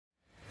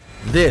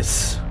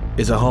This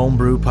is a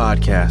homebrew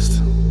podcast.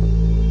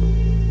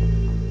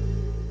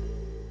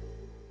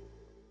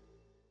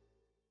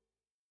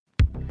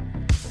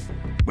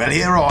 Well,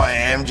 here I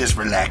am, just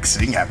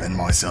relaxing, having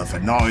myself a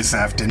nice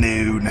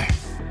afternoon,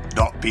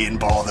 not being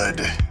bothered.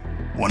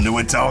 Wonder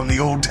what's on the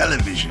old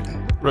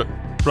television.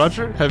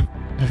 Roger,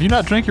 have you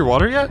not drank your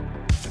water yet?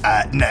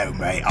 No,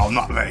 mate, I'm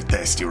not very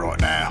thirsty right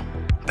now.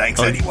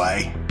 Thanks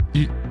anyway.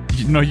 You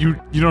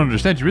don't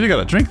understand. You really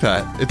gotta drink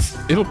that.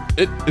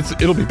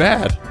 It'll be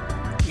bad.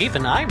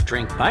 Even I've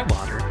drank my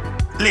water.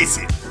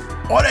 Listen,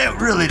 I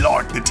don't really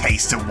like the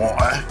taste of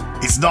water.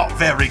 It's not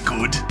very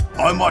good.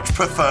 I much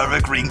prefer a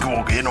green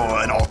gorgon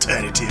or an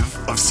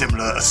alternative of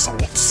similar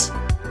sorts.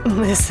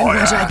 Listen,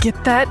 Roger, I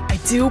get that. I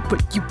do,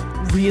 but you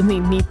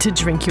really need to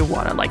drink your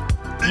water,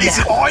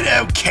 Listen, now. I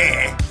don't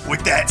care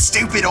what that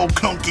stupid old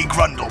clunky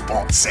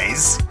Grundlebot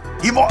says.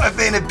 He might have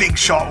been a big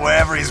shot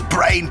wherever his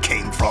brain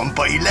came from,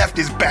 but he left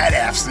his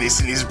badassness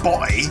in his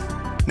body.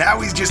 Now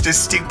he's just a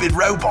stupid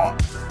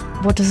robot.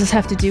 What does this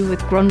have to do with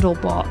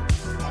Grundlebot?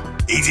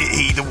 Is it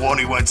he the one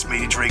who wants me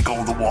to drink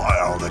all the water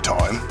all the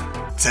time?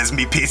 Says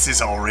me piss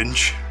is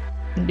orange.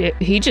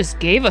 He just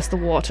gave us the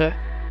water.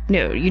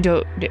 No, you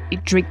don't. You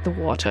drink the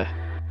water.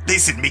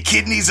 Listen, me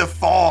kidneys are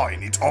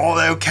fine. It's all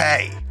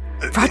okay.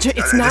 Roger,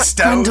 it's not the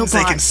stones, Grundlebot.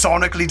 they can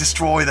sonically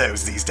destroy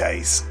those these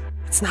days.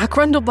 It's not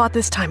Grundlebot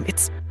this time.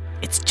 It's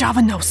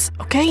Javanos,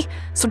 okay?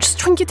 So just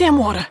drink your damn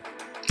water.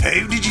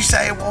 Who did you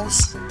say it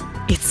was?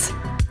 It's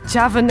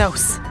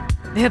Javanos.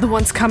 They're the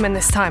ones coming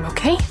this time,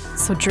 okay?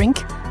 So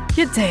drink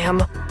your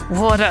damn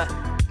water.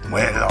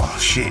 Well, oh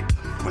shit.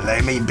 Well,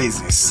 they mean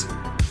business.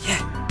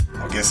 Yeah.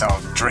 I guess I'll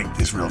drink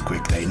this real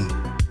quick then.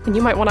 And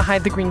you might want to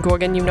hide the green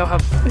gorgon. You know how...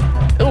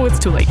 Oh, it's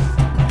too late.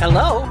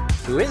 Hello?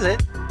 Who is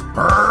it?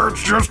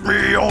 It's just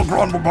me, old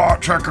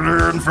Grundlebot, checking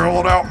in,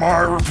 filling out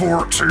my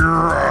reports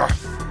here.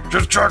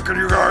 Just checking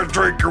you guys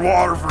drink your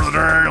water for the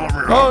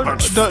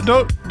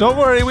day. Don't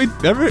worry.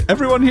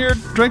 Everyone here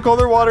drank all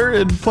their water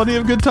in plenty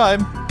of good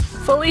time.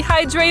 Fully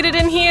hydrated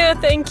in here,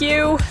 thank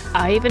you.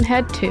 I even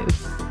had two.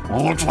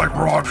 Well, looks like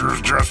Roger's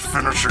just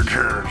finishing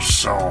his,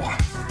 so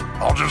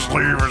I'll just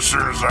leave as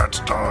soon as that's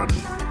done.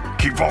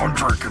 Keep on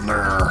drinking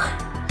there.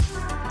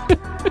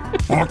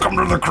 Welcome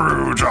to the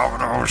crew,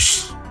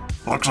 Javanos.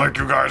 Looks like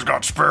you guys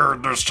got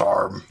spared this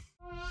time.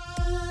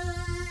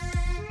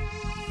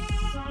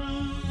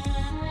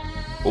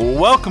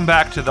 Welcome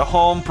back to the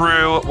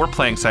Homebrew. We're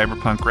playing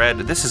Cyberpunk Red.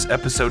 This is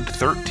episode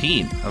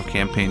 13 of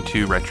Campaign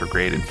 2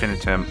 Retrograde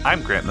Infinitum.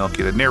 I'm Grant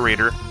Milky, the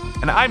narrator,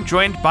 and I'm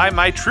joined by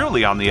my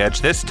truly on the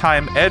edge, this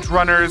time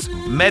Edgerunners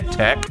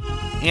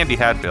MedTech, Andy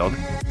Hadfield.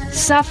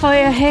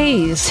 Sapphire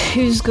Haze.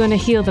 Who's going to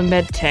heal the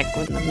medtech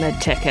when the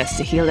medtech has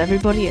to heal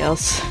everybody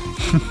else?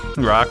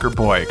 Rocker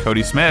Boy,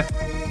 Cody Smith.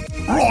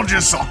 Roger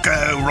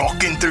Socko,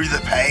 rocking through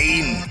the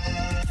pain.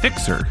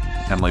 Fixer,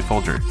 Emily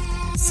Folger.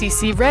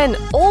 CC Wren,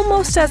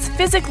 almost as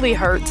physically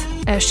hurt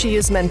as she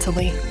is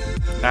mentally.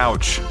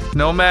 Ouch.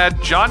 Nomad,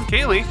 John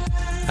Cayley.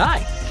 Hi,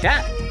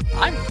 Cat.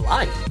 I'm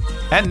flying.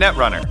 And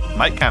Netrunner,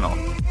 Mike Kennel.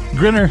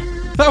 Grinner,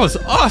 that was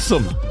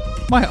awesome.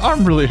 My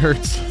arm really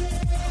hurts.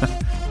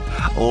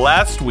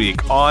 Last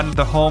week on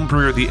the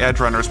Homebrew, the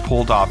Edgerunners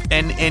pulled off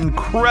an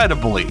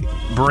incredibly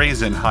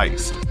brazen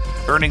heist,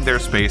 earning their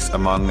space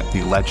among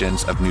the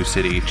legends of New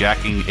City,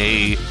 jacking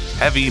a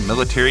heavy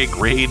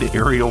military-grade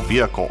aerial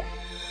vehicle.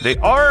 They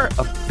are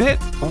a bit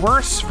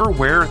worse for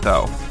wear,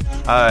 though.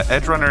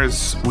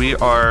 Edgerunners, we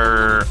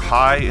are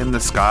high in the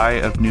sky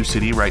of New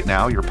City right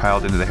now. You're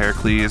piled into the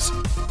Heracles.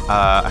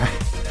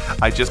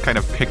 I just kind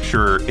of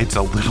picture it's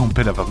a little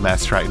bit of a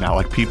mess right now.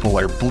 Like, people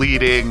are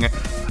bleeding.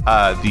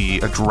 The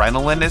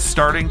adrenaline is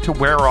starting to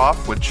wear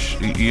off, which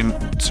you're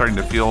starting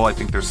to feel. I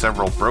think there's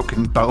several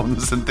broken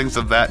bones and things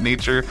of that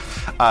nature.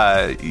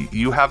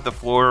 You have the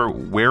floor.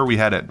 Where are we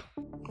headed?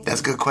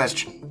 That's a good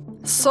question.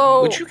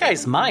 So... Would you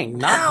guys mind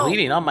not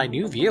bleeding on my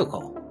new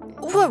vehicle?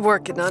 We're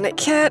working on it,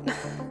 Cat.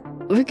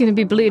 We're going to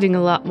be bleeding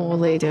a lot more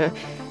later.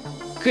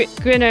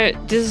 Grinner,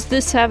 does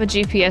this have a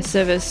GPS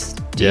service?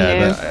 Do you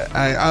know?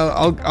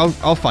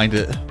 I'll find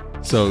it.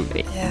 So,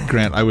 Yeah.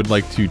 Grant, I would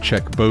like to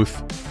check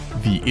both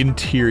the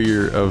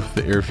interior of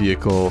the air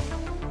vehicle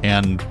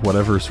and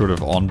whatever sort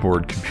of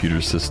onboard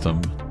computer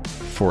system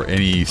for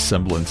any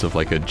semblance of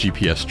like a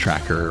GPS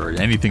tracker or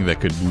anything that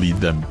could lead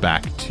them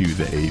back to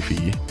the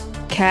AV.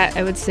 Cat,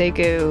 I would say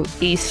go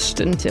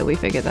east until we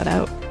figure that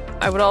out.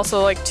 I would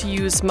also like to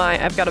use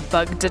I've got a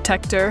bug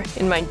detector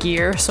in my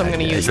gear, so I'm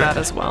going to use that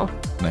as well.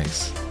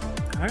 Nice.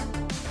 All right.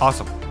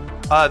 Awesome.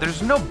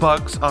 There's no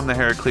bugs on the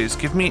Heracles.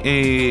 Give me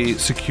a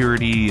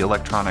security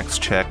electronics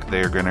check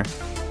there, Grinner.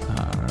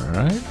 All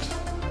right.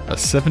 A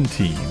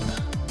 17.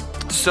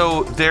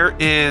 So there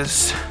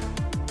is...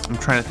 I'm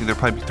trying to think. There'll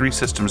probably be 3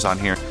 systems on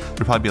here.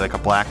 There'll probably be like a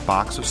black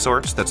box of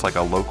sorts that's like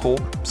a local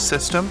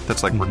system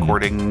that's like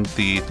recording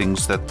the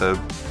things that the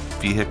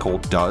vehicle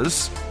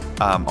does,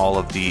 all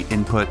of the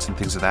inputs and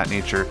things of that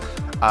nature.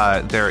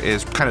 There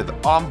is kind of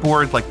the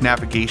onboard like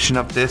navigation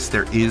of this.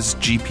 There is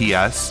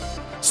GPS,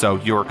 so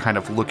you're kind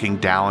of looking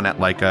down at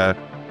like a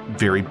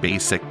very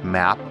basic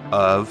map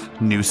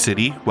of New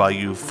City while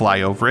you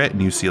fly over it,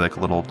 and you see like a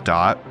little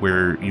dot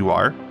where you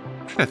are.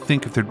 I'm trying to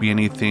think if there'd be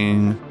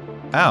anything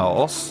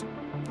else.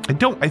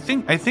 I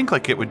think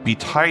like it would be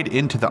tied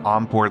into the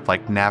onboard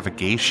like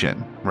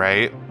navigation,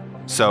 right?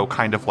 So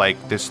kind of like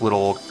this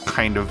little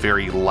kind of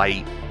very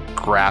light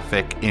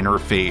graphic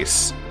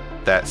interface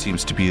that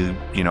seems to be,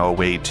 a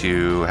way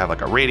to have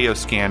like a radio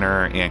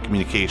scanner and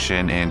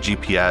communication and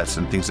GPS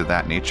and things of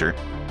that nature.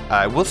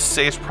 I will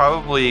say it's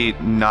probably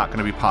not going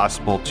to be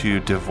possible to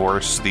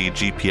divorce the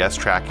GPS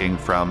tracking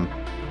from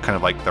kind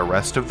of like the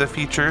rest of the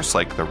features,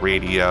 like the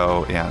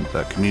radio and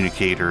the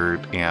communicator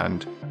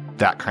and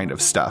that kind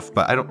of stuff.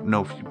 But I don't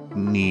know if you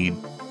need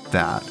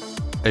that.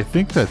 I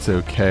think that's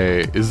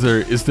okay. Is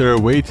there a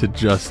way to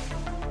just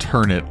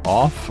turn it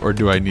off, or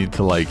do I need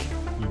to like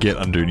get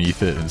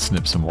underneath it and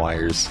snip some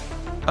wires?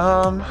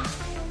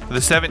 The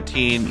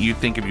 17, you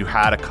think if you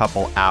had a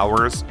couple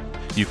hours,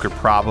 you could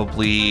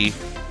probably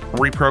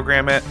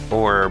reprogram it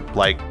or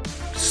like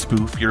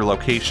spoof your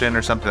location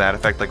or something to that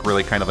effect, like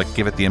really kind of like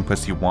give it the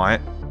inputs you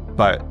want.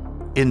 But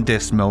in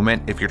this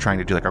moment, if you're trying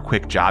to do like a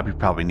quick job, you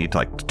probably need to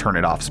like turn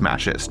it off,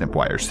 smash it, snip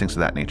wires, things of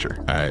that nature.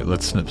 All right,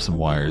 let's snip some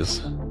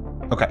wires.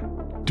 Okay.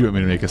 Do you want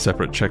me to make a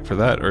separate check for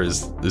that, or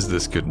is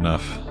this good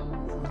enough?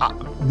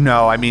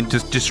 No, I mean,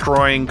 just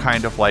destroying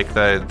kind of like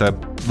the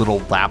little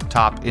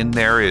laptop in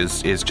there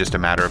is just a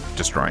matter of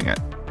destroying it.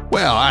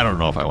 Well, I don't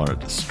know if I want to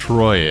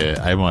destroy it.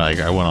 I want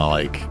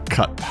to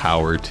cut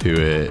power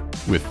to it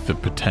with the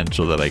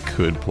potential that I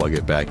could plug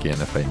it back in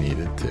if I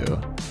needed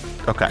to.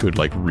 Okay. Could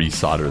like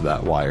resolder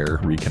that wire,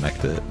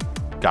 reconnect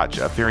it.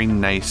 Gotcha. Very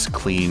nice,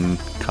 clean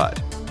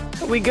cut.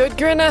 Are we good,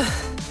 Grinna?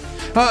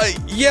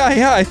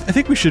 Yeah, I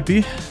think we should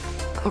be.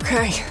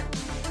 Okay.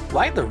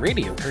 Why'd the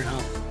radio turn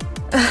off?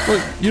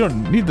 Well, you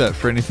don't need that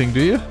for anything,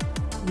 do you?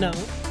 No,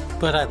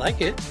 but I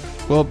like it.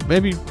 Well,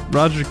 maybe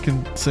Roger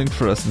can sing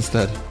for us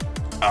instead.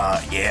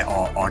 Yeah,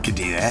 I could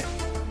do that.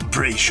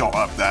 Pretty shot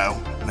up, though.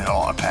 I'm in a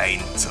lot of pain,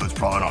 so it's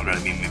probably not going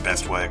to be my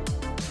best work.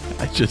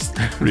 I just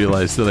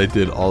realized that I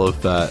did all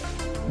of that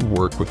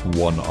work with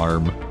one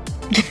arm.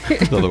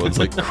 The other one's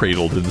like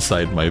cradled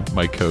inside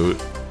my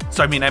coat.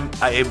 So, I mean,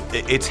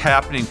 it's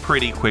happening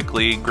pretty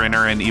quickly,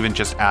 Grinner, and even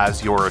just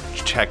as you're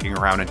checking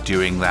around and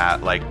doing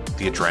that, like,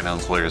 the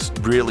adrenaline is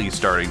really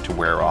starting to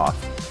wear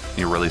off.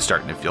 You're really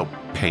starting to feel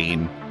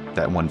pain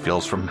that one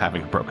feels from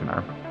having a broken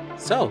arm.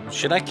 So,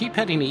 should I keep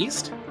heading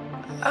east?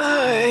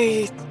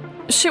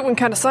 Shit went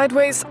kind of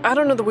sideways. I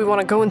don't know that we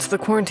want to go into the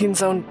quarantine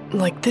zone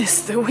like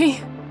this, do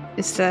we?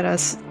 Is that a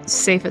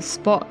safest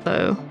spot,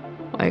 though?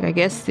 Like, I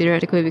guess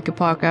theoretically we could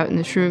park out in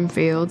the shroom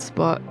fields,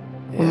 but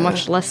we're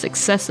much less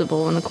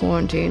accessible in the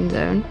quarantine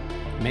zone.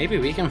 Maybe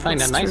we can find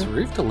That's a nice true.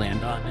 roof to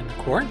land on in the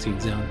quarantine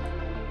zone.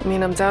 I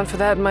mean, I'm down for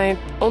that. My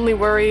only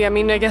worry,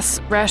 I guess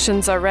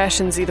rations are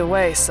rations either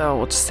way, so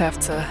we'll just have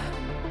to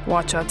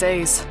watch our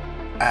days.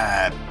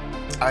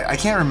 I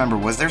can't remember.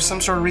 Was there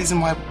some sort of reason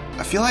why?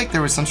 I feel like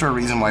there was some sort of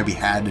reason why we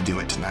had to do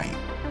it tonight.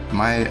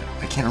 I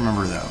can't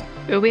remember,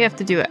 though. We have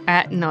to do it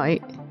at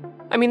night.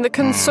 I mean, the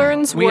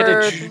concerns We had to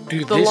were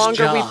do the this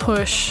longer we job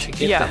push, to get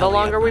the the heli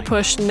longer up we night.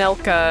 push,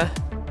 Nelka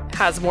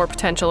has more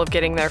potential of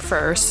getting there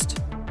first.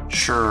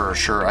 Sure.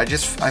 I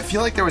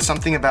feel like there was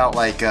something about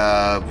like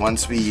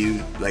once we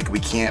use, like we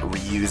can't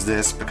reuse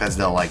this because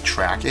they'll like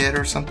track it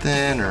or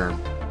something, or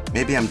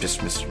maybe I'm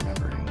just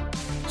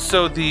misremembering.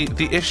 So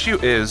the issue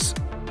is,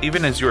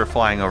 even as you are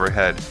flying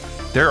overhead,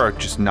 there are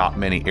just not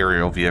many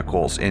aerial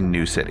vehicles in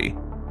New City.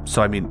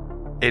 So I mean,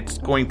 it's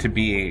going to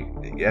be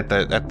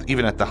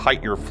even at the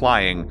height you're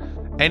flying,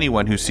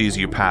 anyone who sees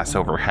you pass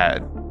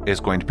overhead is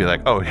going to be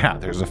like, oh yeah,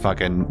 there's a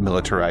fucking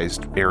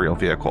militarized aerial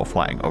vehicle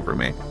flying over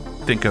me.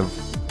 Think of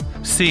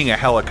seeing a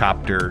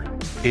helicopter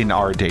in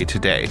our day to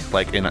day,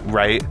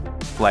 right?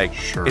 Like,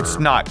 Sure. It's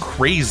not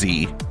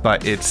crazy,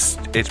 but it's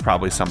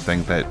probably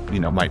something that,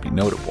 might be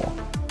notable.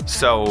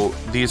 So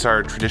these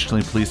are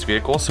traditionally police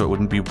vehicles, so it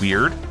wouldn't be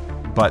weird,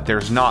 but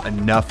there's not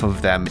enough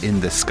of them in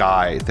the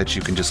sky that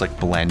you can just like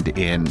blend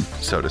in,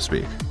 so to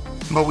speak.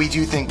 But we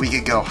do think we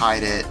could go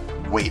hide it,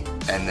 wait,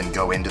 and then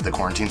go into the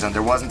quarantine zone.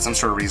 There wasn't some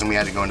sort of reason we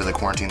had to go into the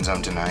quarantine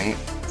zone tonight.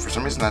 For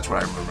some reason, that's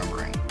what I'm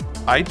remembering.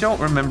 I don't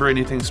remember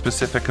anything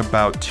specific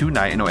about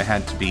tonight. I know it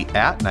had to be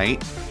at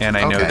night, and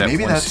I know Okay, that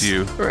maybe once that's-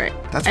 you... Right.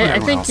 That's what I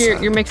everyone think else you're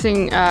said.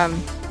 mixing.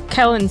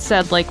 Kellen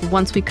said like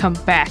once we come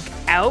back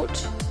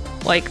out,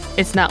 like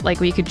it's not like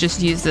we could just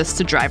use this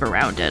to drive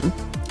around in.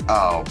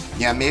 Oh,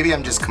 yeah, maybe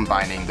I'm just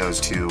combining those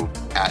two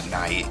at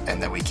night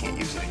and then we can't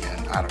use it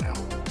again. I don't know.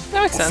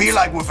 That makes I sense. feel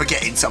like we're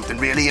forgetting something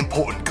really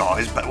important,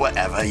 guys, but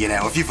whatever,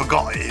 if you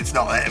forgot it, it's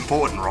not that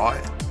important,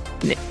 right?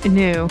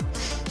 No,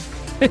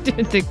 I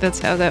don't think that's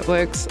how that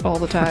works all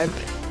the time.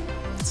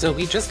 So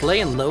we just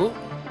laying low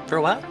for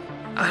a while?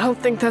 I don't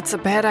think that's a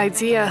bad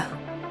idea.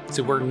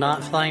 So we're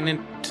not flying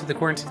into the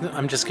quarantine zone?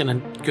 I'm just gonna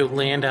go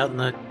land out in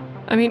the...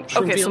 I mean,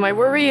 Shroom okay, so field? my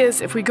worry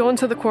is if we go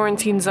into the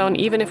quarantine zone,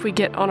 even if we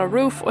get on a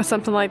roof or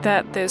something like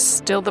that, there's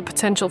still the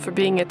potential for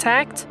being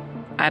attacked.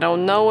 I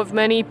don't know of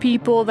many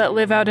people that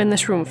live out in the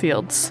shroom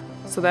fields,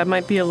 so that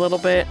might be a little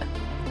bit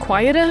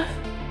quieter.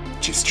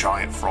 Just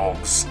giant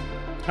frogs.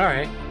 All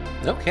right.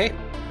 Okay.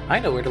 I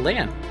know where to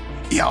land.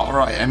 Yeah, all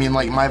right. I mean,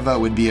 like, my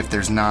vote would be if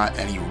there's not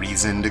any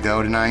reason to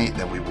go tonight,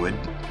 that we would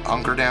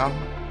hunker down.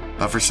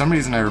 But for some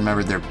reason, I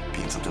remembered there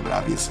being something, but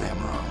obviously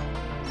I'm wrong.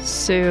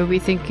 So we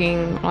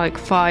thinking like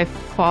 5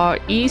 far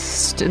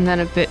east and then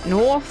a bit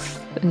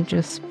north and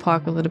just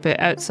park a little bit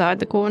outside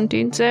the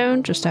quarantine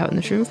zone, just out in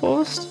the shroom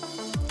forest?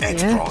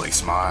 That's probably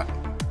smart.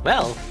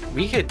 Well,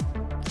 we could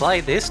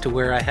fly this to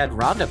where I had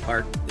Rhonda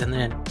parked and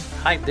then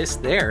hide this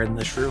there in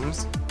the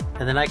shrooms.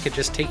 And then I could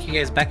just take you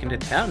guys back into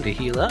town to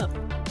heal up.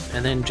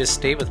 And then just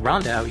stay with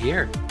Rhonda out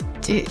here.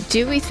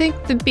 Do we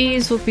think the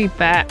bees will be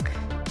back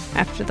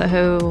after the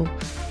whole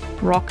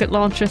rocket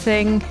launcher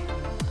thing?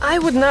 I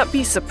would not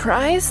be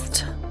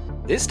surprised.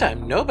 This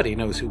time, nobody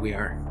knows who we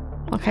are.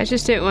 Like, I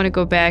just don't want to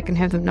go back and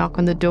have them knock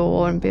on the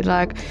door and be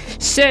like,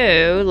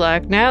 so,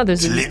 like, now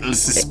there's It's a little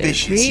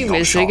suspicious you got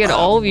missing shot and up.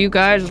 all of you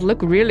guys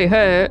look really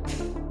hurt.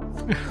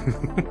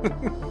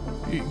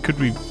 Could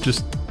we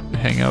just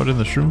hang out in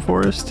the shroom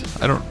forest?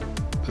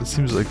 It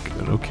seems like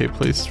an okay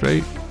place,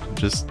 right?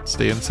 Just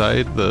stay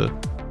inside the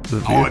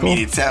vehicle? Oh, I mean,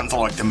 it sounds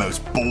like the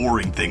most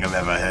boring thing I've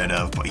ever heard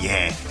of, but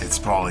yeah, it's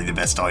probably the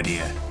best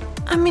idea.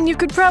 I mean, you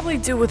could probably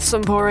do with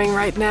some boring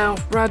right now.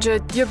 Roger,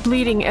 you're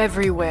bleeding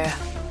everywhere.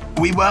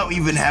 We won't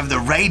even have the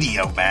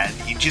radio, man.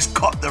 You just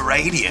cut the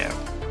radio.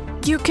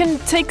 You can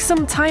take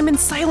some time in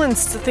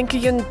silence to think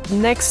of your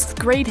next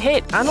great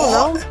hit. I don't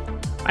know.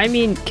 I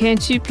mean,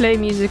 can't you play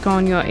music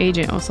on your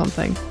agent or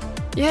something?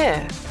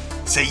 Yeah.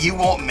 So you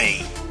want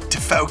me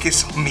to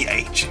focus on me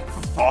agent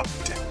for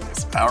 5 days?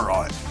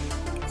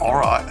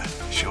 Alright,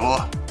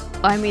 sure.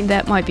 I mean,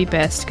 that might be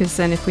best, because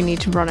then if we need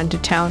to run into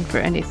town for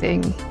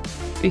anything,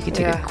 we could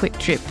take a quick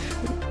trip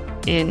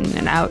in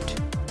and out.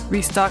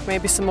 Restock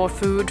maybe some more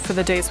food for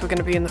the days we're going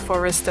to be in the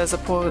forest as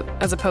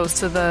opposed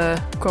to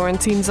the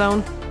quarantine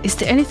zone. Is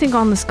there anything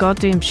on this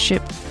goddamn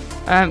ship?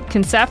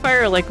 Can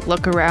Sapphire, like,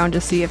 look around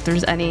to see if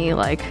there's any,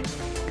 like...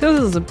 Because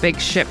this is a big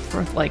ship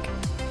with, like,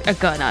 a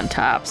gun on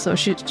top, so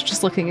she's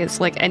just looking at,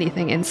 like,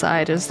 anything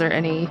inside. Is there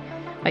any,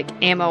 like,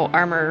 ammo,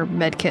 armor,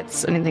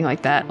 medkits, anything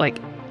like that? Like,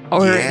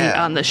 already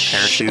on the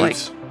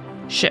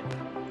ship?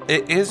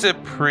 It is a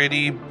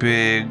pretty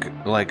big,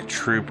 like,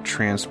 troop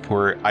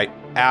transport. I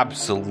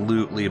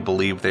absolutely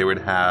believe they would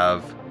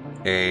have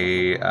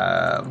a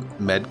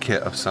med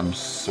kit of some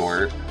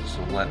sort. So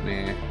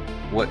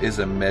what is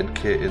a med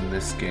kit in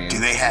this game? Do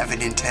they have a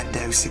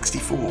Nintendo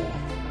 64?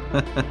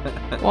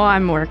 Well,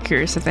 I'm more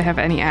curious if they have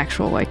any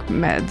actual, like,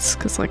 meds,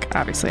 because, like,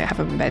 obviously I have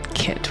a med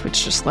kit,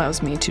 which just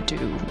allows me to do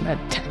med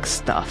tech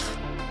stuff.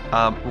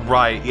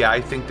 Right, yeah,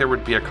 I think there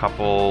would be a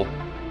couple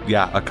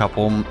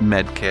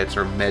med kits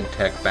or med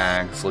tech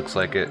bags, looks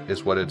like it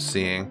is what it's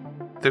seeing.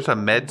 There's a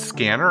med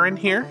scanner in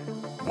here?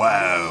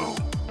 Whoa,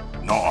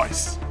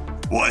 nice.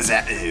 What does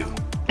that do?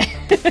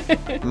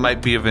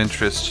 Might be of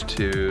interest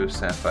to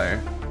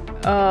Sapphire.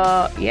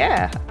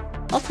 Yeah,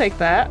 I'll take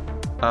that.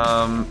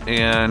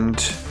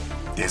 And...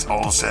 There's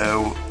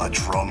also a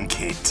drum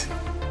kit.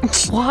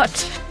 What?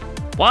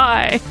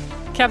 Why?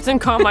 Captain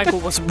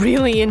Carmichael was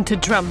really into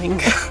drumming.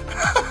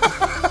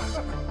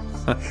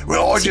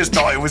 Well, I just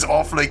thought it was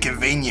awfully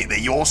convenient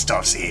that your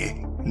stuff's here,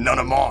 none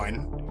of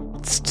mine.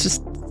 It's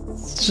just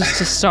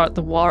to start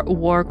the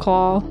war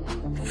call.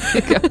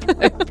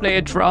 Play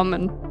a drum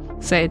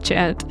and say a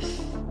chant.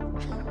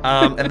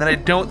 And then I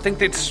don't think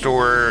they'd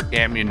store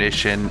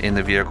ammunition in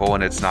the vehicle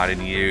when it's not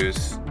in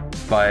use.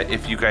 But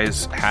if you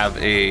guys have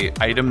a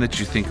item that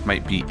you think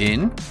might be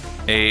in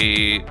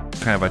a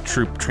kind of a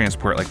troop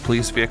transport like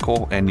police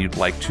vehicle and you'd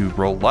like to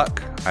roll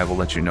luck, I will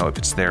let you know if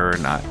it's there or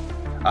not.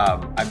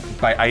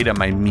 By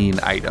item, I mean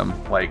item,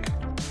 like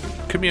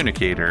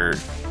communicator,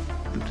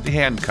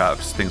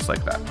 handcuffs, things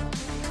like that.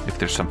 If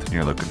there's something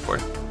you're looking for.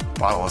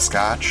 Bottle of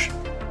scotch?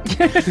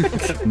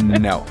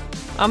 No.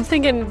 I'm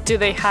thinking, do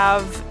they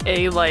have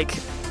a, like,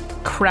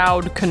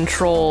 crowd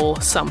control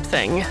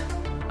something?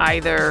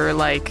 Either,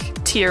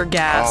 like, tear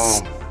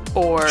gas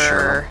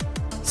or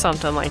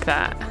something like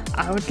that.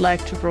 I would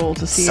like to roll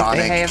to see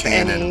Sonic if they have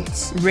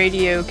cannons. any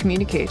radio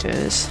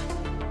communicators.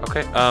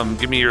 Okay,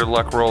 give me your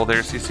luck roll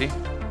there, CC.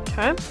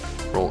 Okay.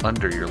 Roll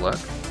under your luck.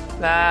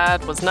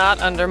 That was not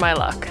under my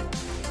luck.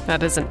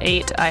 That is an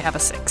 8. I have a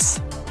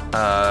 6.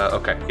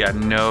 Okay, yeah,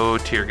 no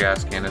tear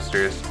gas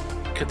canisters.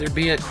 Could there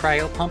be a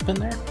cryo pump in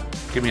there?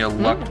 Give me a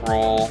luck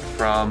roll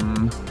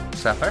from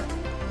Sapphire.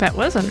 That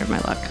was under my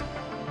luck.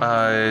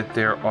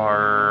 There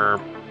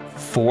are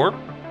 4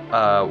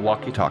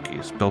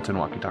 walkie-talkies, built-in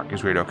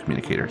walkie-talkies, radio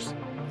communicators.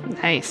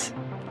 Nice.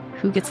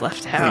 Who gets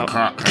left out?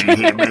 Cat, can you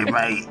hear me,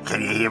 mate?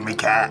 Can you hear me,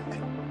 Cat?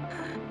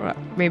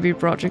 Maybe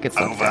Roger gets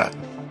left out.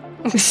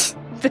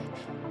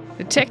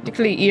 They're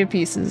technically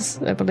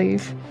earpieces, I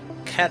believe.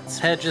 Cat's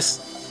head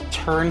just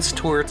turns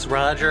towards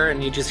Roger,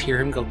 and you just hear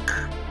him go,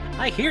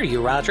 I hear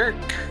you, Roger.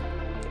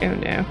 Oh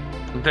no.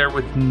 There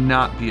would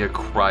not be a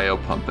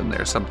cryo pump in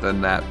there, something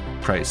that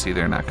pricey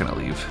they're not going to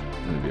leave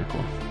in the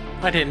vehicle.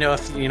 I didn't know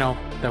if,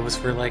 that was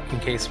for, like, in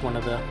case one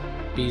of the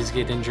bees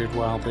get injured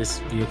while this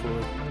vehicle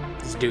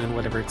is doing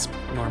whatever it's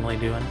normally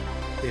doing.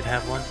 They'd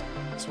have one.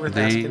 It's worth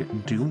They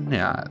asking. do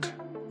not.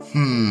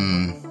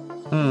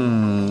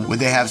 Would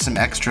they have some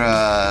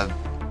extra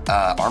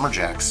armor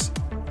jacks?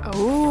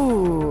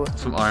 Ooh.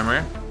 Some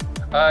armor?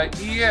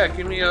 Yeah,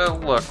 give me a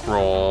luck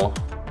roll.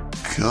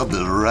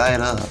 Coming right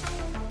up.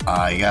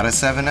 I got a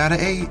 7 out of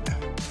 8.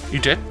 You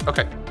did?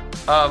 Okay.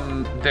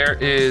 There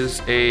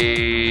is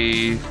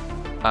a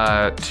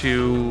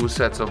 2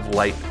 sets of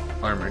light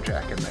armor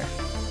jack in there.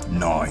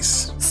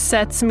 Nice.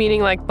 Sets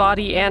meaning like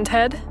body and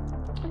head?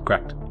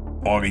 Correct.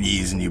 I can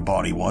use a new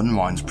body one.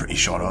 Mine's pretty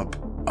shot up.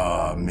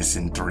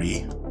 Missing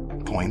 3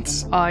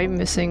 points. I'm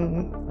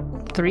missing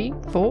 3,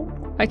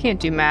 4. I can't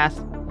do math.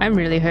 I'm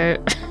really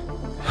hurt.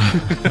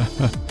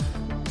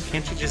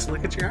 Can't you just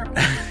look at your arm?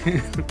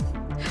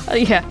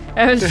 Yeah,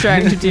 I was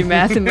trying to do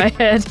math in my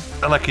head.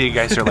 I like how you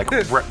guys are like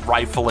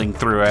rifling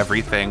through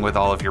everything with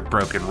all of your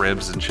broken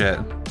ribs and shit.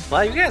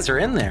 While you guys are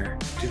in there,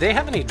 do they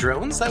have any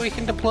drones that we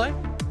can deploy?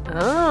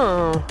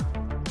 Oh.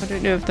 I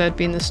don't know if that'd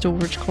be in the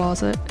storage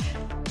closet.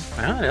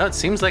 I don't know. It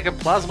seems like a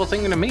plausible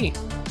thing to me.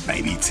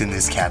 Maybe it's in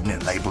this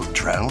cabinet labeled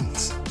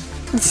drones.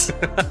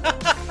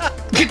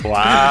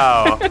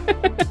 Wow.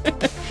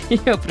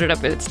 You open it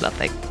up and it's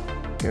nothing.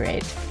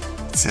 Great.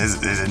 It says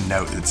there's a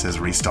note that says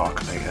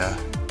restock later.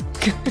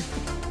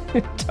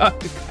 Talk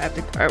to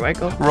Captain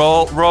Carmichael.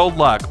 Roll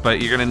luck,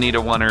 but you're gonna need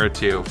a 1 or a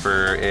 2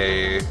 for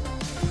a.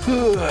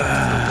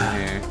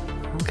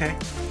 Okay.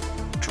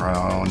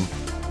 Drone.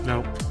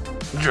 Nope.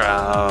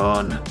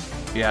 Drone.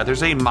 Yeah,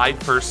 there's a My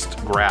First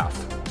Graph,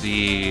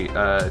 the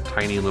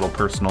tiny little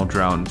personal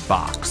drone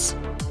box.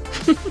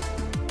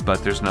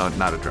 But there's not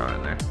a drone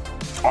in there.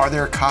 Are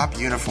there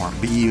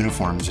B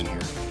uniforms in here?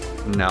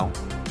 No.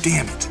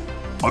 Damn it.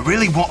 I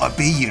really want a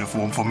B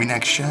uniform for my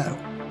next show.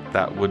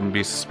 That wouldn't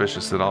be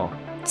suspicious at all.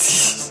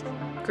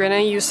 Grin, are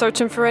you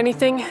searching for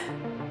anything?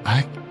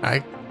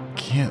 I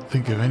can't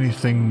think of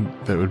anything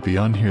that would be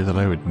on here that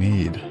I would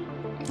need.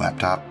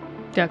 Laptop.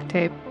 Duct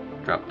tape.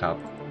 Drop top.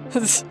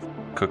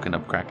 Cooking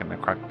up crack in the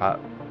crock pot.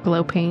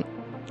 Glow paint.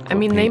 I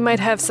mean, they might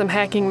have some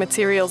hacking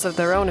materials of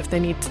their own if they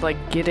need to,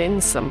 like, get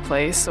in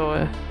someplace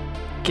or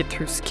get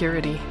through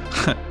security.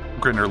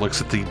 Grinner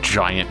looks at the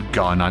giant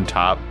gun on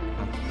top.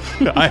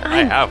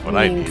 I have what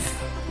I need.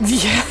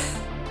 Yeah.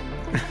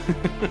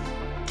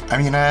 I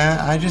mean,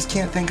 I just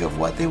can't think of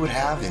what they would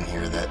have in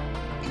here that,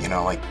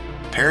 like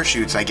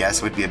parachutes, I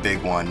guess, would be a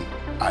big one.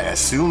 I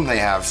assume they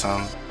have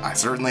some. I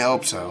certainly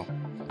hope so.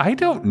 I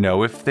don't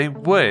know if they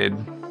would.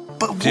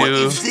 But what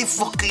if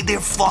they're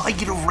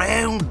flying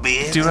around,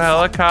 man? Do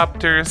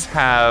helicopters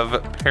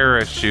have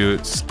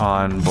parachutes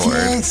on board?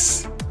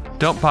 Yes.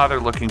 Don't bother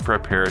looking for a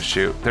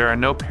parachute. There are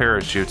no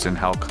parachutes in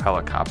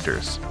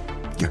helicopters.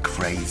 You're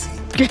crazy.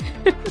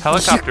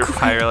 Helicopter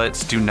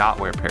pilots do not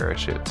wear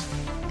parachutes.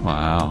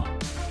 Wow.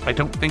 I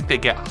don't think they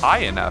get high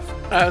enough.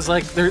 I was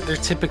like, they're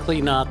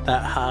typically not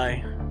that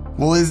high.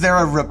 Well, is there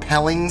a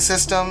rappelling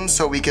system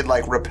so we could,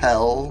 like,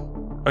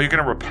 rappel? Are you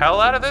going to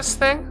rappel out of this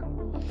thing?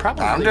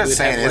 Probably. I'm just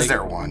saying, have, is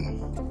there one?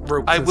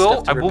 ropes I and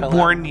will stuff to rappel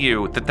warn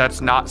you that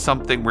that's not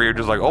something where you're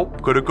just like, oh,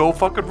 gonna go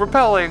fucking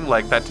rappelling.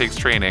 Like, that takes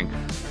training.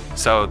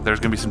 So there's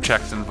gonna be some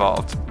checks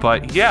involved.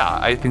 But yeah,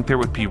 I think there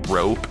would be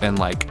rope and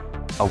like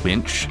a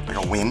winch.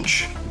 Like a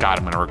winch? God,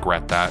 I'm gonna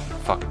regret that.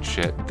 Fucking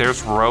shit.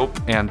 There's rope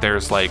and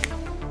there's like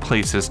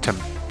places to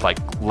like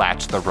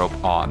latch the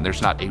rope on.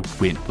 There's not a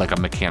winch, like a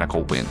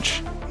mechanical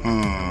winch.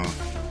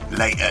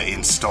 Later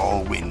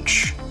install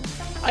winch.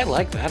 I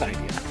like that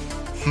idea.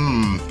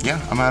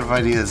 Yeah, I'm out of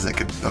ideas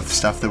of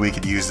stuff that we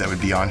could use that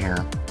would be on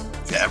here.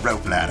 Yeah,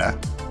 rope ladder.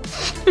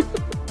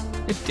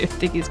 I do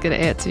think he's gonna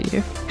answer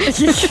you.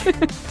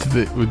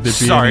 Would there be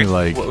Sorry,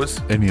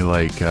 any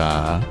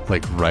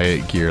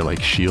riot gear,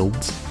 like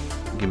shields?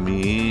 Give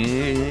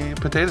me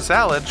potato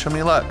salad. Show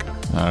me luck.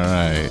 All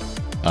right.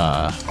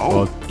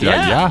 Oh,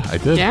 yeah, I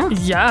did.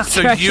 Yeah,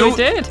 So you actually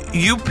did.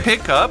 You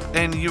pick up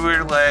and you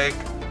were like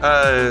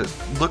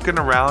looking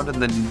around,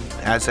 and then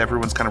as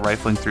everyone's kind of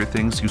rifling through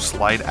things, you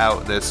slide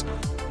out this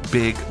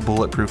big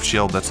bulletproof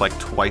shield that's like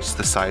twice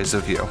the size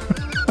of you.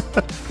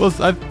 Well,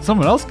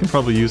 someone else can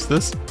probably use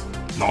this.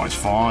 Nice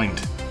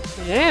find.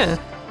 Yeah.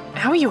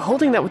 How are you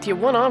holding that with your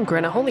one arm,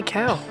 Grinna? Holy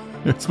cow.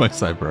 It's my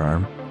cyber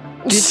arm.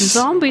 Do the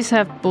zombies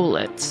have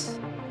bullets?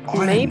 I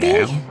don't Maybe?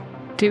 know.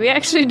 Do we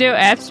actually know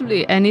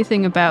absolutely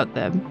anything about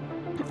them?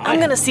 I'm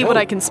gonna see what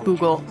I can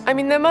spoogle. I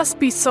mean, there must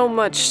be so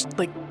much,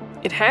 like,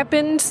 it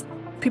happened.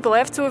 People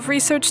have to have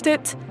researched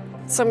it.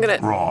 So I'm gonna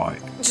Right.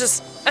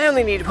 I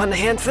only need one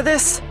hand for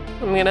this.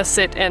 I'm gonna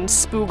sit and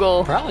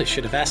spoogle. Probably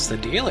should have asked the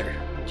dealer.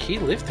 He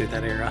lived through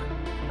that era.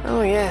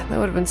 Oh yeah, that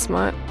would have been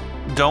smart.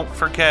 Don't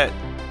forget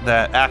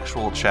that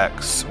actual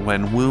checks,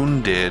 when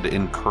wounded,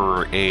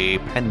 incur a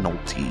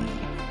penalty.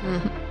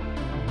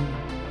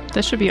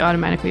 That should be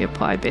automatically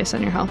applied based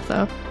on your health,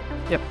 though.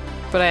 Yep.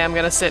 But I am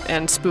gonna sit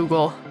and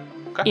spoogle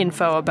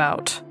info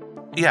about.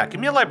 Yeah, give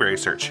me a library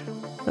search.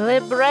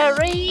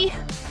 Library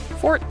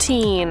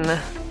 14.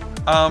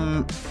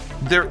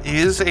 There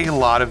is a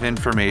lot of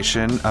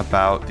information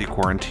about the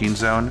quarantine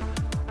zone.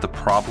 The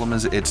problem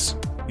is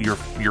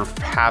you're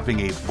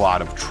having a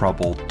lot of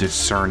trouble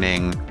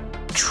discerning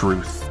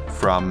truth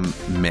from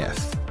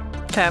myth.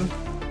 Okay.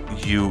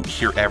 you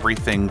hear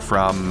everything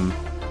from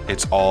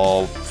it's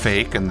all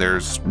fake and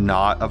there's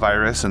not a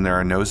virus and there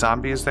are no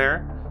zombies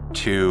there,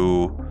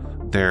 to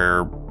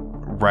they're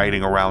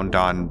riding around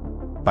on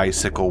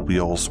bicycle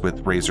wheels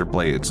with razor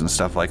blades and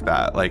stuff like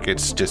that. Like,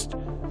 it's just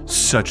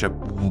such a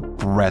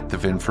breadth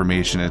of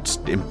information. It's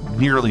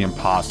nearly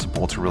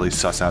impossible to really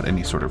suss out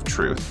any sort of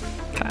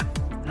truth. Okay.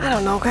 I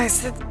don't know,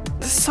 guys.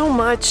 There's so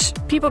much.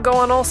 People go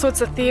on all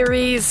sorts of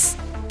theories.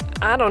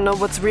 I don't know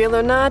what's real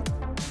or not.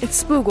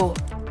 It's Spoogle.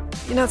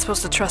 You're not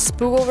supposed to trust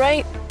Spoogle,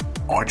 right?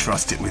 I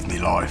trust it with me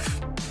life.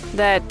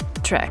 That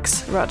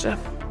tracks, Roger.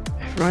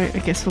 Right, I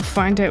guess we'll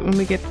find out when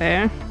we get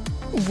there.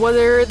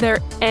 Were there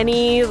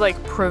any,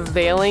 like,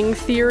 prevailing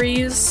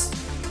theories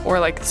or,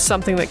 like,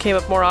 something that came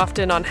up more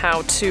often on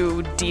how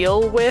to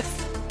deal with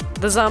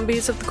the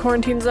zombies of the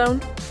quarantine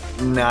zone?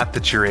 Not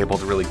that you're able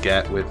to really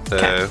get with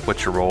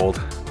what you rolled.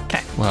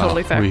 Okay, Well,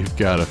 totally fair. we've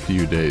got a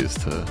few days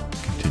to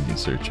continue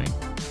searching.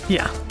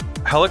 Yeah.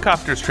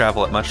 Helicopters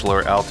travel at much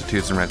lower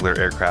altitudes than regular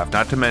aircraft,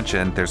 not to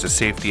mention there's a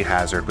safety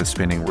hazard with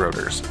spinning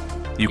rotors.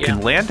 You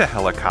can land a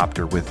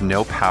helicopter with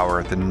no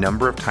power the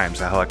number of times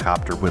a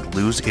helicopter would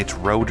lose its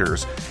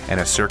rotors, and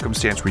a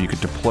circumstance where you could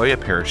deploy a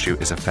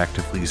parachute is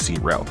effectively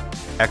zero.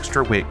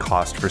 Extra weight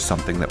cost for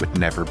something that would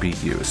never be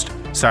used.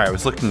 Sorry, I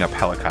was looking up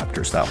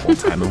helicopters that whole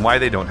time and why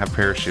they don't have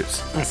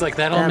parachutes. It's like,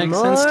 that all makes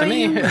sense to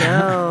me.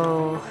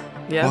 No.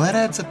 Yeah. Well, that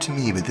adds up to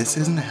me, but this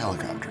isn't a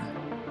helicopter.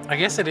 I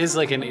guess it is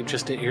like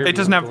just an air. It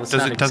doesn't have vehicle. It's not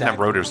doesn't have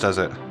exactly. rotors, does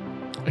it?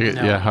 Okay,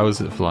 No. Yeah, how is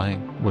it flying?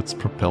 What's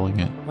propelling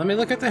it? Let me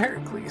look at the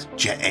Heracles.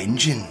 Jet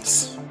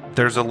engines.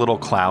 There's a little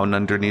clown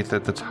underneath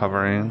it that's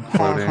hovering,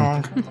 floating.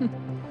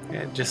 Yeah,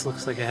 it just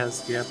looks like it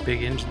has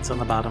big engines on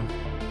the bottom.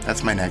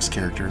 That's my next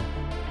character.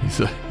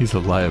 He's a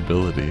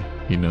liability.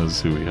 He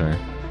knows who we are.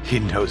 He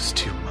knows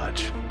too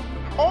much.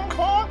 Honk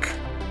honk.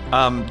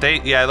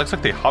 It looks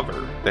like they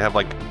hover. They have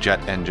like jet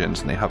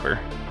engines and they hover.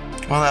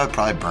 Well, that would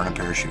probably burn a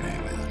parachute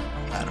anyway.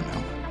 I don't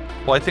know.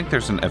 Well, I think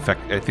there's an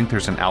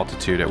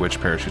altitude at which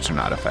parachutes are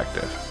not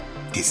effective.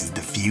 This is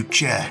the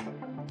future.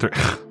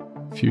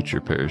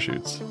 Future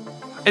parachutes.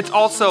 It's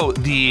also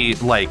the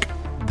like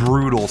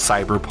brutal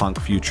cyberpunk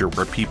future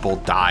where people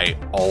die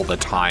all the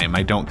time.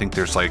 I don't think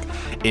there's like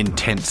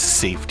intense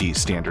safety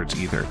standards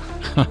either.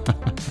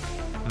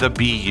 The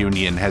B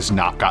Union has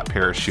not got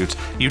parachutes.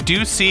 You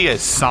do see a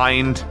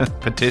signed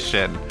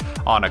petition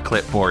on a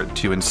clipboard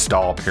to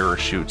install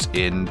parachutes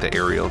in the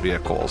aerial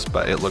vehicles,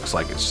 but it looks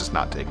like it's just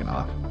not taken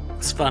off.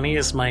 What's funny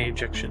is my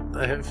ejection.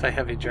 If I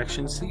have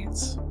ejection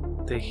seats,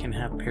 they can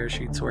have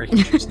parachutes, or I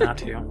can choose not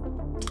to.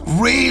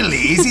 Really?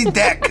 Is it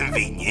that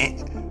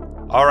convenient?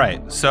 All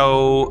right,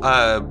 so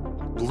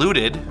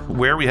looted.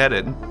 Where are we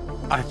headed?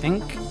 I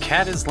think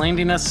Cat is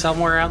landing us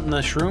somewhere out in the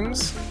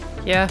shrooms.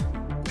 Yeah.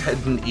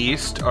 Heading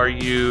east. Are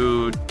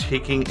you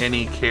taking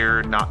any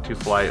care not to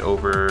fly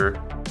over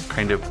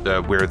kind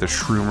of where the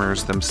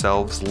shroomers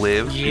themselves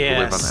live? People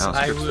live on the Yes,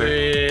 I outskirts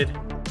there?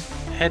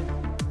 would head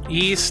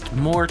east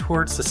more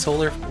towards the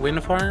solar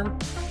wind farm,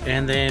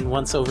 and then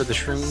once over the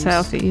shrooms,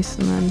 Southeast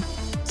and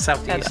then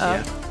southeast, Head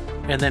up.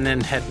 yeah, and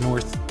then head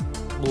north,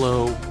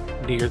 low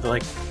near the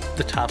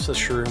tops of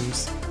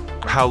shrooms,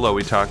 How low are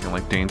we talking?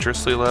 Like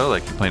dangerously low?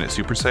 Like you're playing it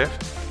super safe?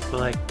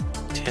 like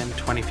 10,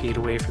 20 feet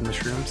away from the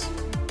shrooms.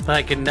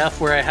 Like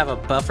enough where I have a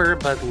buffer,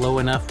 but low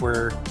enough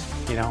where,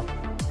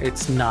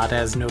 it's not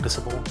as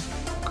noticeable.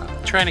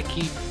 Trying to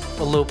keep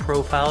a low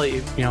profile,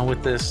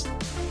 with this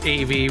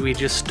AV we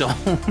just stole.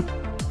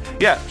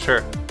 Yeah,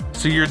 sure.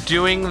 So you're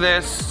doing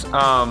this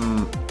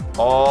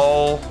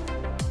all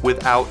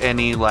without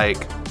any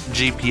like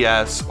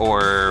GPS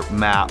or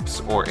maps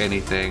or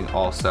anything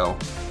also.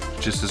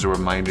 Just as a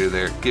reminder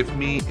there, give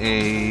me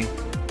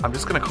I'm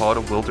just going to call it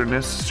a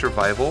wilderness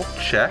survival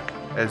check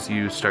as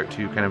you start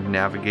to kind of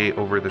navigate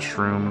over the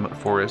shroom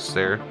forest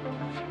there.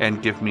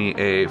 And give me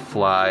a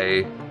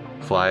fly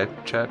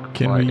check.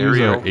 Can fly we use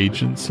aerial. our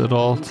agents at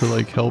all to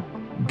like help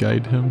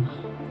guide him?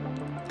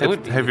 That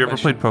would be Have a you ever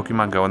question. played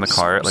Pokemon Go in the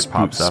car? It like Spoo-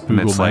 pops up and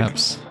Spoogle it's like,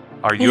 maps.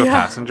 are you a Yeah.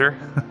 passenger?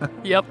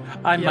 Yep.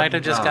 I might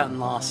have just gotten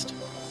lost.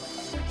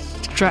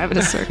 drive in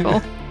a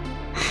circle.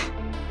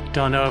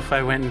 Don't know if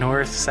I went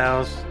north,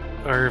 south,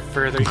 or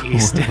further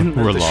east in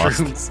We're the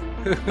lost. shrooms.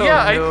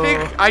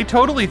 Yeah, I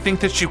totally think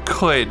that you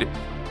could.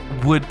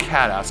 Would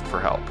Cat ask for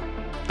help?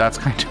 That's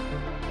kind of.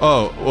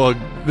 Oh, well,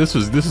 this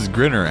is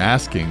Grinner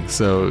asking,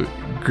 so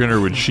Grinner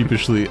would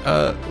sheepishly,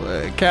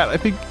 Cat, I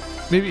think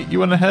maybe you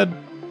want to head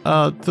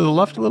to the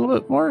left a little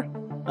bit more?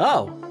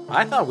 Oh,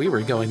 I thought we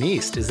were going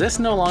east. Is this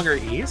no longer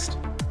east?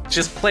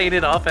 Just played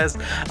it off as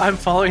I'm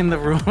following the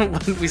rule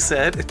what we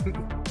said.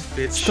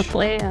 Bitch. The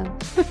plan.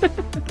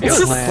 It's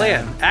the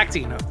plan.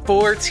 Acting.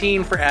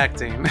 14 for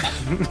acting.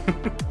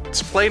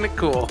 Just playing it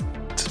cool.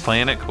 Just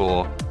playing it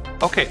cool.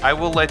 Okay, I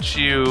will let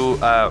you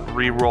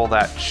re-roll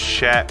that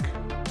check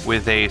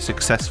with a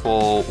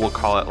successful, we'll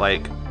call it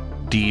like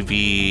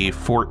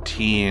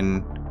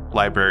DV14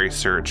 library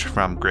search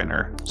from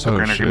Grinner. So Oh,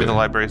 Grinner, give me shit. the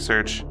library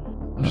search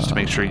just to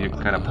make sure you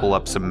can kind of pull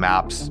up some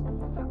maps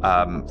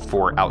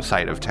for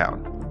outside of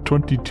town.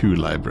 22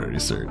 library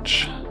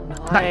search.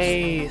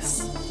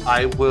 Nice.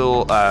 I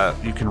will,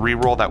 you can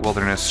re-roll that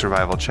wilderness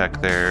survival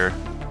check there,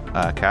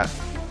 Kat.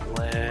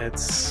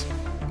 Let's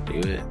do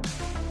it.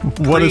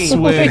 What a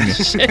swing!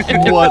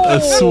 What a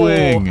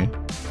swing!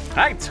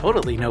 I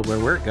totally know where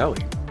we're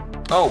going.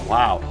 Oh,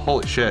 wow.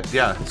 Holy shit.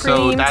 Yeah.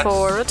 So Green that's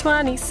for a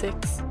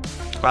 26.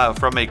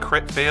 from a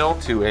crit fail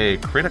to a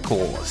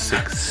critical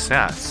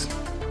success.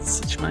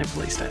 Such my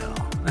playstyle.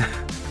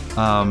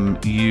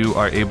 You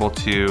are able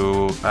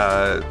to,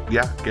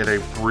 get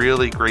a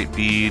really great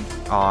bead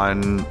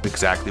on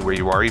exactly where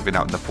you are, even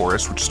out in the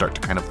forest, which start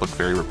to kind of look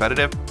very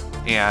repetitive.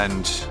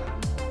 And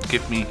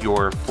give me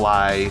your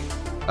fly,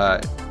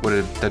 what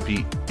would that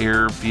be?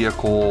 Air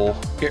vehicle?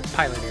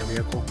 Pilot air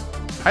vehicle.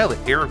 Pilot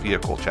air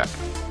vehicle check.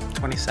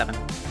 27.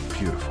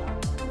 Beautiful.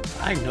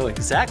 I know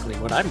exactly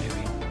what I'm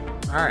doing.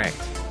 All right.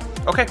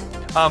 Okay.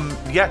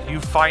 You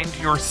find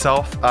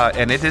yourself,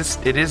 and it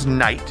is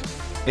night,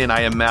 and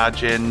I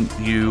imagine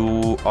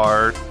you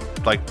are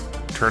like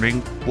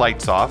turning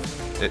lights off.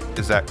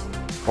 Is that,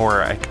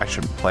 or I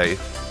shouldn't play.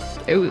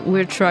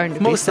 We're trying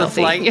to Most be of the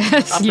stealthy. light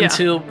Yes. up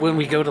until when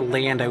we go to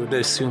land, I would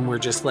assume we're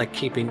just like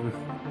keeping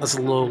as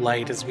low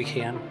light as we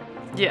can.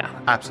 Yeah.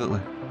 Absolutely.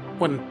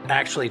 When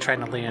actually trying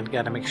to land,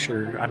 gotta make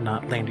sure I'm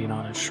not landing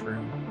on a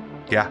shroom.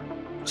 Yeah.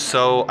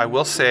 So I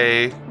will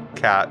say,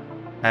 Kat,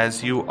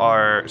 as you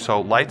are, so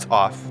lights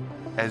off,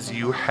 as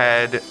you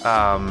head,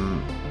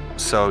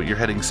 so you're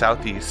heading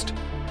southeast,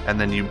 and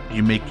then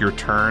you make your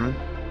turn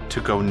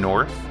to go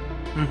north.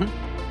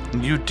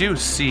 Mm-hmm. You do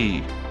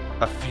see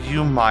a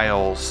few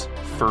miles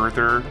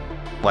further,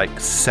 like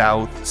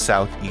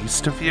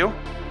southeast of you,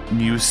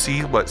 you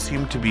see what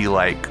seem to be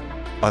like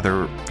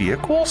other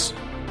vehicles.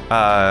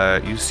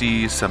 You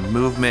see some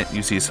movement,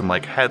 you see some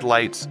like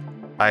headlights,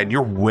 and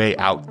you're way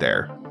out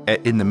there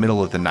in the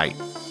middle of the night.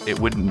 It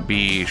wouldn't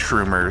be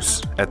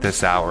shroomers at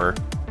this hour.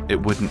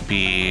 It wouldn't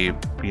be,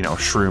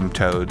 shroom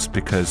toads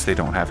because they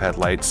don't have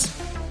headlights.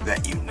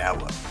 That you know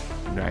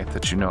of. Right,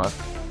 that you know of.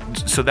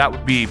 So that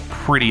would be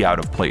pretty out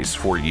of place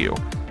for you,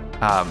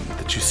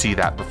 that you see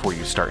that before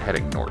you start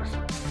heading north.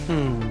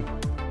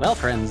 Well,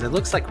 friends, it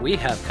looks like we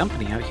have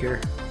company out here.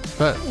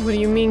 That What do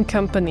you mean,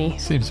 company?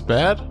 seems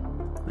bad.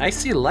 I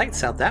see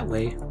lights out that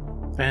way.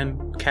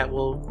 And Kat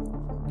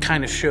will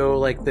kind of show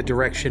like the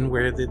direction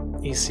where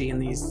he's seeing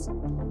these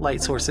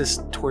light sources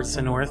towards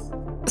the north.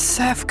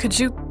 Seth, could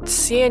you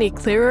see any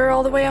clearer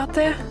all the way out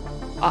there?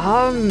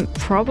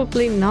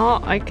 Probably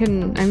not. I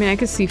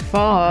can see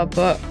far,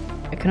 but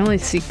I can only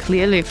see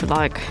clearly for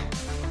like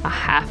a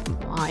half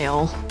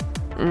mile.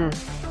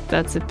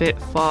 That's a bit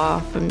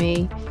far for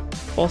me.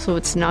 Also,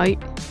 it's night.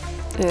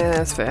 Yeah,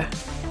 that's fair.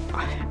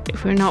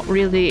 If we're not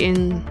really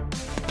in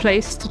the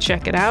place to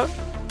check it out,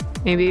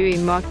 maybe we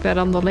mark that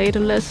on the later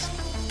list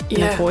and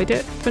Yeah. avoid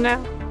it for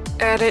now.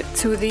 Add it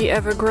to the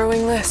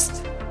ever-growing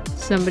list.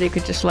 Somebody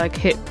could just like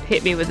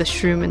hit me with a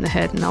shroom in the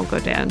head and I'll go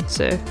down.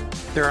 So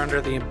They're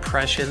under the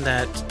impression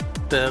that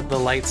the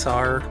lights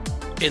are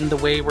in the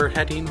way we're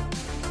heading.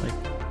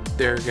 Like,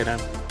 they're gonna...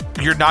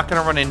 You're not going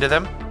to run into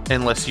them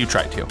unless you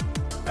try to.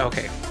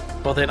 Okay.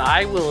 Well, then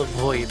I will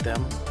avoid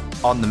them.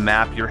 On the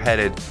map, you're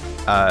headed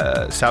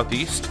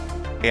southeast,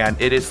 and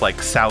it is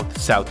like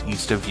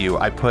southeast of you.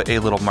 I put a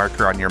little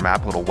marker on your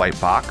map, a little white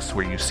box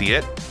where you see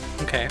it,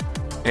 Okay.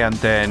 and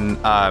then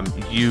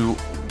you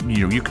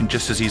can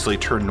just as easily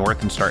turn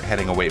north and start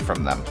heading away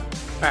from them.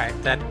 All right.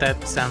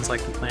 That sounds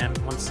like the plan.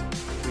 Once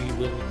we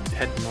will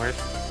head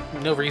north.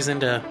 No reason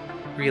to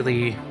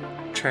really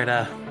try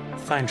to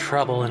find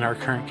trouble in our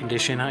current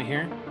condition out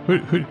here. Who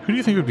do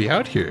you think would be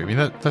out here? I mean,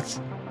 that's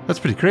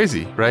pretty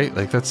crazy, right?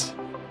 Like that's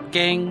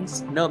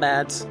Gangs,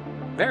 nomads,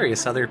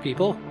 various other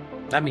people.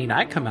 I mean,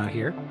 I come out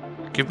here.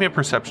 Give me a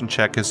perception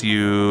check as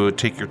you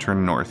take your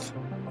turn north.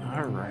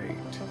 All right.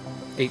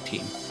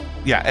 18.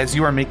 Yeah, as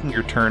you are making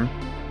your turn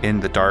in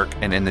the dark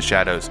and in the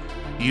shadows,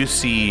 you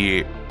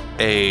see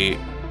a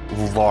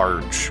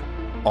large,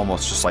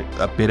 almost just like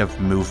a bit of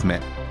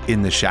movement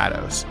in the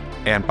shadows.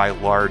 And by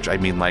large, I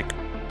mean like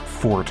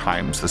 4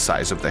 times the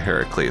size of the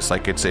Heracles.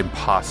 Like it's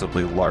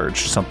impossibly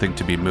large, something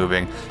to be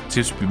moving. It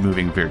seems to be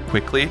moving very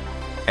quickly,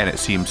 and it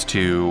seems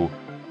to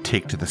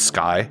take to the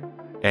sky.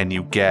 And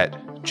you get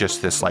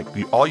just this, like,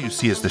 all you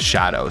see is the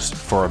shadows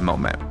for a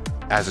moment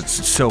as it's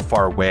so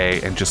far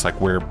away and just like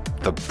where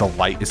the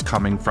light is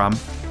coming from.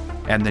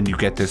 And then you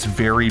get this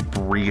very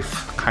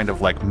brief kind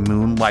of like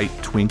moonlight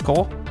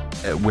twinkle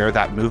where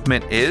that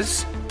movement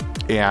is.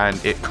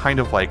 And it kind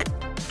of like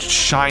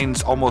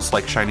shines almost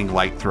like shining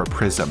light through a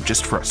prism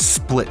just for a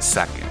split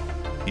second.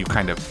 You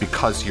kind of,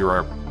 because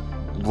you're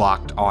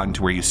locked on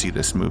to where you see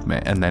this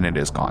movement, and then it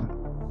is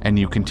gone. And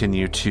you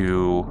continue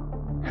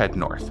to head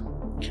north.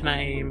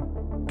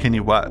 Can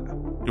you what? You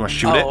want to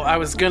shoot it? I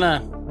was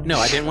gonna... No,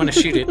 I didn't want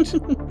to shoot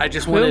it. I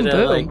just wanted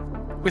to, like,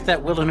 with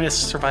that wilderness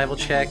survival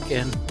check,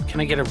 and can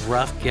I get a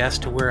rough guess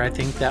to where I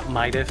think that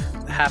might have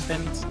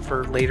happened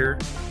for later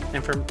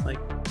and for, like,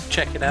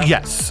 check it out?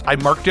 Yes, I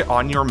marked it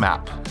on your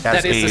map.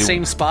 That is the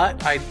same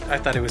spot? I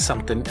thought it was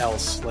something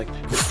else. Like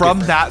from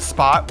different. That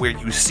spot where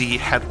you see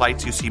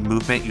headlights, you see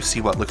movement, you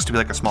see what looks to be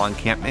like a small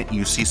encampment,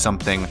 you see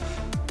something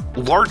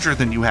larger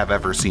than you have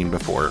ever seen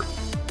before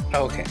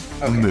Okay.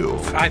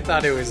 move. I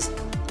thought it was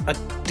a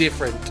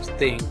different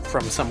thing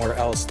from somewhere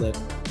else that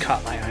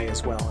caught my eye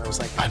as well. I was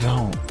like, I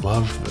don't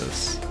love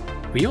this.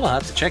 we will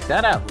have to check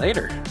that out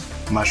later.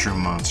 Mushroom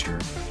monster.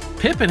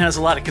 Pippin has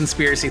a lot of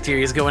conspiracy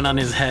theories going on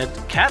in his head.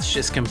 Cat's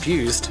just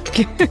confused.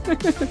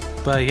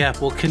 But yeah,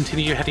 we'll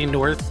continue heading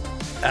north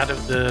out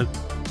of the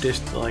dish,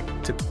 like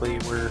typically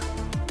where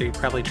they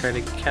probably try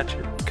to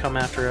come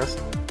after us.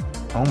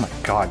 Oh my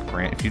god,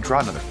 Grant, if you draw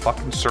another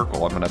fucking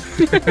circle, I'm gonna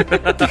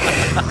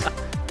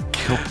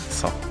kill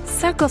myself.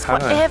 Circles How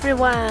for do I-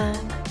 everyone.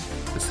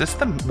 Is this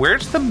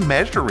where's the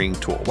measuring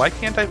tool? Why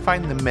can't I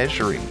find the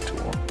measuring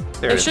tool?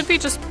 There It is. should be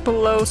just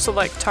below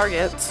select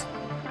targets.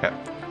 Okay.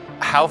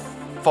 How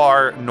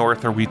far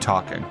north are we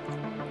talking?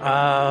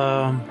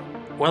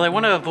 Well, I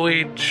want to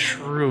avoid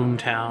Shroom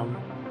Town.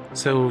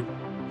 So,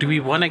 do we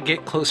want to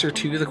get closer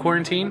to the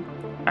quarantine?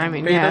 I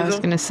mean, Beta yeah, I was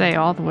zone? gonna say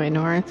all the way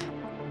north.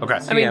 Okay.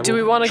 I mean, do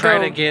we wanna try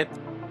go- to get?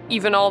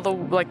 Even all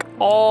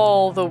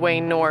the way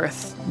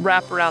north,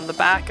 wrap around the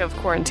back of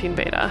Quarantine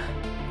Beta.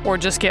 Or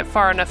just get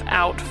far enough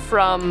out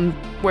from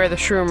where the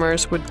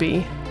Shroomers would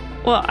be.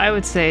 Well, I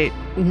would say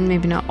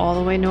maybe not all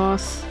the way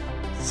north.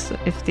 So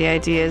if the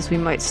idea is we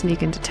might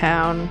sneak into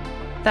town,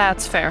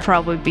 That's fair.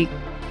 probably be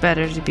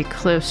better to be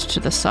close to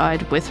the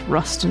side with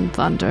Rust and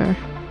Thunder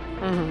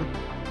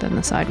than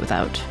the side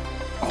without.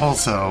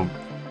 Also,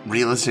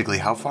 realistically,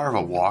 how far of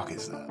a walk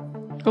is that?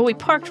 Well, we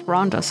parked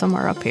Rhonda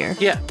somewhere up here.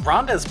 Yeah,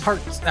 Rhonda's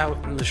parked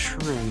out in the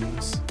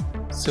Shrooms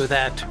so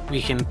that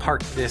we can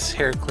park this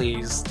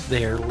Heracles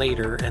there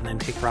later and then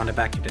take Rhonda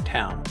back into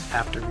town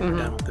after we're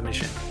done with the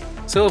mission.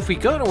 So if we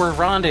go to where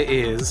Rhonda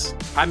is,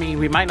 I mean,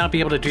 we might not be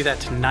able to do that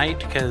tonight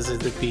because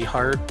it would be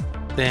hard.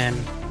 Then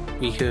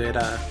we could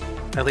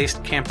at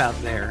least camp out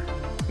there.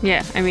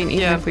 Yeah, I mean, even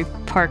Yeah. if we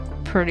park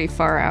pretty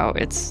far out,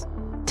 it's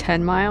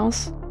 10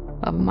 miles,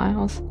 11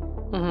 miles.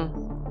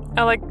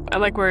 I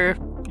like where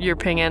you're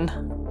pinging,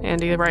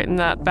 Andy, right in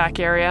that back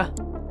area.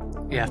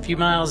 Yeah, a few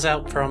miles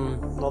out from,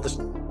 well, this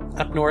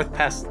up north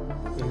past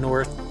the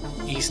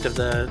northeast of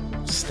the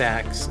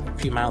stacks, a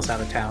few miles out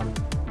of town.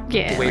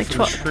 Yeah, Away like from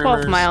the 12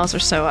 Shroomers. miles or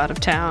so out of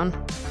town.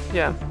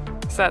 Yeah.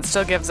 So that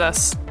still gives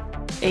us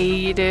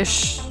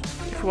 8-ish.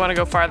 If we want to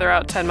go farther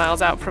out, 10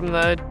 miles out from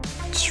the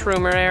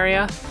Shroomer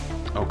area.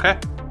 Okay.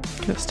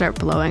 Go start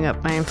blowing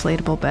up my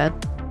inflatable bed.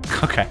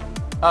 Okay.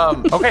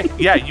 Okay.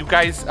 Yeah, you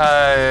guys,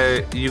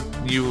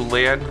 you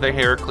land the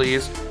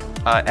Heracles,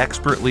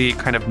 expertly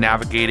kind of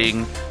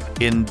navigating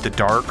in the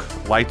dark,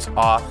 lights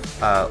off,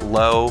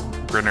 low.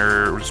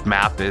 Grinner's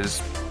map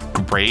is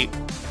great,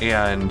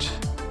 and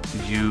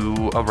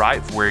you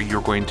arrive where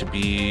you're going to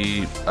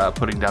be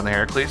putting down the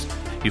Heracles.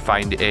 You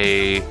find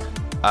a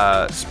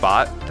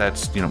spot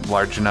that's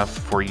large enough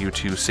for you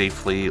to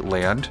safely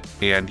land,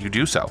 and you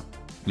do so.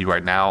 You are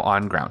now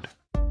on ground.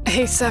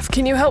 Hey, Seth,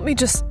 can you help me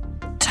just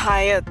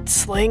tie a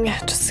sling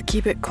just to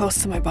keep it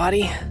close to my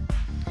body?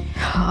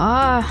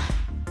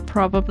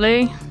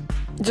 Probably.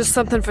 Just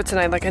something for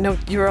tonight. Like, I know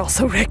you were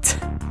also rigged.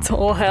 It's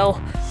all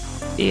hell.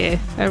 Yeah,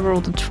 I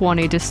rolled a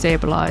 20 to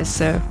stabilize,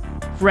 so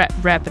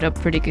wrap it up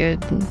pretty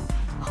good. And,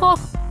 Oh,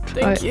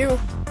 thank you.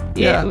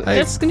 yeah,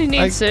 that's gonna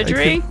need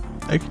surgery.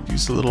 I could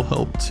use a little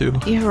help too.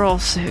 You're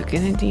also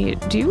gonna need.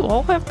 Do you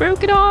all have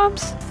broken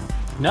arms?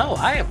 No,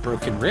 I have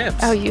broken ribs.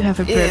 Oh, you have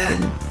a Yeah.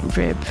 broken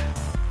rib.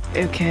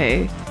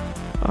 Okay.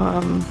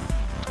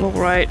 All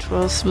right.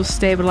 Well, we'll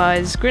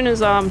stabilize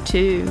Grinner's arm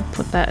too.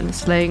 Put that in a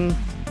sling.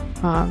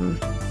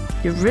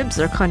 Your ribs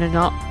are kind of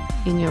not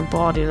in your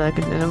body like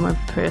a normal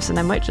person.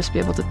 I might just be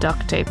able to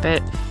duct tape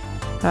it.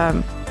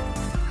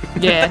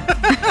 Yeah.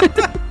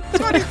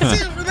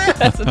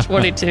 That's a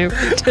 22.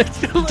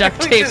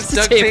 Duct tape Just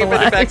duct taping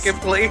it back in stabilize.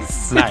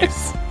 place.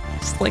 Nice.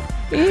 Just like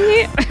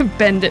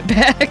bend it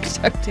back,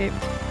 duct tape.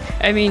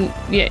 I mean,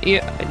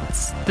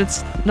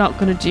 that's not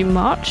going to do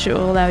much. It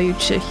will allow you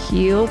to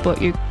heal, but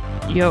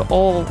you're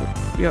all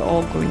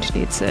going to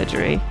need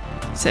surgery.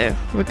 So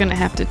we're going to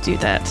have to do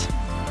that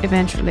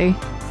eventually.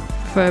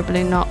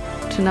 Preferably not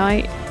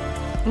tonight.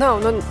 No,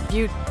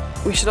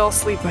 we should all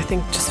sleep, I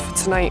think, just for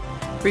tonight.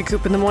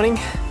 Recoup in the morning.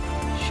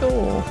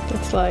 Sure,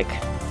 that's like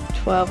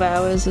 12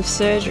 hours of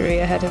surgery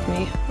ahead of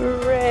me.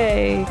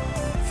 Hooray!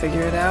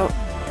 Figure it out.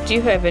 Do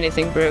you have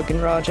anything broken,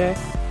 Roger?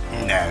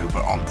 No,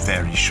 but I'm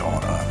very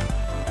shot up.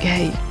 Yeah,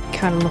 you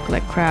kind of look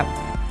like crap.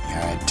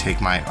 Yeah, I take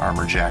my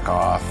armor jack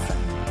off,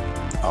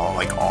 and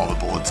all the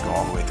bullets go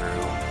all the way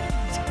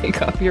through.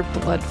 Take off your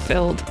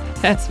blood-filled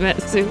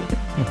hazmat suit.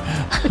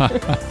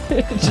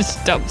 It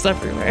just dumps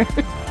everywhere.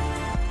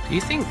 Do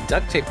you think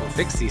duct tape will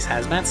fix these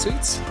hazmat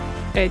suits?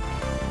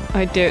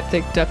 I don't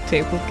think duct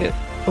tape will get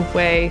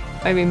away.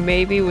 I mean,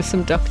 maybe with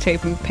some duct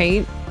tape and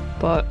paint,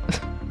 but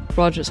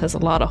Rogers has a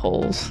lot of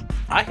holes.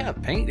 I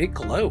have paint. It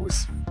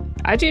glows.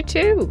 I do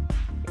too.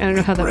 I don't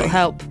know how that will Great.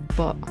 help,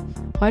 but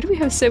why do we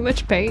have so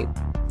much paint?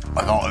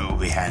 I thought it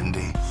would be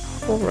handy.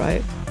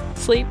 Alright.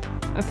 Sleep.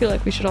 I feel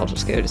like we should all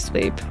just go to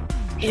sleep.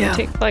 Should Yeah.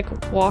 we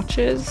take,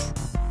 watches?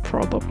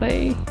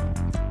 Probably.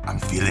 I'm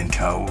feeling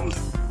cold.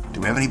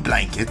 Do we have any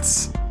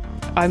blankets?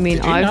 I mean,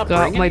 Did you I've not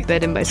got bring my anything?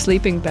 bed in my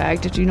sleeping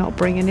bag. Did you not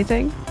bring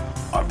anything?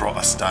 I brought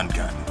a stun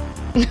gun.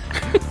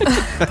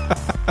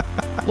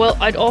 Well,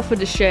 I'd offer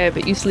to share,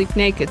 but you sleep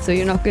naked, so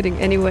you're not getting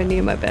anywhere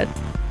near my bed.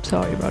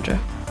 Sorry, Roger.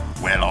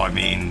 Well, I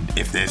mean,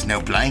 if there's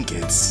no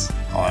blankets,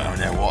 I don't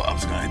know what I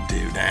was going to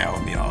do now.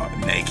 I mean,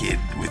 I'm naked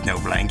with no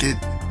blanket.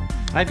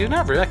 I do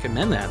not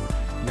recommend that.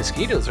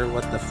 Mosquitoes are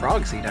what the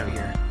frogs eat out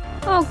here.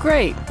 Oh,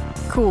 great.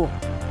 Cool.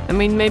 I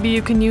mean, maybe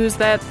you can use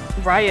that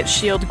riot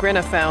shield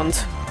Grinna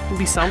found. It'll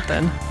be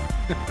something.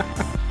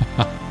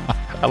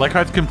 I like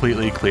how it's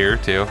completely clear,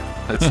 too.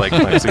 It's like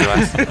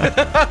plexiglass.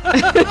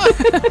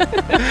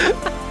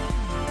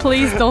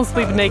 Please don't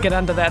sleep naked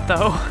under that,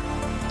 though.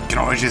 Can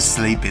I just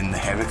sleep in the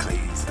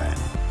Heracles then?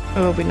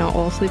 Oh, we're not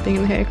all sleeping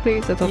in the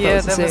Heracles? I thought Yeah,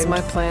 that was that was assumed.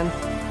 my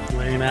plan.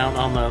 Laying out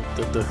on the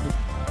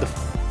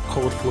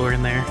cold floor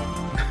in there.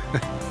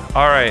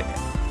 All right.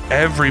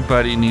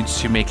 Everybody needs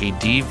to make a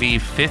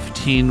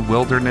DV15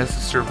 wilderness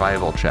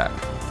survival check.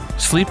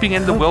 Sleeping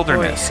in the Oh,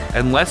 wilderness. boy.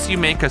 Unless you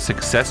make a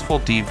successful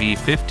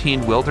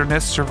DV15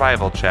 wilderness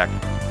survival check,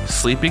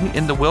 sleeping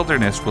in the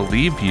wilderness will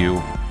leave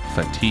you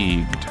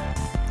fatigued.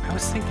 I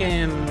was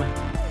thinking I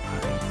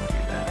could do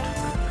that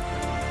for the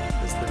nomad.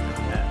 I was something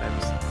like that.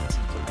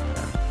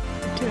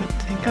 I don't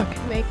think I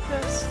can make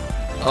this.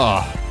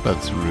 Oh,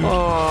 that's rude.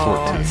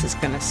 Oh. 14. This is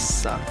gonna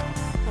suck.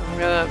 I'm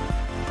gonna...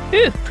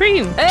 Ooh,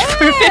 Preem!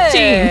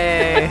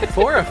 Hey! 15!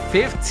 For a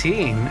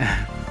 15.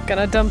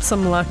 Gonna dump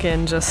some luck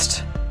in,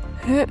 just...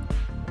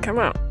 Come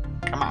on.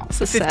 Come on. It's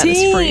the saddest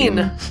 15!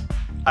 Preem.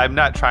 I'm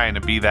not trying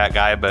to be that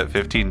guy, but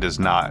 15 does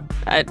not.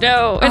 I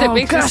know, and it Oh,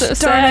 makes me gosh, so darn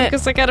sad it.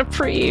 because I got a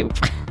Preem.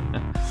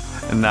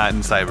 Not in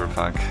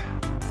Cyberpunk.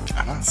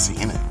 I'm not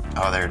seeing it.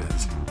 Oh, there it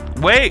is.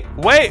 Wait!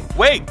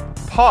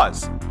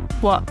 Pause.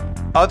 What?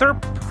 Other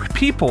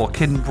people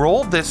can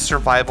roll this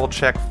survival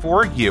check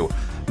for you.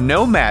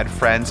 Nomad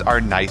friends are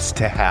nice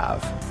to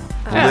have.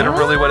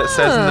 Literally what it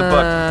says in the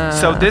book.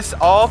 So this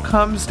all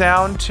comes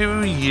down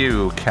to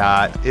you,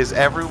 Kat. Is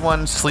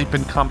everyone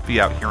sleeping comfy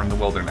out here in the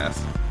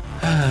wilderness?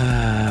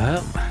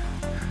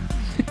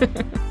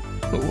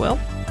 Well,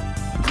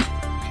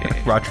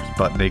 Okay. Roger's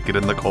butt naked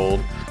in the cold.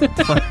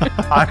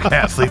 I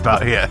can't sleep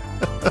out here.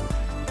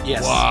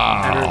 Yes.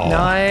 Wow.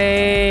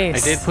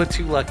 Nice. I did put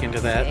 2 luck into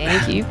that.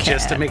 Thank you,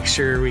 Just to Kat. make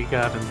sure we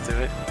got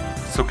into it.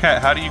 So,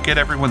 Kat, how do you get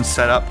everyone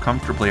set up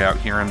comfortably out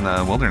here in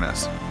the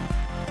wilderness?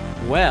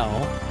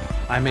 Well,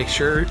 I make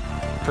sure,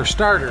 for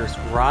starters,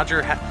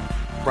 Roger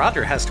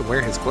has to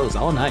wear his clothes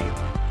all night.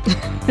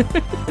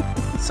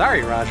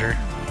 Sorry, Roger.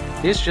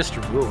 It's just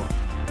a rule.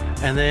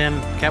 And then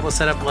Kat will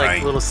set up like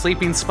Right. little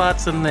sleeping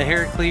spots in the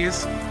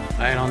Heracles.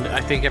 I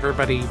think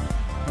everybody,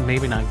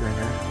 maybe not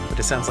Grinner, but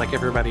it sounds like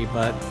everybody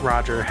but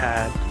Roger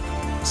had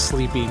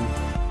sleeping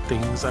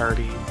things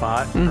already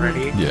bought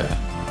already. Yeah.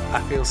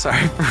 I feel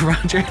sorry for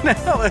Roger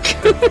now in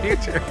the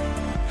future.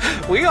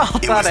 We all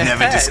It thought was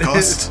never ahead.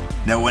 discussed.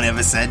 No one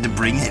ever said to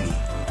bring any.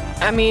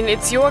 I mean,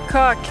 it's your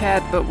car,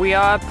 Kat, but we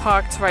are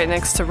parked right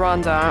next to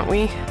Rhonda, aren't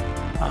we?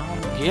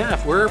 Yeah,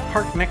 if we're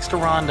parked next to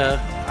Rhonda,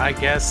 I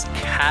guess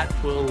Kat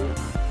will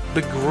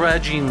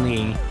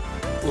begrudgingly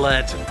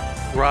let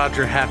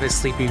Roger have his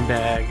sleeping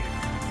bag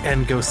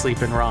and go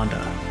sleep in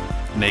Rhonda.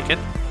 Naked?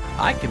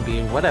 I can be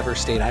in whatever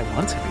state I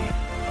want to be.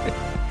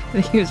 I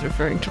think he was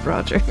referring to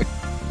Roger.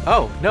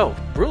 Oh, no.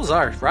 Rules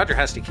are Roger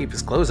has to keep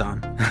his clothes on.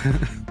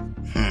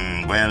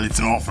 Well, it's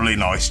an awfully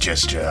nice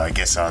gesture. I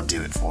guess I'll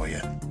do it for you.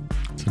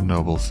 It's a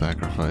noble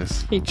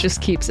sacrifice. He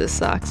just keeps his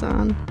socks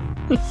on.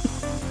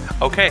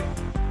 Okay.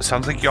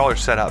 Sounds like y'all are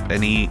set up.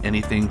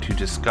 Anything to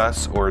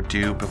discuss or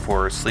do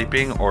before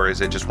sleeping, or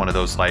is it just one of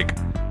those, like,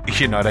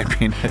 you know what I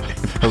mean,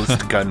 post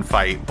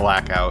gunfight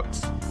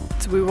blackouts?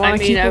 Do we want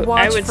to keep a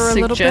watch for a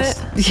little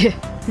bit? Yeah,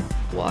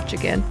 watch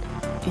again.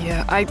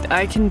 Yeah,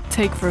 I can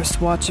take first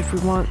watch if we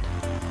want.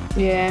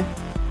 Yeah,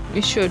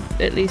 we should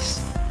at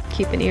least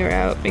keep an ear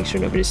out, make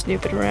sure nobody's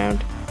snooping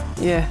around,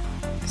 Yeah,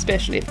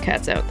 especially if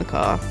Kat's out in the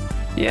car.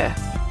 yeah.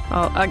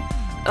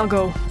 I'll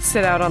go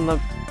sit out on the...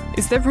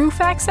 Is there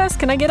roof access?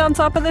 Can I get on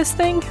top of this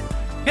thing?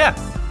 Yeah.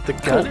 The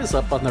gun is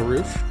up on the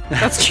roof.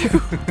 That's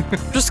true.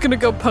 I'm just gonna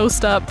go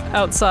post up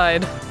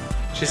outside.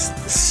 Just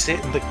sit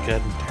in the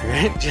gun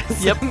turret.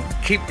 Just Yep,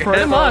 keep your pretty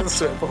head on a much.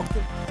 swivel.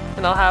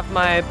 And I'll have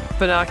my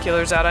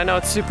binoculars out. I know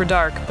it's super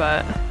dark,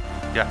 but...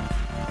 Yeah.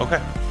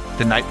 Okay.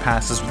 The night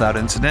passes without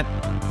incident.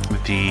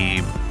 The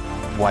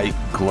white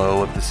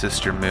glow of the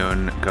sister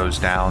moon goes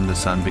down. The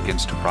sun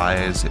begins to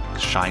rise. It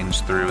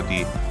shines through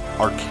the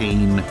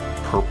arcane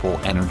purple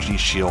energy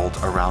shield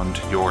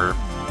around your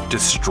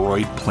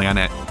destroyed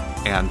planet,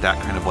 and that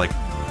kind of like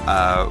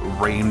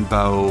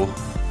rainbow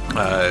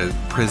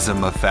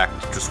prism effect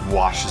just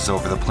washes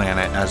over the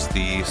planet as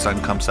the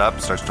sun comes up,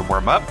 starts to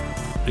warm up.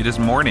 It is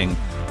morning.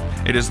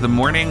 It is the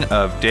morning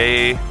of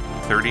day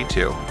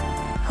 32.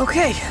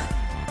 Okay.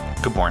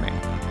 Good morning.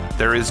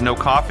 There is no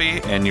coffee,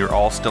 and you're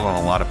all still in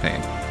a lot of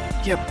pain.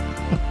 Yep.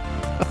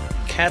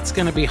 Kat's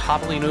gonna be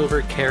hobbling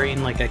over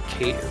carrying like a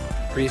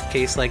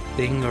briefcase-like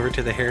thing over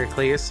to the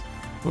Heracles.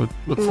 What's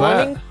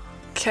Morning, that?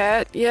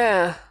 Kat.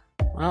 Yeah.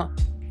 Well,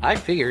 I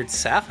figured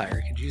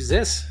Sapphire could use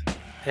this.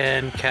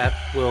 And Cat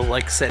will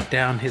like set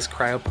down his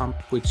cryo pump,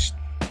 which,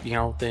 you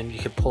know, then you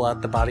could pull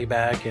out the body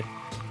bag and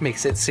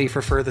makes it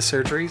safer for the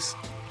surgeries.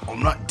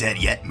 I'm not dead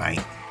yet, mate.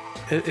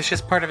 It's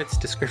just part of its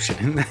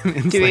description.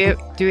 Do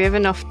we have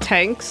enough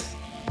tanks?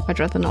 I'd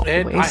rather not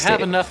waste it. I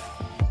have enough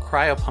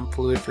cryo pump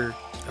fluid for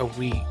a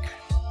week,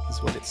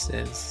 is what it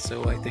says.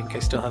 So I think I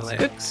still have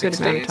like 6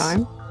 days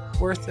time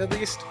worth at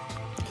least,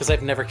 because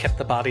I've never kept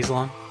the bodies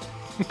long.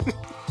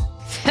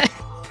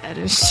 That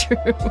is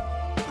true.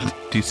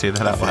 Do you say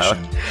that out loud?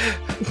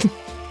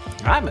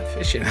 I'm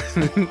efficient.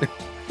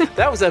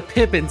 That was a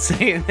pimpin'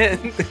 saying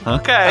it.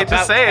 Okay,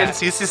 just saying.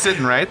 Cece's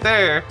sitting right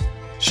there.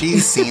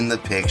 She's seen the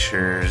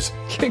pictures.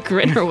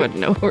 Grinner wouldn't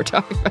know what we're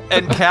talking about.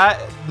 And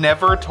Kat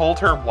never told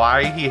her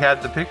why he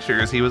had the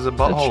pictures. He was a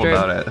butthole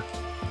about it.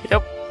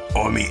 Yep.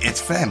 I mean, it's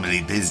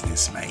family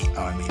business, mate.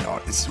 I mean,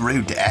 it's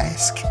rude to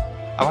ask.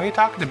 Oh, why are you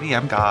talking to me?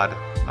 I'm God.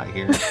 I'm not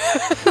here.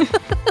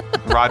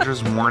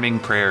 Roger's morning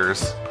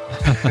prayers.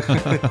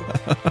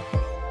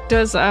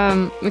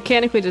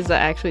 Mechanically, does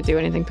that actually do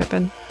anything,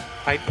 Pippin?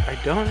 I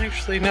don't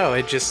actually know.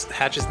 It just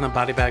hatches in the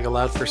body bag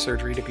allowed for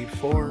surgery to be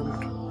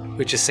performed,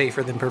 which is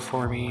safer than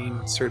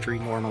performing surgery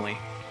normally.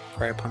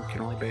 Cryo pump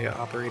can only be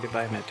operated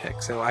by a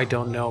medtech, so I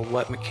don't know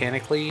what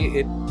mechanically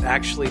it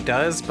actually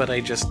does, but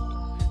I just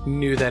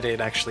knew that it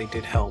actually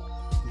did help.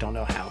 Don't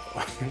know how,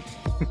 though.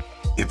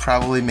 It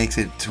probably makes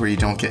it to where you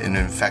don't get an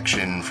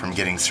infection from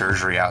getting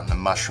surgery out in the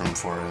mushroom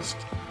forest.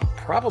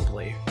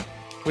 Probably.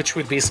 Which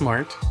would be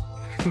smart.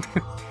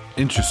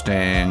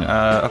 Interesting.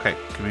 Okay,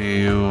 give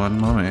me one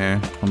moment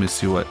here. Let me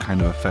see what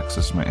kind of effects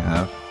this might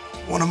have.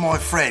 One of my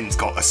friends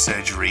got a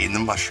surgery in the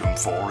mushroom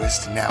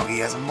forest, and now he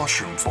has a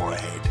mushroom for a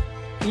head.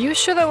 You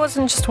sure that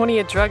wasn't just one of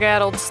your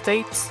drug-addled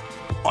states?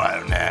 I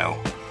don't know.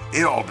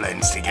 It all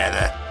blends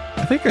together.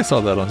 I think I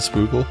saw that on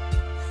Spoogle.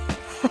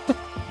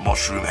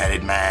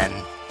 Mushroom-headed man.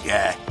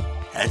 Yeah,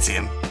 that's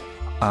him.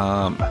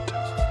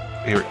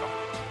 Here we go.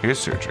 Here's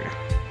surgery.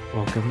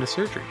 Welcome to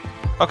surgery.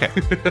 Okay.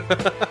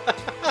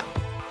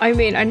 I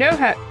mean, I know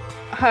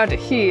how to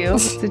heal.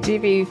 The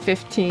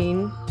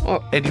DB15.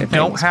 Or And you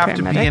don't have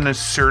to be in a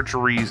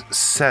surgery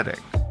setting,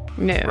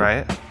 No.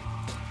 right?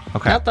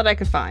 Okay. Not that I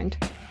could find.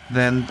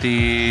 Then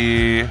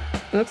the...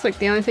 It looks like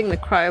the only thing the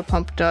cryo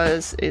pump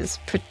does is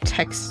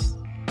protects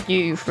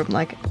you from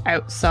like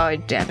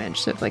outside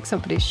damage. So if like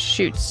somebody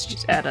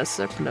shoots at us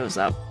or blows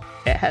up,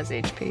 it has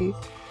HP.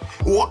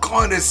 What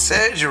kind of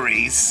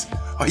surgeries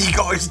are you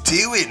guys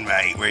doing,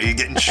 mate? Where you're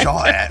getting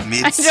shot at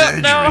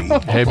mid-surgery? I don't know.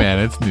 Hey man,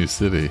 it's New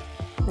City.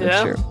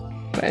 That's true.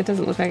 But it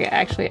doesn't look like it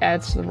actually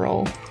adds to the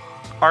roll.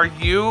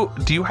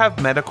 Do you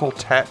have medical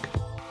tech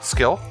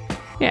skill?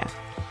 Yeah.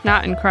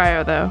 Not in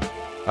cryo though.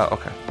 Oh,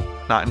 okay.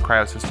 Not in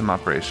cryo system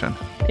operation.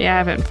 Yeah, I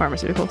have it in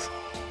pharmaceuticals.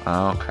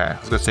 Okay. I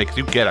was going to say, because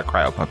you get a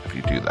cryo pump if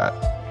you do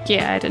that.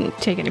 Yeah, I didn't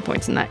take any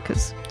points in that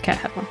because Cat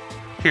had one.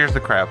 Here's the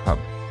cryo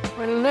pump.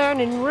 We're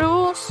learning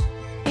rules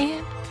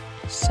in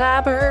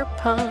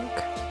cyberpunk.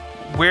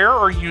 Where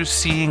are you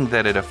seeing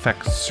that it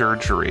affects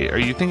surgery? Are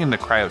you thinking the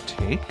cryo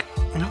tank?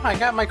 No, I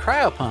got my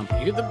cryo pump.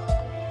 You're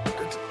the...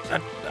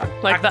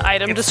 Like the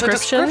item it's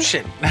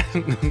description? The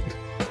description.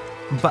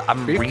 But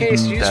I'm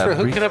Briefcase reading used for the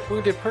hooking up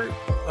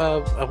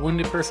a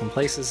wounded person.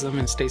 Places them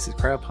in stasis.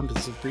 Cryo pump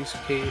is a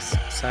briefcase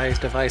size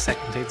device that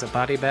contains a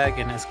body bag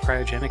and has a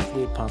cryogenic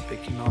fluid pump.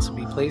 It can also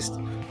be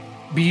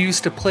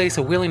used to place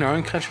a willing or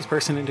unconscious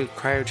person into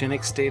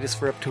cryogenic status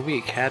for up to a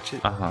week.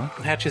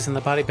 Hatches in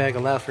the body bag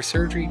allow for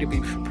surgery to be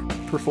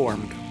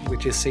performed,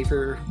 which is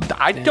safer.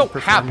 I than don't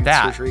performing have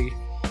that. surgery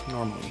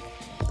normally.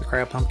 The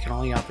cryo pump can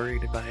only be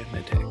operated by a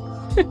medtech.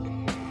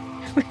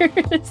 Where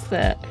is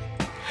that?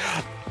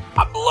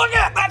 Look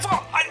at that's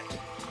all.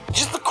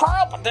 Just the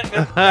cryo pump.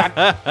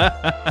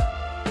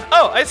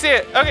 Oh, I see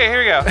it. Okay, here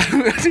we go.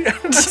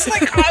 It's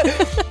like, I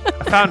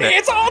found it.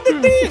 it's on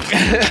the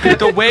thing.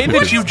 The way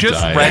that you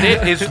just dying. read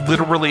it is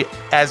literally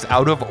as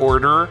out of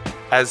order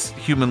as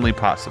humanly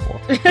possible.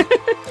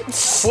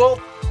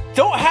 Well,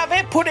 don't have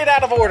it put it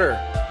out of order.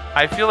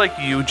 I feel like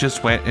you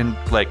just went and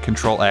like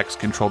Control X,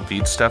 Control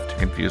V stuff to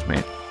confuse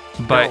me.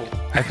 But No.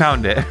 I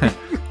found it.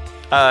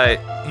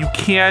 You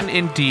can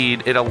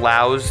indeed, it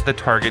allows the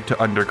target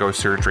to undergo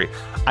surgery.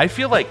 I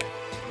feel like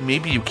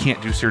maybe you can't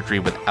do surgery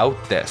without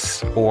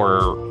this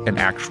or an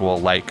actual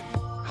like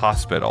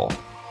hospital.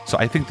 So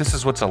I think this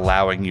is what's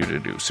allowing you to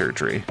do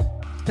surgery.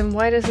 Then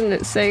why doesn't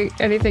it say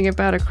anything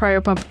about a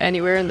cryo pump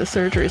anywhere in the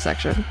surgery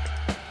section?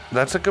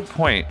 That's a good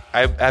point.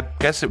 I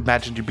guess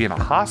imagined you'd be in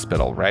a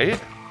hospital, right?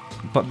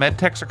 But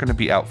medtechs are going to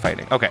be out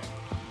fighting. Okay.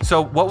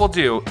 So what we'll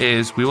do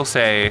is we will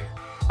say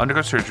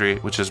undergo surgery,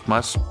 which is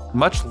much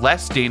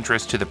less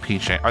dangerous to the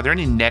patient. Are there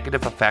any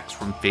negative effects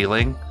from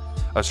failing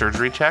a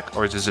surgery check,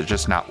 or does it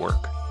just not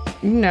work?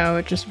 No,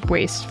 it just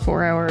wastes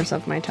 4 hours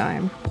of my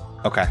time.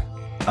 Okay.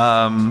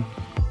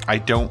 I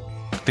don't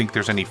think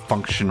there's any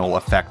functional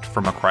effect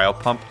from a cryo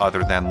pump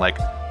other than like,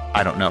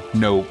 I don't know,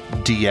 no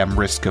DM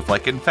risk of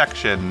like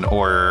infection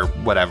or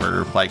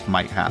whatever like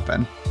might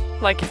happen.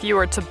 Like if you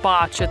were to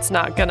botch, it's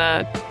not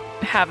gonna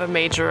have a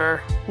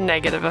major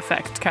negative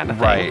effect kind of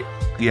thing. Right.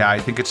 Yeah, I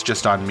think it's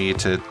just on me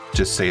to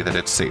just say that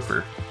it's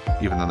safer,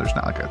 even though there's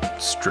not like a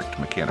strict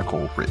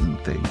mechanical written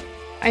thing.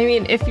 I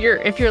mean, if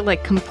you're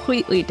like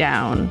completely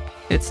down,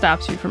 it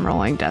stops you from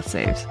rolling death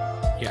saves.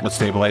 Yeah. What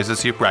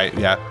stabilizes you? Right,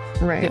 yeah.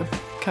 Right. Yeah.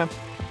 Okay.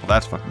 Well,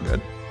 that's fucking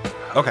good.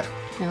 Okay.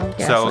 Now I'm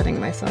gaslighting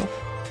myself.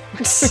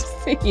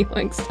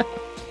 Healing stuff.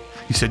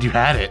 You said you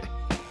had it.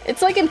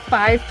 It's like in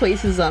 5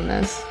 places on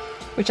this,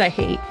 which I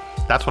hate.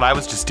 That's what I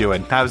was just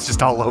doing. I was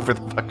just all over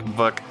the fucking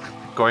book,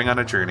 going on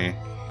a journey.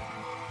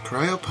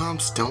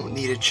 Cryopumps don't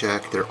need a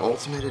check. Their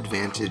ultimate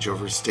advantage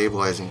over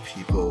stabilizing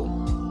people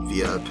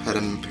via a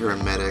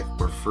paramedic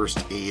or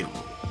first aid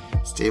rule.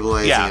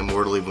 Stabilizing a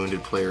mortally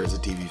wounded player is a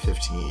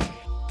DV15.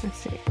 Let's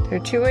see. There are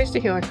 2 ways to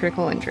heal a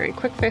critical injury.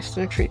 Quick fix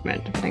and a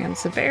treatment. Depending on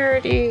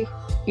severity,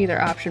 either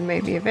option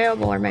may be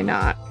available or may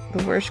not.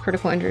 The worst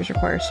critical injuries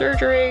require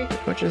surgery,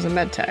 which is a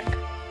med tech.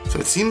 So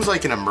it seems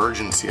like an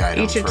emergency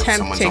item. Each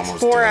attempt takes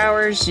 4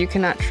 hours. You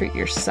cannot treat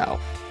yourself.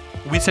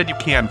 We said you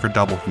can for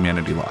double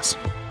humanity loss.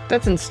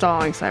 That's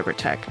installing cyber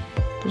tech.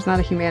 There's not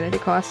a humanity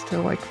cost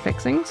to like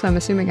fixing, so I'm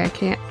assuming I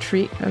can't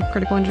treat a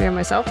critical injury on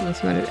myself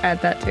unless you want to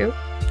add that too.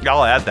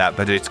 I'll add that,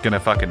 but it's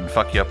gonna fucking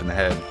fuck you up in the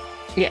head.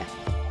 Yeah,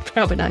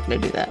 probably not gonna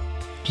do that.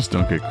 Just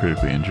don't get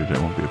critically injured. It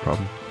won't be a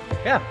problem.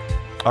 Yeah.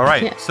 All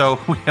right. Yeah. So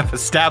we have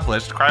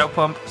established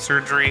cryopump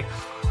surgery.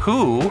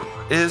 Who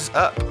is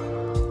up?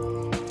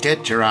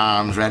 Get your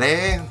arms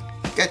ready.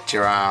 Get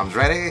your arms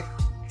ready.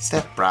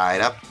 Step right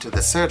up to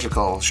the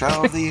surgical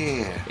show of the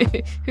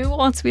year. Who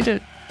wants me to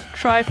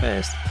try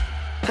first?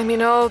 I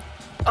mean,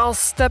 I'll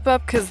step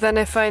up, because then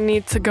if I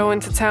need to go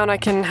into town, I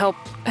can help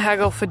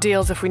haggle for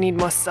deals if we need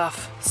more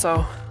stuff,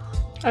 so...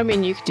 I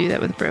mean, you could do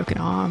that with a broken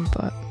arm,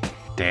 but...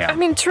 Damn. I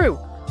mean, true.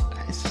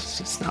 It's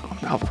just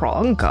not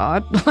wrong,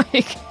 God.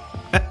 Like,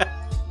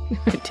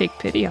 I take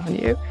pity on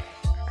you.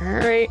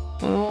 Alright,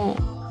 well,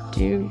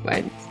 do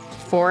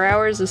 4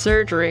 hours of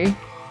surgery,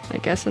 I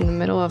guess, in the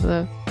middle of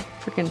the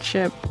freaking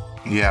ship.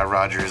 Yeah,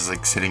 Roger's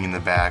like sitting in the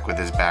back with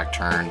his back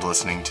turned,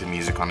 listening to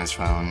music on his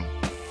phone.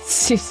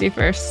 CC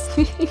first.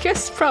 You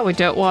guys probably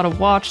don't want to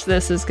watch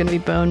this. It's going to be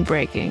bone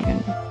breaking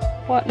and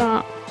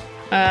whatnot.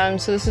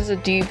 So this is a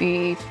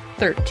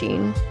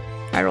DB13.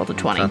 I rolled a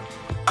 20.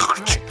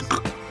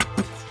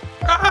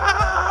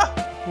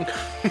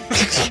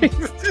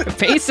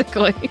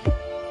 Basically.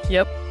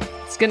 Yep.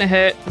 It's going to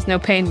hurt. There's no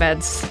pain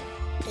meds.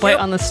 Bite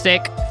on the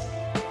stick.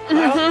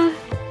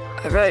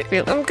 Mm-hmm. All right.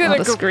 I'm going to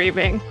go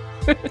screaming.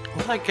 Well,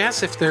 I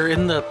guess if they're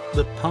in the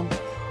pump.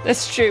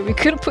 That's true. We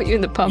could have put you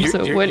in the pump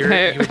so it wouldn't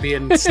hurt. You would be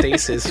in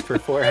stasis for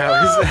 4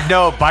 hours.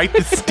 No, bite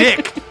the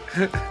stick.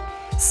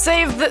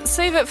 Save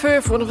it for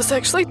if one of us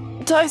actually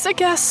dies, I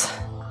guess.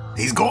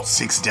 He's got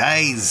 6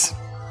 days.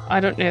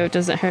 I don't know. It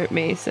doesn't hurt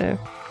me, so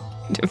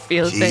I don't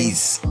feel a thing.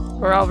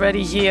 We're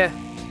already here.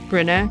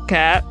 Brenna,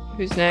 Kat,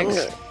 who's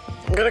next?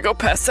 I'm gonna go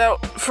pass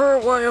out for a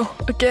while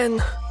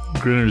again.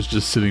 Grinner's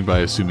just sitting by,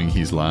 assuming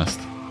he's last.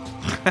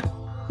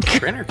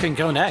 Grinner can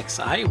go next.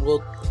 I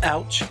will,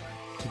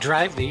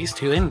 drive these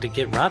 2 in to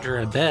get Roger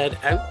a bed,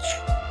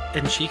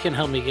 and she can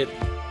help me get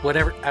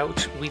whatever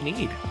we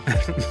need.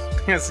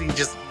 As he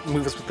just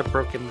moves with the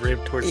broken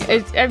rib towards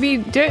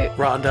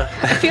Rhonda.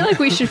 I feel like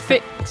we should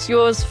fix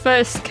yours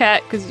first,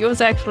 Kat, because yours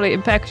actually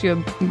impacts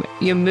you're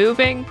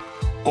moving.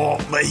 Oh,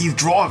 but he's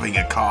driving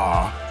a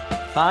car.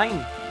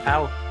 Fine.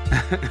 Ow.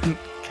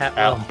 Cat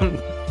will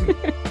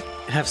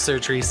have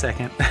surgery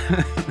second.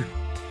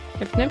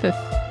 I've never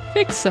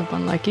fixed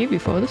someone like you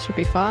before. This would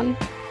be fun.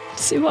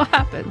 See what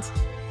happens.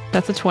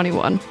 That's a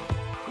 21.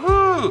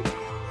 Woo!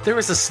 There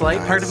was a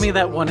slight part of me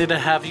that wanted to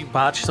have you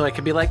botch so I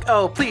could be like,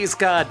 oh, please,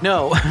 God,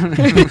 no.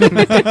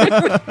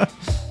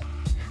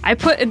 I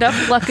put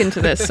enough luck into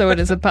this so it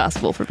is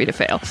impossible for me to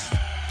fail.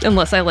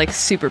 Unless I, like,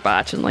 super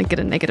botch and, like, get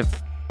a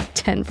negative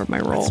 10 for my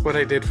roll. That's what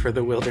I did for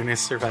the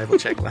wilderness survival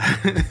check.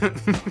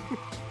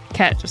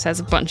 Cat just has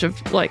a bunch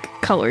of, like,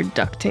 colored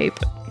duct tape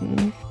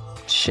and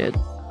shit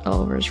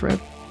all over his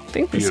rib. I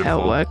think this is how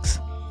it works.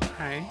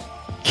 Alright.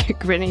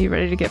 Grinny, you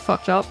ready to get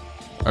fucked up?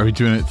 Are we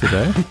doing it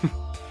today?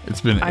 It's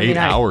been 8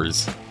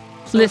 hours.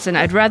 Listen,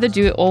 I'd rather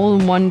do it all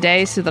in one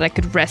day so that I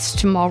could rest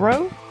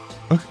tomorrow.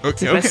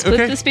 Okay, if I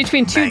split this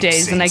between 2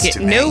 days, then I get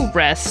no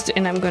rest,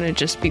 and I'm gonna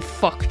just be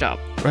fucked up.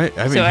 Right.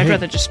 I mean, so I'd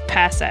rather just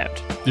pass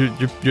out. You're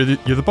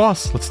the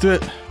boss. Let's do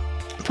it.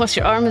 Plus,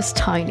 your arm is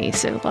tiny,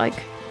 so like,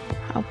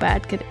 how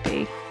bad could it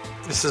be?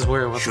 This is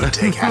where it was. Should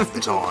take half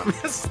the time.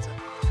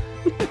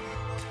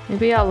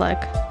 Maybe I'll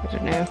like, I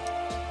don't know,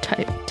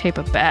 tape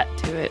a bat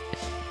to it.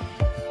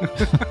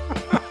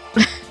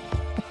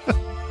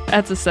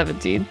 That's a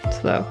 17,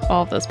 so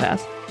all of those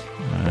pass.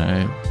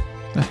 Alright.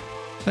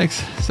 Thanks,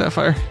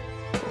 Sapphire.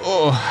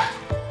 Oh.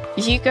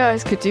 You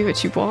guys could do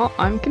what you want.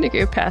 I'm gonna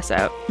go pass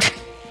out.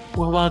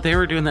 Well, while they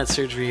were doing that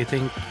surgery, I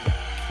think...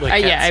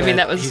 Like yeah, I mean,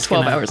 that was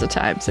 12 hours of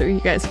time, so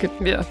you guys could...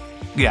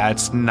 Yeah,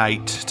 it's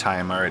night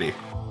time already.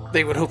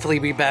 They would hopefully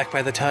be back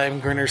by the time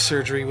Grinner's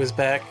surgery was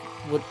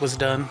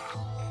done.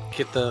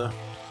 Get a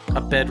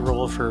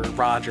bedroll for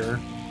Roger.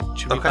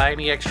 Should we buy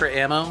any extra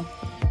ammo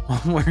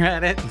while we're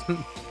at it?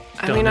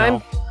 Don't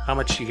know how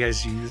much you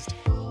guys used.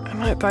 I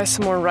might buy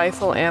some more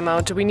rifle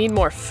ammo. Do we need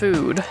more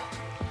food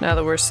now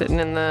that we're sitting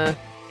in the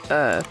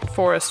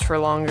forest for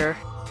longer?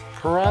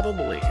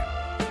 Probably.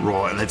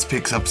 Right, let's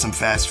pick up some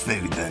fast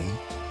food then.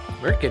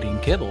 We're getting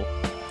kibble.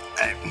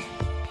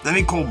 Let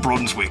me call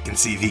Brunswick and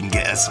see if he can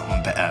get us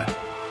something better.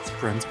 Is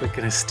Brunswick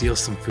gonna steal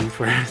some food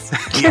for us?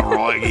 Yeah,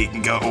 right, he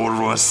can go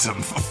order us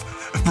some...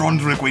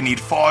 Brunswick, we need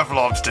 5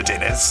 lobster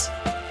dinners.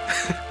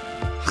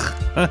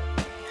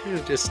 You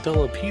just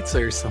stole a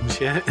pizza or some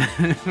shit.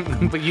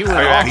 But you were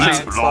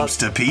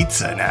Lobster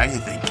pizza, now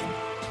you're thinking.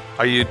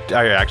 Are you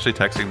actually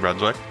texting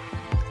Brunswick?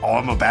 Oh,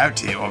 I'm about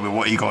to. I mean,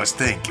 what do you guys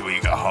think? You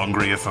got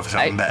hungrier for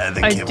something better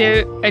than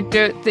kibble? I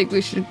don't think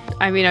we should...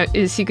 I mean,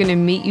 is he going to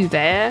meet you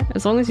there?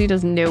 As long as he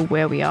doesn't know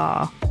where we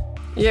are.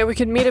 Yeah, we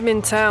could meet him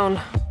in town.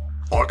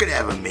 I could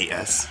have him meet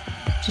us.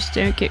 Just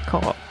don't get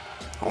caught.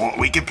 Or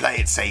we could play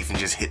it safe and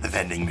just hit the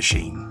vending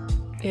machine.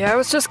 Yeah, I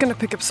was just gonna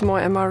pick up some more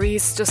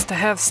MREs just to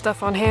have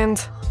stuff on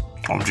hand.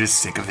 I'm just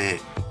sick of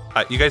it.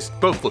 You guys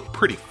both look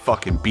pretty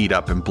fucking beat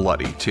up and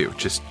bloody, too,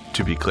 just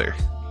to be clear.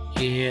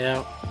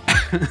 Yeah.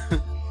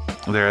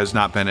 There has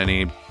not been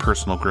any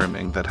personal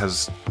grooming that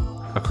has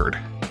occurred.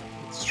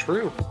 It's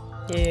true.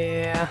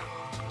 Yeah.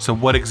 So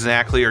what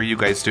exactly are you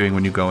guys doing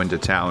when you go into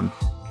town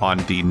on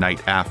the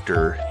night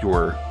after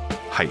your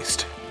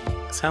heist?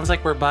 Sounds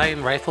like we're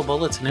buying rifle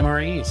bullets and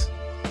MREs.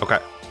 Okay.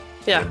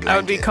 Yeah, I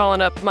would be calling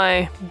up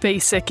my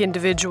basic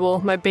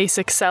individual, my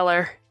basic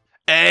seller.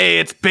 Hey,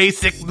 it's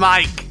Basic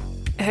Mike.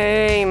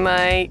 Hey,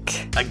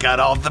 Mike. I got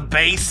all the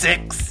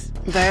basics.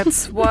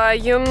 That's why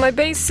you're my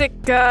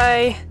basic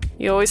guy.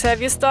 You always have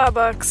your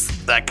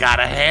Starbucks. I got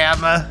a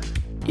hammer.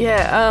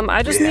 Yeah,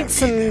 I just need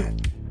some MREs.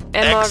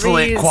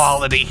 Excellent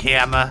quality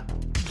hammer.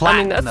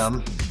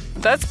 Platinum.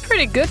 That's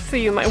pretty good for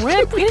you, Mike.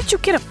 Where did you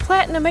get a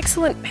platinum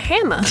excellent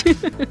hammer?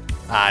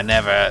 I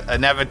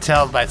never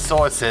tell my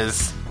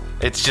sources.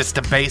 It's just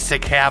a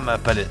basic hammer,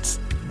 but it's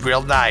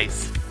real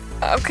nice.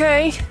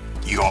 Okay.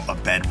 You got a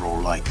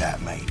bedroll like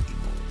that, mate?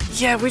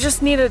 Yeah, we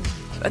just need a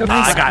I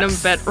nice got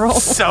bedroll.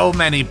 So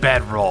many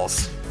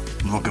bedrolls.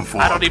 I'm looking for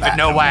I don't even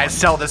know why I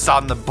sell this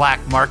on the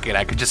black market.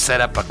 I could just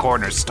set up a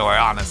corner store,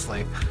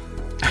 honestly.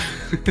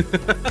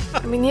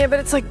 I mean, yeah, but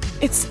it's like,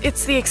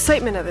 it's the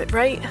excitement of it,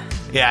 right?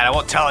 Yeah, and I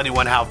won't tell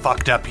anyone how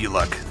fucked up you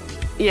look.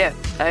 Yeah,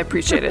 I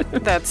appreciate it.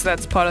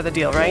 That's part of the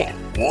deal, right?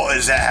 What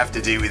does that have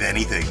to do with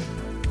anything?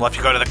 Well, if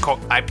you go to the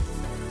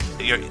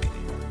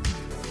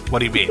what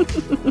do you mean?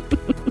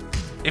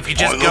 If you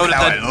just go to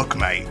how the... I look,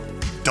 mate.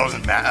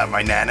 Doesn't matter.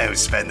 My nanos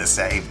spend the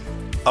same.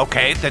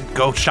 Okay, then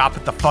go shop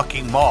at the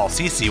fucking mall.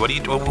 Cece, what are you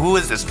doing? Who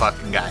is this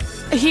fucking guy?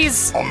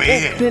 He's been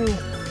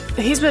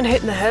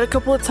hit in the head a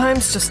couple of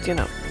times, just, you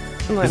know.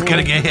 He's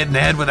gonna get hit in the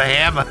head with a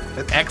hammer.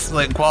 An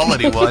excellent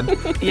quality one.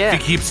 Yeah.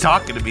 If he keeps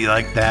talking to me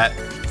like that.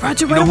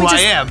 Roger, you know who I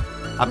am?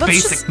 I'm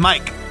Basic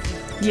Mike.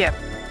 Yeah.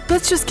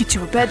 Let's just get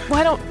you a bed.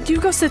 Why don't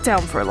you go sit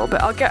down for a little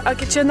bit? I'll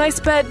get you a nice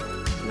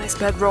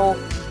bedroll,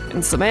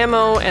 and some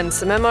ammo, and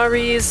some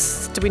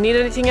MREs. Do we need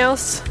anything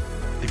else? I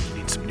think you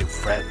need some new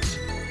friends.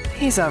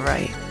 He's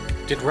alright.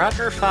 Did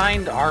Roger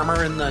find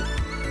armor in the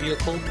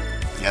vehicle?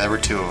 Yeah, there were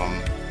 2 of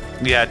them.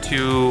 Yeah,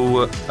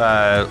 2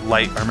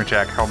 light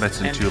armorjack helmets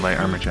and 2 light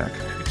armorjack.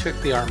 Who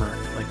took the armor,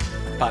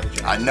 like body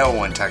jack? I know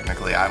one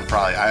technically. I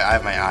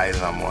have my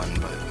eyes on one,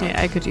 but Yeah,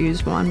 I could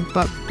use one,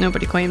 but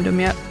nobody claimed him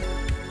yet.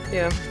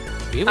 Yeah.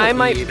 We will I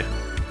might need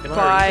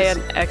buy MREs.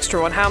 an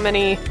extra one. How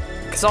many?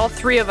 Because all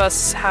 3 of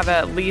us have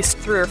at least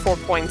 3 or 4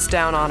 points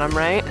down on them,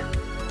 right?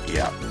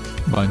 yeah.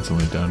 Mine's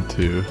only down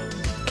 2.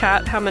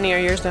 Kat, how many are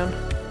yours down?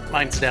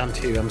 Mine's down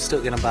 2. I'm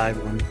still gonna buy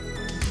one.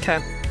 Okay.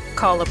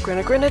 Call up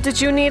Grinna. Grinna, did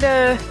you need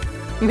a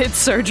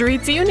mid-surgery?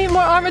 Do you need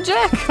more armor,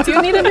 Jack? Do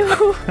you need a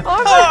new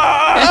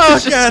armor?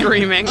 She's just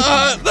screaming. No,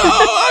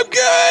 I'm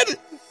good.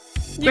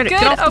 You good?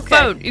 Get off the Okay.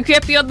 phone. You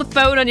can't be on the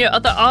phone on your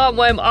other arm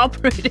while I'm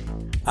operating.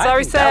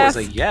 Sorry, I think that was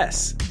Seth. a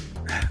yes.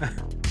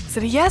 Is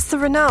it a yes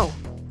or a no?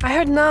 I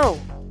heard no.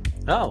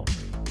 Oh.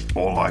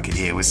 All I could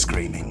hear was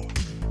screaming.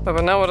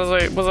 But now,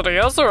 was it a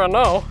yes or a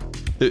no?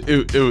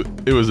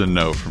 It was a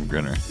no from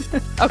Grinner.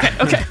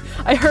 Okay.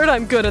 I heard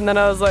I'm good, and then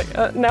I was like,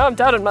 now I'm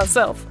doubting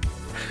myself.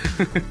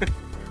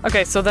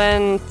 Okay, so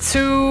then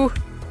 2...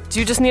 Do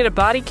you just need a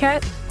body,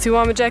 Cat? 2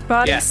 armor jack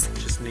bodies? Yes,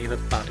 just need a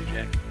body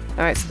jack.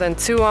 Alright, so then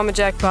 2 armor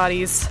jack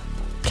bodies.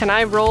 Can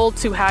I roll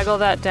to haggle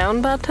that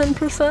down by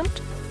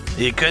 10%?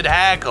 You could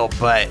haggle,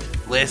 but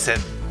listen,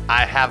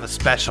 I have a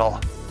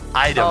special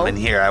item in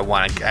here. I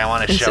want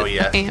to show you.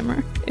 The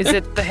hammer. Is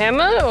it the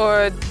hammer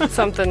or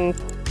something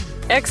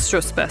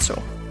extra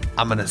special?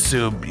 I'm gonna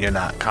assume you're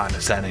not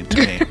condescending to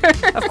me.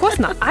 Of course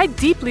not. I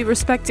deeply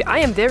respect you. I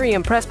am very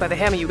impressed by the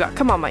hammer you got.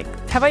 Come on, Mike.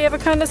 Have I ever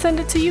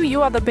condescended to you?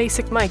 You are the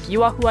basic Mike.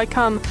 You are who I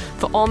come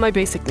for all my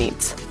basic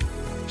needs.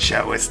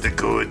 Show us the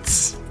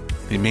goods.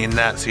 You mean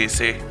that,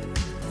 Cece?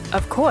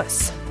 Of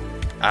course.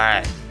 All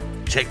right,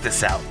 check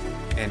this out.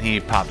 And he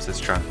pops his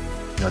trunk.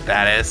 You know what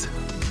that is?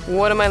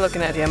 What am I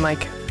looking at here,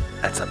 Mike?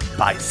 That's a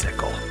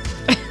bicycle.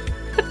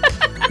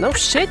 No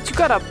shit, you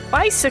got a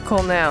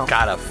bicycle now.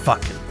 Got a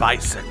fucking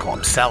bicycle.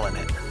 I'm selling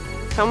it.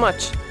 How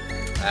much?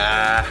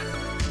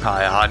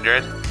 Probably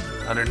 100.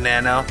 100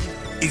 nano.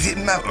 Is it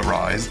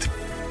motorized?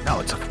 No,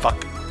 it's a fuck.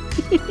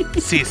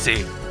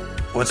 CC,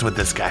 what's with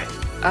this guy?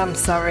 I'm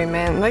sorry,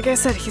 man. Like I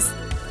said, he's...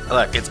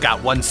 Look, it's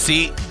got 1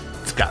 seat.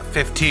 It's got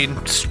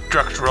 15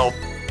 structural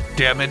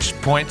damage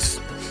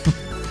points.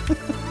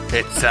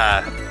 It's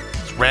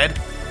red.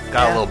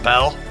 Got a little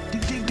bell.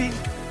 Ding, ding, ding.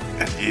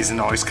 It is a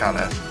nice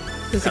color.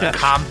 Does it,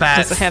 Combat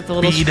does it have the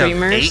little speed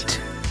streamers? of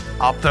 8.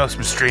 I'll throw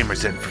some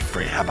streamers in for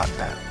free. How about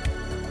that?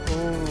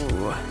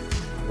 Ooh.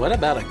 What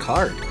about a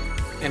card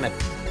and a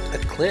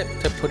clip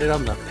to put it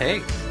on the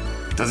peg?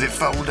 Does it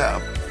fold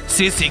up?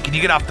 CC, can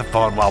you get off the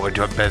phone while we're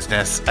doing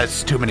business?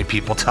 There's too many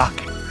people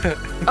talking.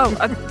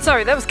 Oh,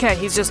 sorry, that was Kat.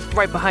 He's just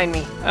right behind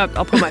me.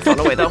 I'll put my phone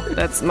away, though.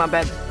 That's my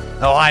bad.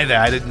 Oh, hi there.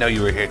 I didn't know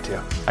you were here, too.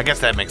 I guess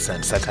that makes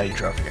sense. That's how you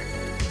drove here.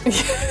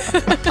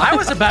 I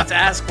was about to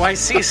ask why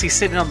Cece's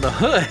sitting on the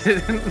hood.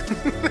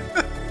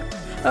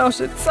 Oh,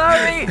 shit.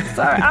 Sorry.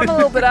 I'm a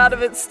little bit out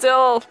of it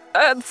still.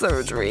 I had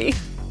surgery.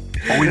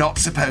 Are we not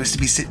supposed to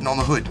be sitting on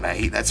the hood,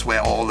 mate? That's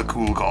where all the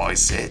cool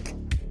guys sit.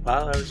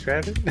 While I was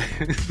driving.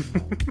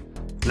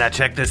 Now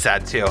check this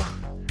out, too.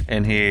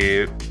 And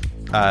he,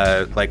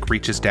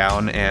 reaches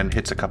down and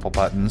hits a couple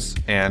buttons.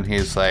 And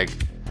he's like...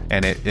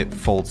 And it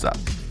folds up.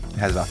 It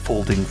has a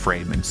folding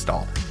frame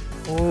installed.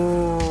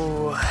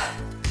 Ooh.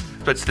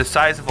 But it's the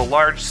size of a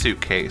large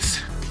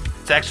suitcase.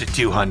 It's actually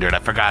 200. I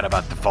forgot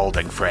about the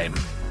folding frame.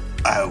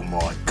 Oh,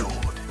 my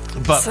God.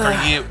 But for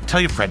you...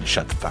 Tell your friend to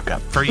shut the fuck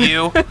up. For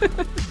you,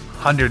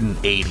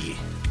 180.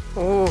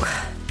 Ooh.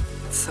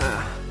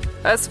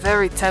 That's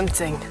very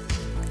tempting.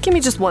 Give me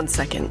just 1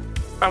 second.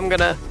 I'm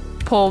gonna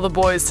pull the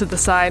boys to the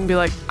side and be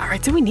like, all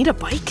right, do we need a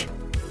bike?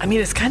 I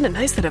mean, it's kind of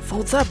nice that it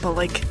folds up, but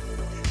like...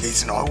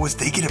 Listen, I was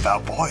thinking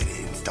about buying it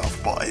and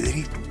stuff, but then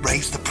he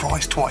raised the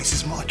price twice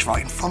as much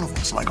right in front of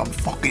us, like I'm a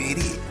fucking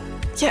idiot.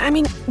 Yeah, I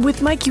mean,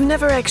 with Mike, you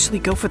never actually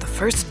go for the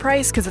first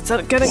price, because it's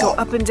gonna go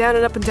up and down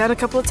a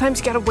couple of times.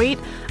 You gotta wait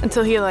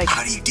until he, like,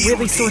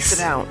 really sorts it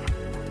out.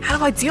 How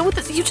do I deal with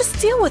this? You just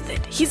deal with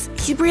it.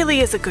 He really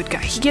is a good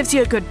guy. He gives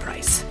you a good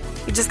price.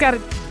 You just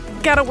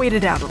gotta wait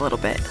it out a little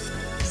bit.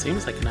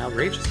 Seems like an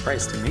outrageous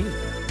price to me.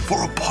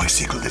 For a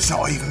bicycle that's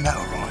not even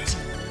motorized.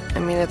 I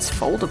mean, it's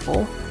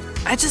foldable.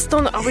 I just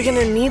don't know. Are we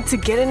gonna need to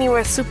get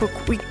anywhere super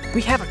quick?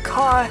 We have a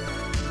car.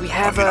 We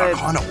have I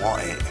kind of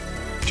want it.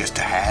 Just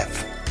to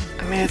have.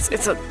 I mean,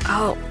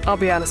 I'll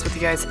be honest with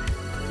you guys.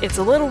 It's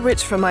a little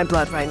rich for my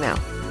blood right now.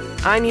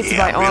 I need to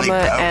buy really armor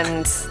broke.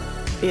 and...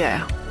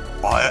 Yeah.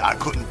 I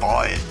couldn't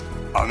buy it.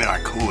 I mean, I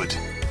could,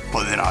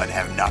 but then I'd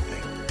have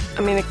nothing.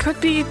 I mean, it could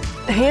be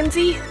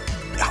handy.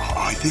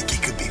 I think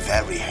it could be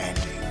very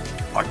handy.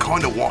 I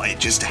kind of want it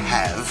just to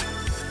have.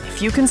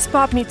 If you can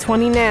spot me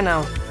 20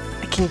 nano,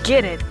 I can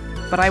get it,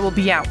 but I will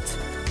be out.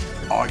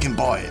 I can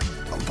buy it,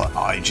 but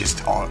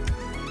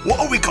what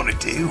are we gonna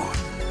do?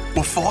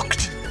 We're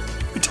fucked.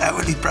 We're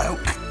totally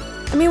broke.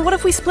 I mean, what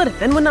if we split it?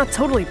 Then we're not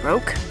totally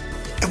broke.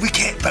 And we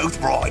can't both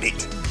ride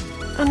it.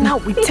 Oh, no,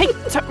 we take...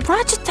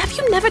 Roger, have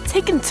you never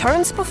taken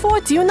turns before?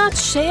 Do you not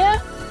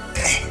share?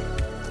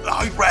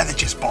 I'd rather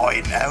just buy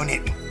it and own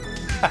it.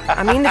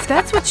 I mean, if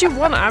that's what you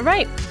want, all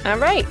right.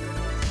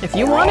 If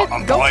you want it,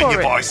 I'm go buying for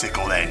your it.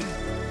 bicycle then.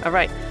 All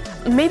right.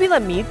 Maybe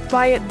let me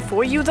buy it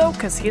for you, though,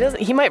 because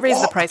he might raise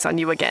the price on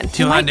you again.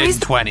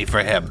 220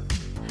 for him.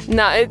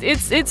 Nah,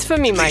 it's for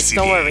me, Mike.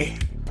 Don't worry.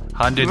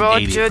 180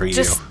 Roger, for you.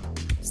 just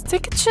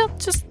take it chill.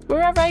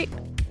 We're all right.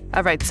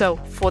 All right, so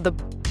for the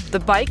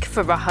bike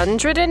for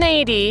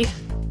 180,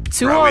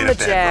 2 on the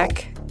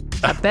jack,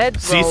 a bed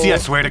roll. CC, I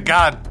swear to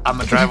God, I'm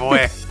gonna drive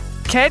away.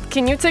 Kat,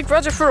 can you take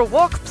Roger for a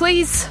walk,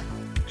 please?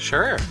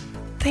 Sure.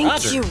 Thank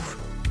Roger. you.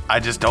 I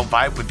just don't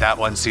vibe with that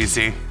one,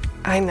 CC.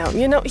 I know.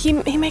 You know, he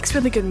makes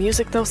really good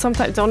music, though.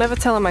 Sometimes, don't ever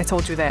tell him I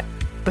told you that.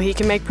 But he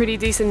can make pretty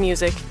decent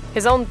music.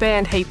 His own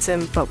band hates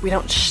him, but we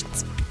don't. Shh.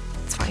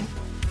 It's fine.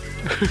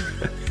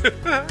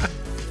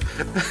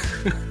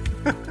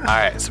 All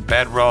right, it's a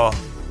bedroll,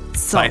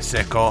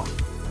 bicycle,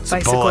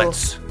 some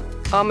bullets.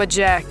 Armor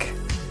jack,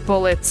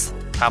 bullets,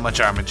 How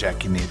much armor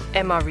jack you need?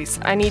 MREs.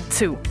 I need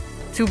 2.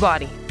 2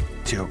 body.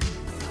 2.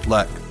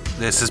 Look,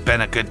 this has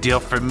been a good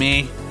deal for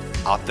me.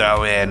 I'll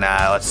throw in,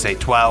 let's say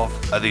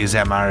 12 of these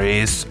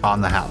MREs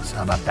on the house.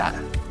 How about that?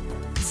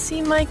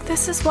 See, Mike,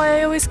 this is why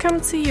I always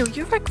come to you.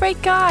 You're a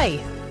great guy.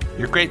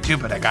 You're great too,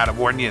 but I gotta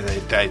warn you,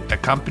 the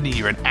company,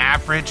 you're an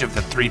average of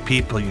the 3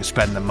 people you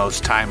spend the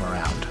most time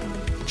around.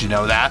 Did you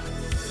know that?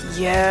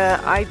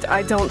 Yeah,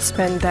 I don't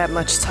spend that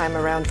much time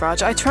around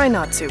Raj. I try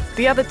not to.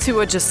 The other 2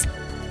 are just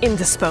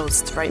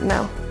indisposed right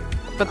now.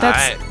 But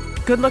that's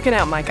good looking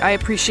out, Mike. I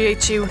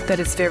appreciate you. That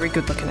is very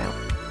good looking out.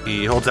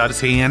 He holds out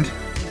his hand.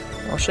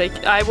 I'll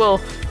shake. I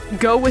will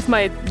go with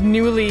my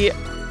newly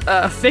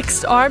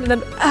fixed arm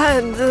and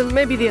then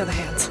maybe the other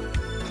hand.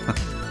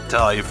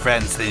 Tell all your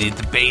friends they need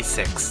the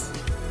basics.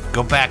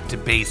 Go back to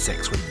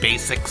basics with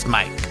Basics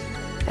Mike.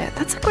 Yeah,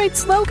 that's a great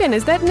slogan.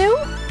 Is that new?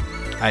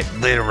 I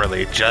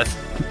literally just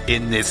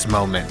in this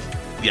moment.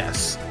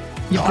 Yes.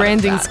 Your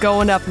branding's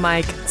going up,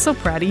 Mike. So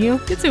proud of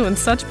you. You're doing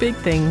such big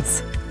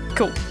things.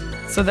 Cool.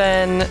 So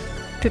then,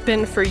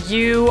 Pippin, for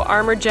you,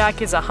 armor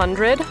jack is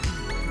 100.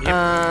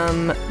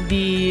 Yep.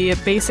 The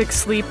basic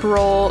sleep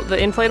roll, the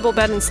inflatable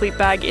bed and sleep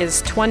bag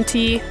is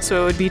 20,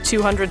 so it would be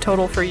 200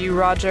 total for you,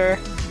 Roger.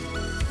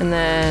 And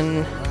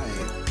then...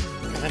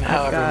 And then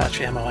however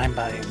much ammo I'm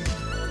buying.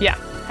 Yeah,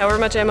 however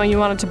much ammo you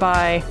wanted to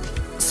buy.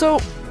 So,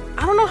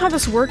 I don't know how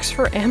this works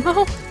for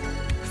ammo.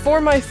 For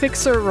my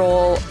fixer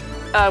roll,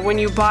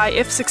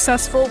 if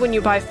successful, when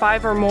you buy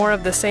 5 or more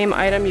of the same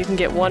item, you can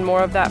get 1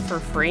 more of that for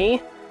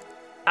free.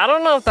 I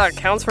don't know if that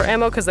counts for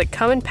ammo because they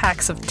come in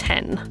packs of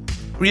 10.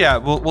 Yeah,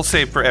 we'll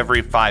say for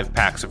every 5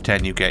 packs of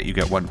 10 you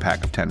get 1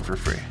 pack of 10 for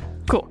free.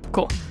 Cool.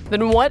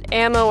 Then what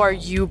ammo are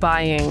you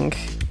buying,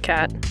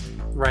 Kat?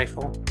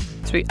 Rifle.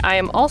 Sweet. I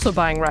am also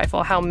buying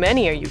rifle. How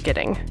many are you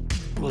getting?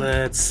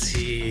 Let's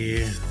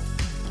see.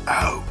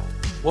 Oh.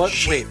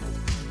 Wait.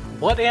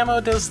 What ammo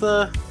does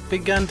the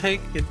big gun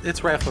take?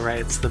 It's rifle, right?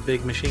 It's the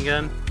big machine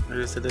gun? Or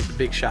is it the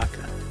big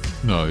shotgun?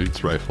 No,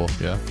 it's rifle,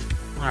 yeah.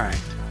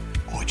 Alright.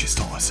 I just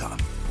thought of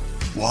something.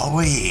 While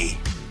we're here,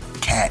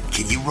 Kat,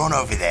 can you run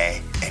over there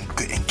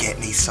and get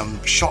me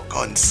some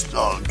shotgun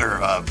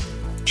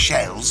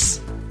shells?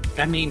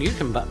 I mean, you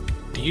can buy...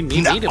 Do you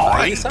need No, me to I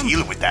buy you ain't some?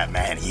 dealing with that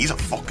man. He's a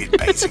fucking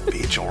basic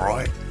bitch,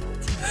 alright?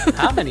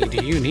 How many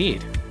do you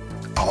need?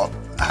 Oh,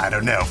 I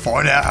don't know.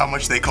 Find out how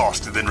much they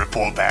cost and then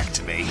report back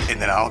to me,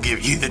 and then I'll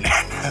give you the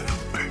nano.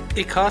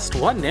 It costs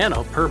 1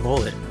 nano per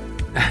bullet.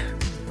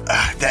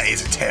 That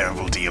is a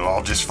terrible deal.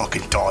 I'll just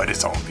fucking die to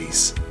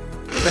zombies.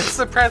 That's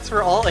the price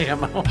for all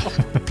ammo.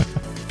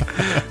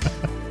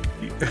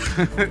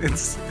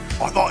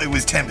 I thought it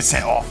was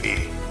 10% off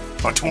here.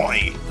 Or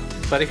 20.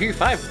 But if you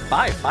buy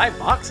 5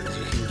 boxes,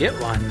 you can get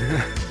one.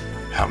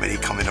 How many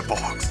come in a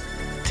box?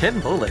 10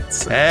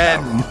 bullets. 10.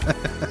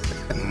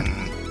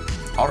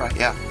 Alright,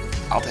 yeah.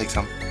 I'll take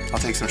some. I'll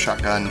take some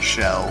shotgun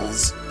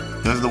shells.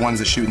 Those are the ones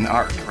that shoot in the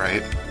arc,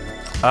 right?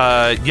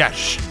 Yeah,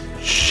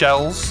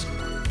 shells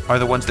are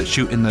the ones that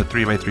shoot in the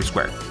 3x3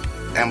 square.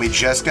 And we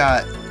just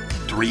got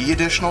 3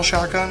 additional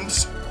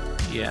shotguns?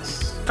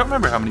 Yes. Don't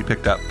remember how many you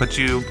picked up, but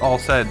you all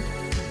said,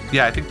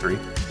 yeah, I think 3.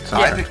 So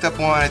I picked up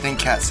 1, I think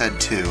Kat said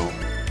 2.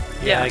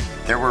 Yeah.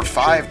 There were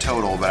 5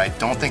 total, but I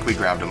don't think we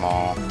grabbed them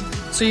all.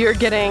 So you're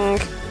getting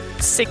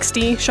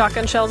 60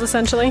 shotgun shells,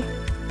 essentially?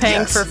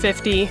 Paying Yes. for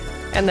 50,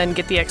 and then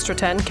get the extra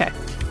 10? Okay.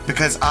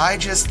 Because I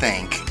just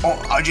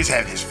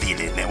have this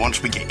feeling that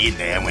once we get in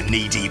there and we're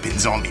knee-deep in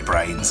zombie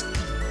brains,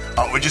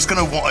 we're just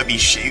going to want to be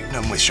shooting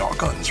them with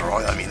shotguns,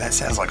 right? I mean, that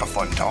sounds like a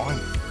fun time.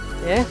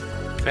 Yeah.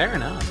 Fair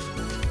enough.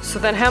 So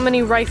then how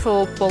many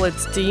rifle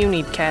bullets do you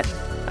need, Kat?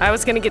 I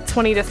was gonna get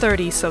 20 to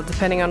 30, so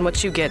depending on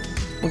what you get,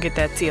 we'll get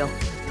that deal.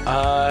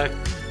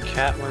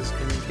 Kat was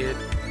gonna get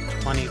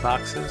 20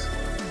 boxes.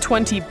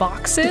 20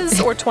 boxes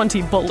or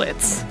 20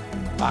 bullets?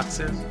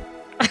 Boxes.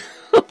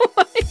 Oh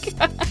my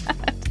god.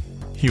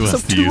 He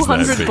wants So to use that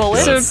 200 big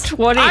bullets? gun. So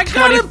 20, I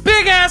got a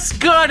big ass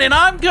gun and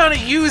I'm gonna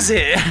use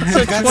it.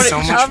 You got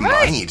so much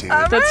money, dude.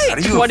 How do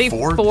That's you afford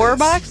 24 this?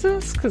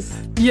 boxes? Because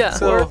Yeah.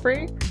 we're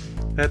free.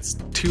 That's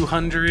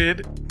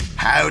 200.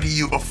 How do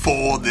you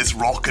afford this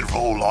rock and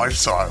roll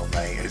lifestyle,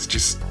 mate? It's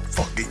just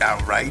fucking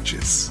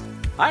outrageous.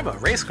 I'm a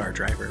race car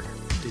driver.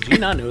 Did you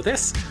not know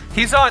this?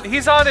 He's on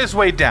his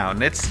way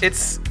down.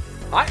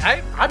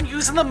 I'm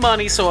using the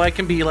money so I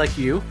can be like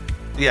you.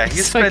 Yeah,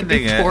 he's So I could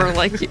spending be it. poor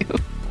like you.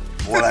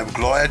 Well, I'm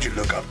glad you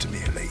look up to me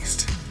at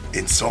least,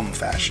 in some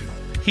fashion.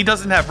 He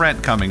doesn't have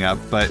rent coming up,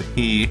 but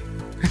he...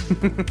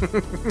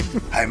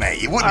 Hey,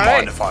 mate, you wouldn't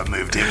mind if I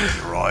moved in with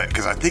you, right?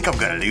 Because I think I'm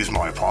going to lose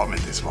my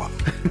apartment this month.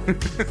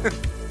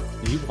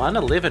 You want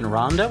to live in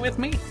Rhonda with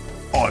me?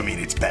 Oh, I mean,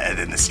 it's better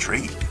than the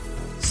street.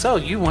 So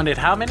you wanted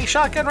how many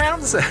shotgun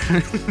rounds?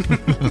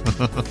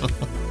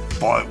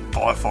 Buy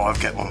 5,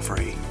 get 1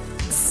 free.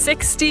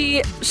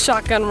 60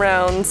 shotgun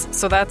rounds,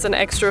 so that's an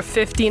extra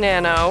 50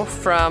 nano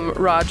from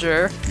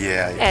Roger.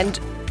 Yeah. And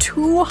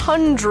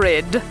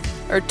 200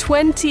 or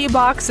 20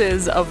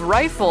 boxes of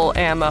rifle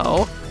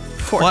ammo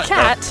for What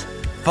Kat.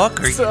 the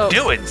fuck are So- you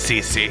doing,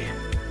 Cece?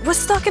 We're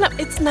stocking up.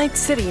 It's Night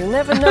City. You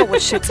never know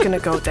what shit's gonna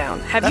go down.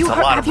 Have That's you a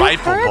heard? lot have of you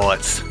rifle heard?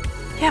 bullets.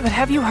 Yeah, but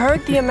have you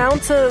heard the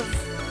amount of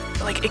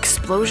like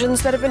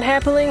explosions that have been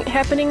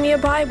happening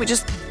nearby? We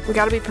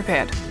gotta be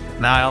prepared.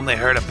 No, I only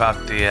heard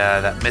about the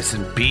that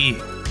missing bee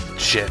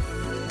shit.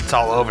 It's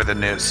all over the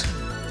news.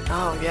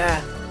 Oh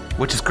yeah.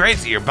 Which is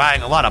crazy. You're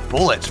buying a lot of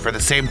bullets for the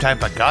same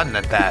type of gun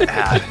that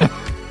had.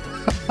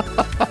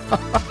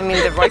 I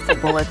mean the rifle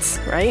bullets,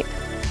 right?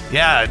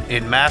 Yeah,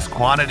 in mass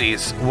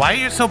quantities. Why are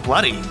you so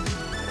bloody?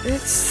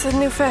 It's a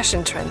new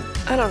fashion trend.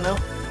 I don't know.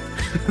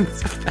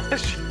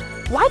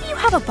 Why do you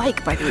have a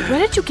bike, by the way? Where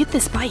did you get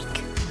this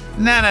bike?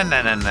 Nah.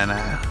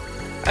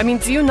 I mean,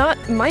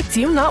 Mike,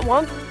 do you not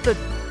want the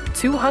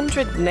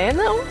 200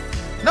 nano?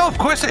 No, of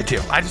course I do.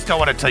 I just don't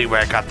want to tell you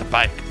where I got the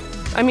bike.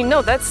 I mean,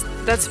 no, that's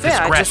fair.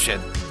 Discretion.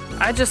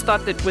 I just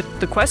thought that with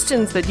the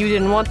questions that you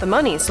didn't want the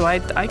money, so I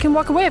can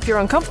walk away if you're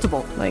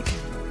uncomfortable. Like,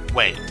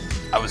 Wait,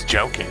 I was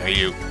joking. Are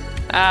you?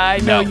 I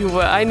know No. you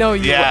were. I know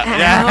you Yeah. were.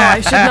 Yeah. no,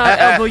 I should not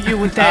elbow you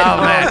with that.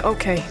 Oh, man.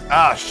 Okay.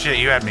 Oh shit,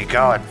 you had me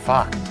going.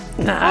 Fuck.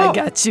 Nah, I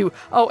got you.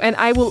 Oh, and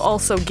I will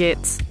also get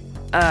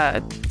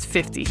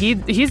 50.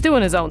 He's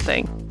doing his own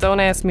thing. Don't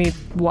ask me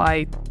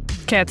why.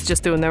 Cat's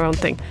just doing their own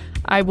thing.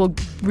 I will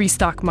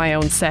restock my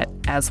own set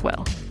as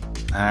well.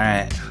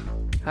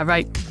 All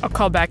right, I'll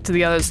call back to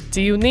the others.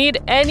 Do you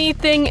need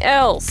anything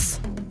else?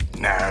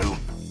 No.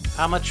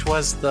 How much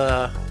was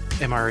the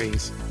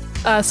MREs?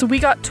 So we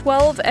got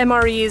 12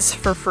 MREs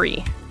for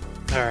free.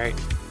 All right.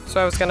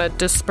 So I was going to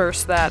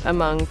disperse that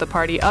among the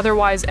party.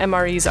 Otherwise,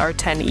 MREs are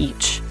 10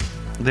 each.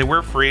 They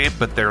were free,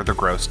 but they're the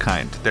gross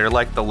kind. They're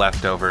like the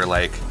leftover,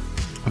 like,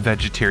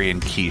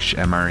 vegetarian quiche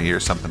MRE or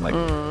something like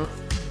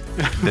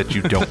that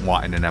you don't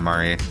want in an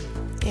MRE.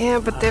 Yeah,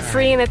 but they're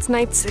free and it's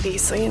Night City,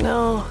 so you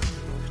know.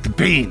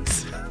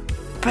 Beans!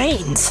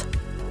 Beans!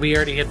 We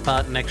already had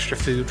bought an extra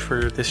food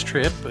for this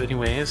trip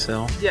anyway,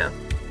 so... Yeah.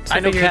 So I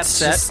know figure Cat's it's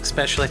set, just-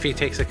 especially if he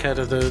takes a cut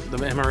of the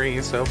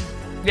MRE, so...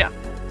 Yeah.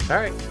 All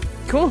right.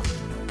 Cool.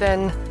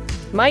 Then,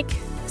 Mike,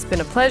 it's been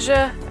a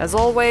pleasure. As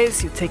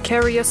always, you take care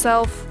of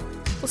yourself.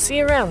 We'll see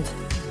you around.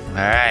 All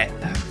right.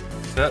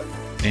 So,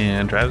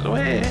 and drives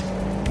away.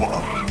 What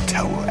a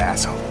total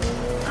asshole.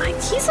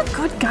 Mike, he's a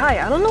good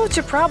guy. I don't know what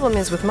your problem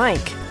is with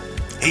Mike.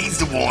 He's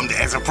the one that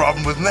has a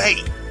problem with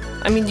me.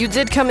 I mean, you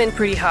did come in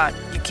pretty hot.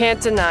 You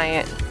can't deny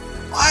it.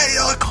 Why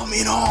did I come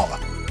in hot?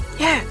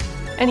 Yeah,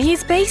 and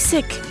he's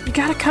basic. You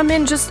gotta come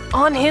in just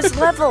on his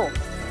level.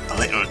 A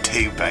little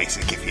too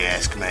basic, if you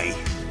ask me.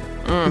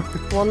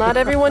 Well, not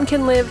everyone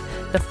can live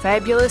the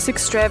fabulous,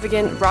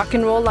 extravagant rock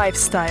and roll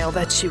lifestyle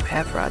that you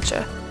have,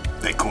 Roger.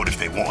 They could if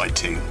they wanted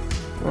to.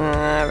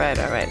 All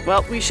right.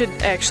 Well, we should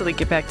actually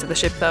get back to the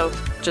ship, though.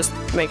 Just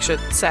make sure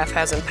Saf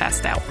hasn't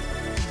passed out.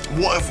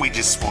 What if we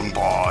just swung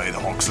by the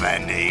Hawks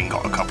Landing and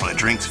got a couple of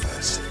drinks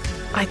first?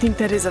 I think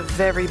that is a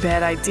very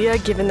bad idea,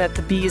 given that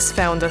the bees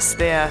found us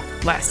there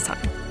last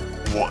time.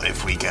 What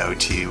if we go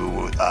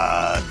to,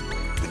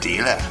 the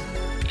dealer?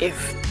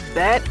 If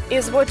that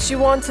is what you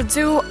want to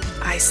do,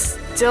 I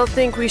still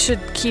think we should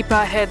keep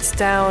our heads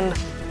down.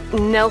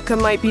 Nelka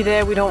might be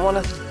there. We don't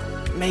want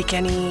to make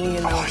any,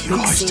 You big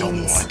guys scenes.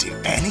 don't want to do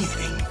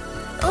anything.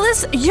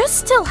 Listen, you're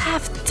still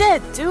half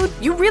dead, dude.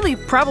 You really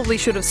probably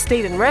should have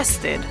stayed and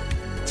rested.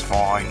 It's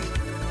fine.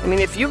 I mean,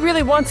 if you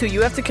really want to,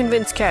 you have to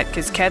convince Cat,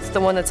 because Cat's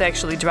the one that's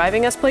actually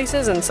driving us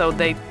places, and so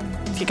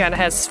he kind of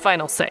has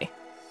final say.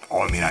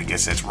 I mean, I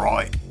guess that's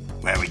right.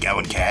 Where are we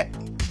going, Cat?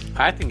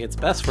 I think it's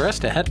best for us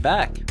to head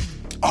back.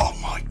 Oh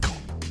my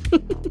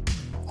god.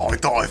 I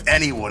thought if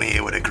anyone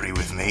here would agree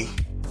with me,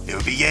 it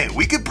would be you.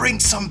 We could bring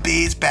some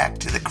beers back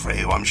to the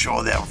crew. I'm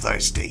sure they're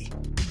thirsty.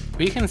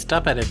 We can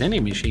stop at a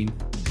vending machine.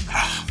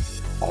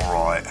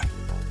 Alright.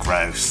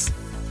 Gross.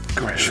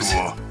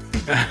 Sure.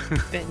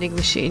 Vending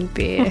machine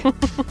beer.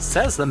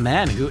 Says the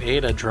man who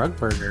ate a drug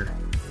burger.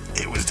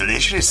 It was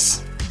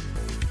delicious.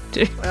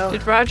 Did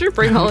Roger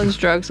bring all his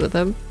drugs with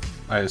him?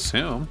 I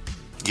assume.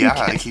 Yeah,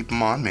 I keep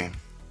them on me.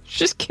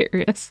 Just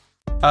curious.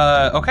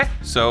 Okay,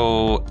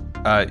 so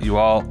you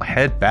all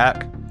head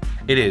back.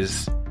 It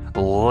is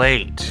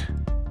late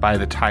by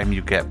the time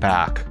you get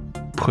back,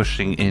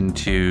 pushing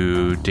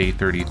into day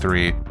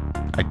 33.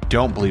 I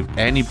don't believe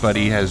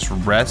anybody has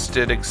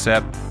rested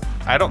except...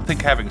 I don't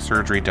think having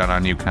surgery done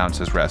on you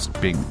counts as rest.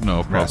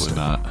 No, probably rested.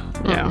 not.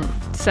 Yeah.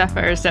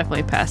 Sapphire is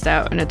definitely passed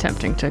out and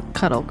attempting to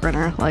cuddle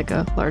Grinner like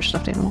a large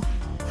stuffed animal.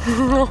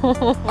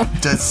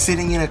 Does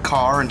sitting in a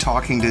car and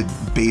talking to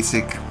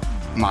basic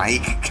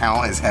Mike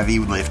count as heavy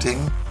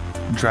lifting?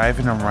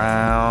 Driving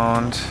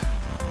around.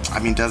 I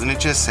mean, doesn't it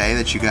just say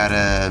that you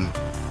gotta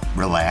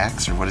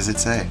relax, or what does it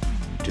say?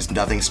 Just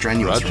nothing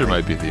strenuous. Roger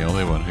right? might be the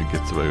only one who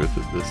gets away with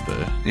it this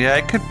day. Yeah,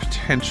 I could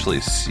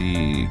potentially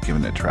see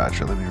giving it to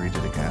Roger. Let me read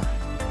it again.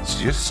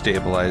 So you're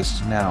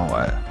stabilized. Now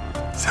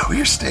what? So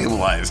you're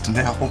stabilized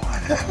now.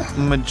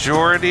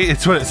 Majority.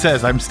 It's what it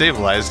says. I'm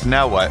stabilized.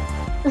 Now what?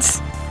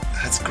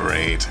 That's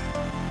great.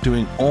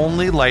 Doing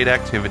only light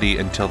activity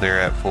until they're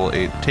at full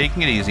 8.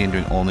 Taking it easy and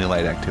doing only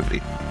light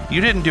activity.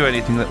 You didn't do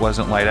anything that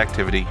wasn't light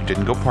activity. You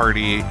didn't go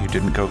party. You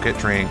didn't go get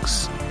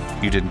drinks.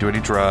 You didn't do any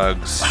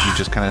drugs. You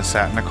just kind of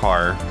sat in a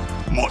car.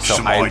 Much So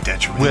to my I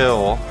detriment.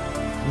 will.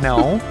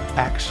 No,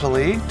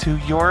 actually, to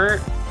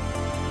your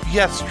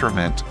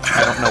yestriment.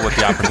 I don't know what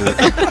the opposite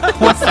is.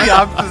 What's the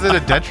opposite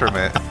of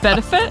detriment?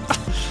 Benefit?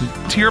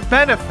 To your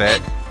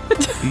benefit,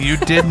 you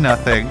did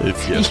nothing.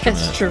 It's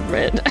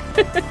Yesterday.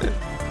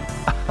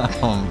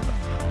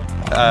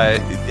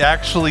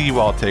 Actually, you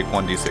all take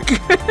 1d6.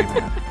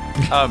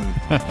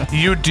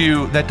 You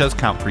do. That does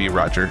count for you,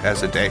 Roger,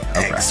 as a day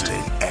of rest.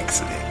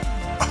 Excellent.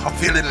 I'm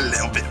feeling a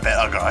little bit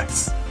better,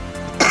 guys.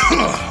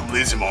 I'm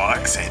losing my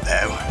accent,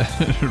 though.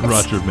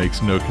 Roger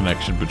makes no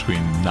connection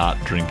between not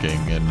drinking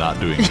and not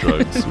doing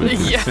drugs with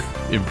his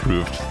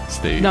improved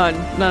state. None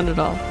at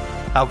all.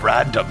 How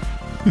random.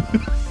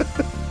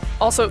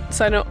 Also,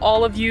 side note,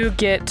 all of you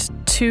get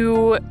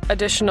 2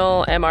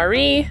 additional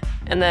MRE,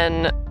 and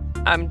then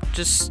I'm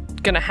just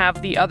gonna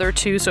have the other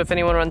 2, so if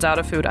anyone runs out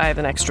of food, I have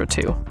an extra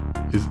 2.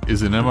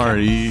 Is an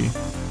MRE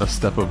a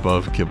step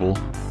above kibble?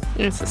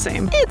 It's the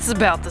same. It's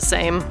about the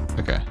same.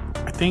 Okay.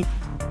 I think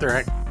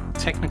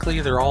technically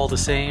they're all the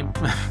same.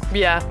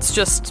 Yeah, it's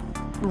just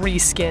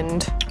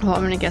reskinned. Well,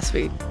 I'm gonna guess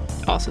we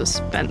also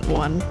spent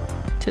one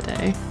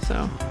today,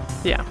 so.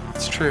 Yeah.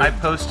 It's true. I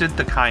posted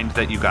the kind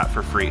that you got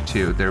for free,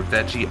 too. They're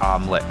veggie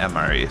omelet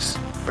MREs.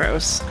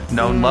 Gross.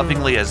 Known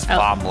lovingly as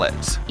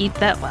vomlets. Eat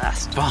that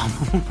last.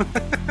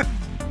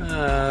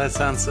 That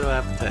sounds so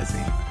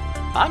appetizing.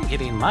 I'm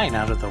getting mine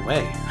out of the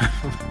way.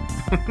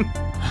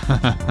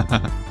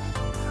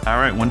 All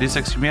right,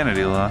 1d6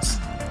 humanity loss.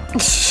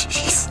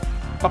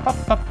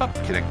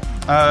 Kidding.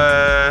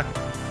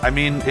 I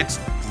mean, it's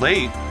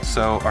late,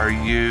 so are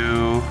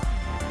you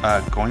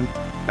going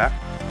back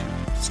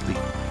to sleep?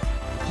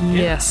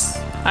 Yes.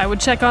 I would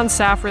check on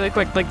Saf really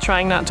quick, like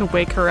trying not to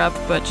wake her up,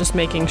 but just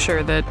making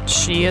sure that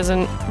she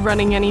isn't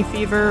running any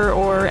fever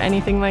or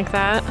anything like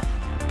that.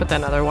 But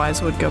then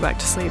otherwise would go back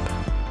to sleep.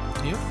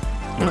 Yep.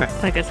 Okay.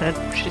 Like I said,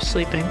 she's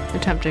sleeping,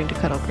 attempting to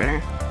cuddle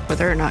Grinner,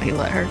 whether or not he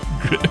let her.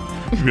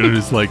 Grinner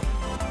just like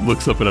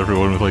looks up at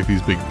everyone with like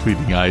these big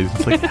pleading eyes.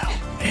 It's like,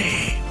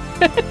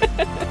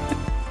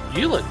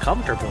 You look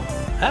comfortable.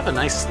 Have a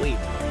nice sleep.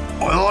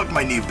 I like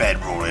my new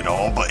bedroll and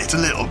all, but it's a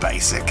little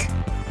basic.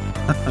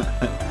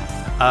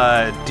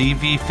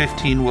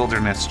 DV15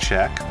 wilderness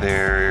check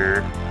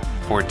there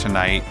for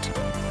tonight.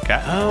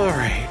 Okay. All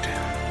right.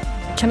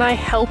 Can I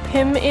help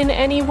him in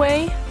any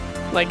way?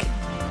 Like,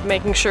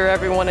 making sure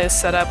everyone is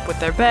set up with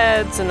their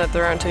beds and that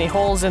there aren't any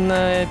holes in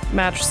the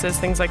mattresses,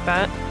 things like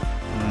that?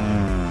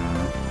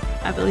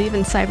 I believe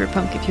in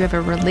Cyberpunk, if you have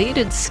a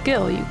related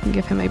skill, you can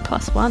give him a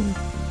 +1.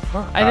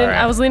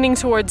 I was leaning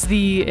towards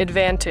the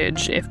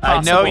advantage, if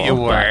possible. I know you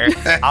were.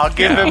 I'll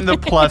give him the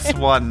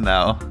 +1,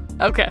 though.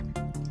 Okay.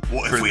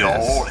 What For if we this.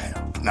 all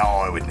help? No,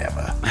 I would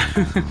never.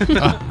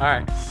 All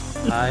right.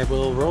 I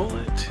will roll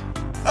it.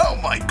 Oh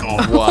my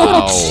god.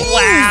 wow.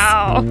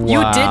 Wow. You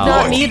did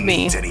not Oh, need he me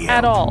needs any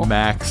at help. all.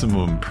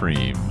 Maximum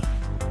preem.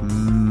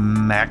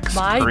 Max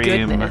My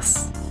Preem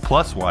goodness.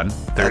 +1,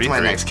 33. That's my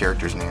next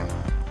character's name.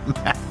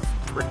 Max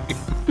Preem.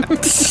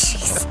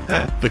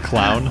 The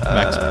clown.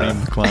 Max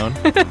Preem the clown.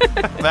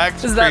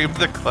 Max Is that- Preem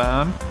the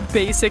clown.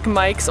 Basic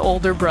Mike's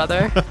older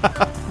brother.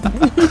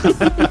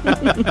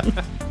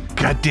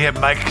 Goddamn,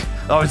 Mike.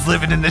 Always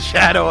living in the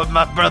shadow of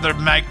my brother,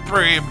 Mike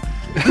Preem.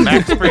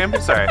 Max Preem?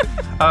 Sorry.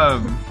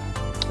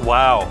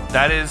 Wow.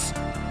 That is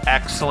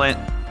excellent.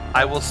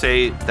 I will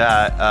say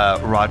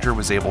that Roger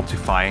was able to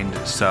find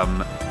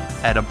some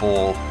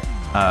edible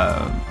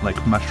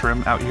like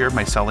mushroom out here,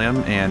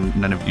 mycelium, and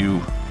none of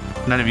you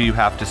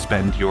have to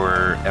spend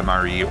your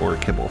MRE or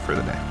kibble for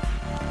the day.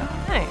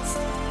 Nice.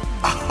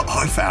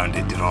 I found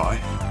it, did I?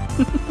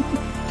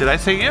 Did I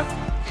say you?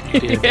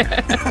 You did.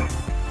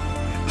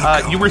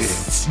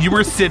 You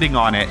were sitting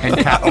on it, and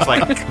Kat was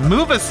like,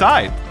 "Move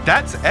aside.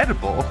 That's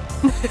edible."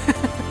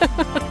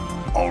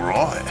 All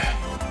right.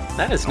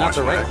 That is not Nice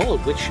the right work.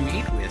 hold which you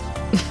eat with.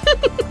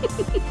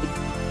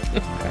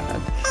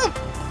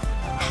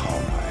 Oh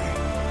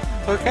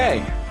my.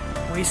 Okay.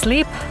 We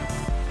sleep.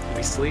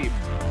 We sleep.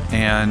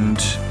 And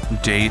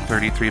day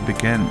 33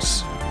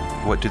 begins.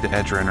 What do the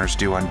Edgerunners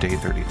do on day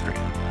 33?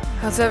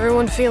 How's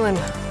everyone feeling?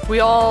 We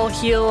all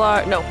heal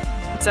our... No,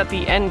 it's at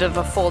the end of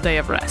a full day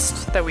of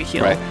rest that we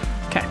heal. Right.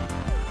 Okay.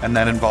 And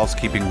that involves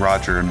keeping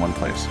Roger in one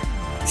place.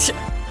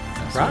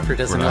 Roger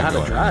doesn't We're know not how to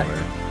going drive.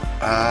 anywhere.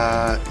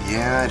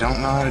 Yeah, I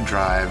don't know how to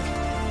drive.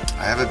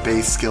 I have a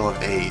base skill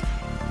of 8.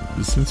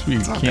 Since we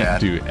not can't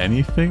bad. do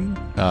anything,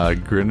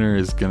 Grinner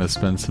is gonna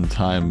spend some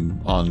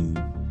time on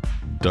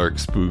Dark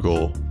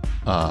Spoogle,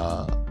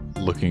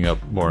 looking up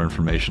more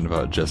information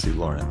about Jesse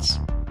Lawrence.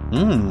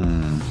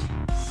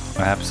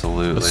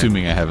 Absolutely.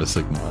 Assuming I have a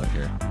signal out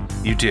here.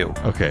 You do.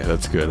 Okay,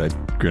 that's good.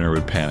 Grinner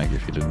would panic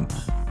if you didn't.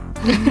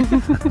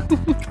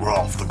 We're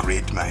off the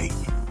grid, mate.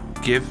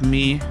 Give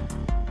me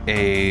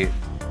a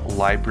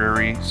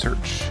library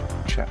search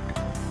check.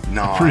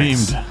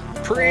 Nice.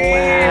 Preemed.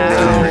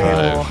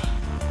 Wow. 35.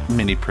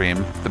 Mini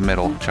Preem, the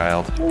middle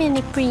child.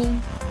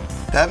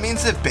 That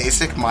means that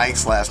Basic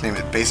Mike's last name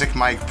is Basic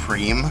Mike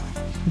Preem.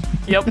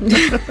 Yep.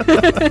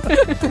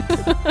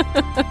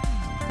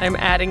 I'm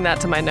adding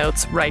that to my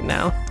notes right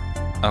now.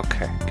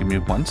 Okay, give me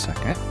 1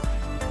 second.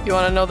 You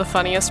want to know the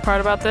funniest part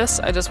about this?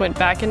 I just went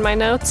back in my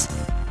notes.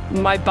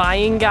 My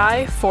buying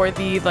guy for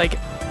the, like,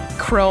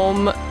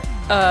 chrome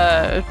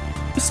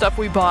stuff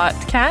we bought,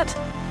 Cat,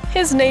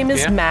 his name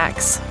is Yeah.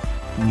 Max.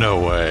 No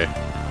way.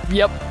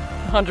 Yep,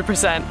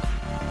 100%.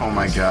 Oh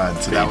my god,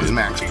 so that was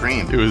Max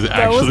Preem. It was was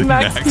actually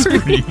Max Max Preem.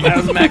 Preem. That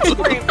was Max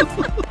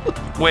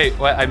Preem. Wait,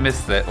 what? I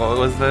missed it. What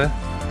was the...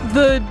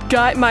 The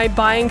guy, my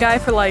buying guy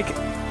for, like,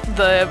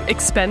 the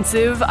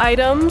expensive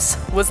items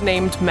was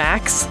named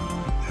Max.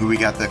 Who we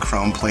got the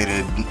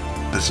chrome-plated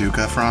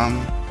bazooka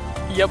from?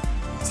 Yep.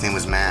 His name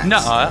was Max.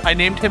 Nuh-uh, I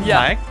named him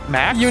Yeah.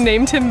 Max? You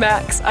named him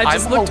Max. I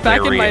just I'm looked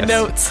back in my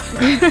hilarious.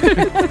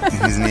 notes.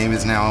 His name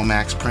is now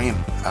Max Preem,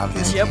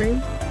 obviously.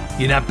 Yep.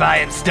 You're not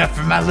buying stuff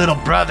for my little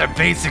brother,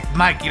 Basic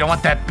Mike. You don't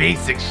want that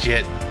basic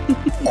shit.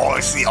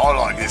 Honestly, I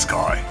like this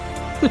guy.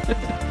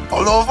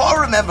 Although, if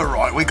I remember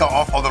right, we got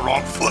off on the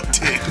wrong foot,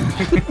 too.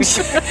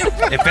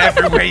 If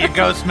everywhere you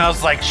go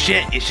smells like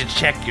shit, you should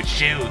check your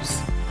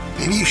shoes.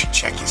 Maybe you should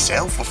check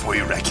yourself before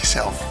you wreck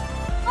yourself.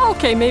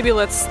 Okay, maybe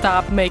let's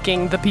stop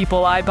making the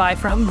people I buy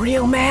from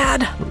real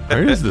mad.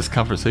 Where is this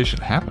conversation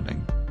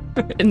happening?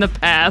 In the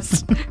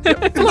past.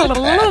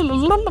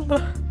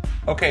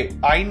 Okay,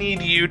 I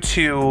need you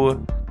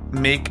to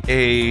make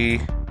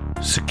a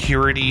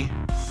security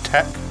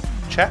tech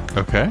check.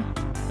 Okay,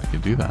 I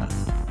can do that.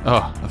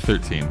 Oh, a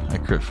 13. I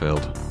crit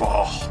failed.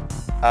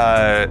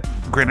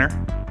 Grinner,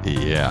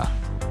 Yeah.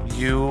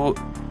 you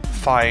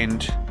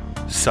find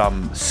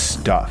some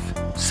stuff,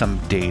 some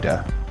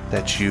data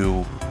that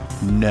you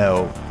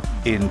know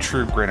in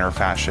true Grinner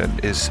fashion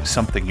is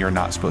something you're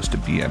not supposed to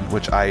be in,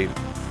 which I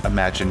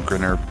imagine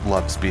Grinner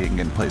loves being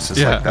in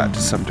places like that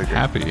to some degree.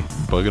 Happy.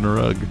 Bug in a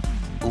rug.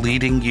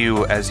 Leading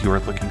you as you're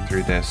looking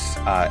through this,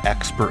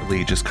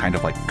 expertly just kind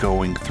of like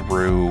going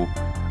through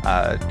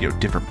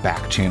different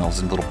back channels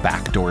and little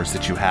back doors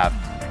that you have,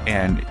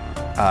 and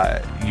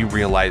you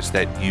realize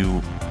that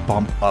you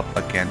bump up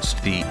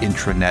against the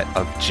intranet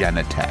of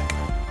Genetech.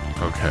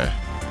 Okay.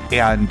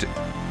 And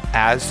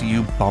as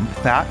you bump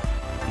that,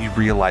 you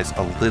realize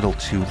a little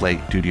too late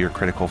due to your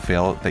critical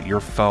fail that your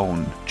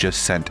phone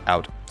just sent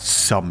out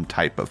some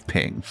type of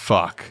ping.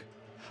 Fuck.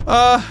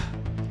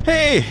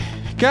 Hey,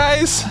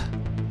 guys.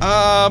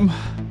 I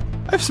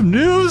have some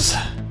news.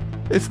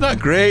 It's not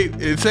great.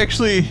 It's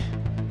actually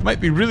might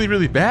be really,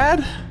 really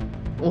bad.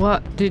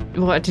 What did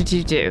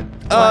you do?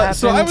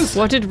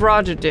 What did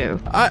Roger do?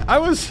 I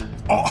was.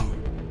 Oh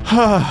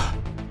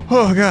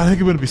God, I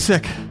think I'm gonna be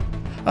sick.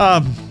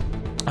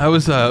 I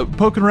was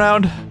poking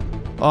around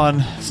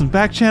on some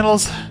back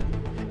channels,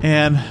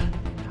 and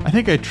I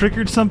think I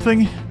triggered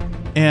something,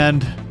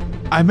 and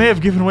I may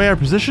have given away our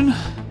position.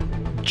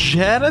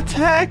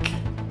 Genetech?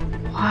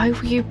 Why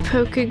were you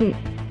poking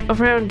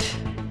around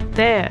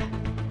there?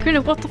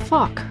 Grinner, what the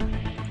fuck?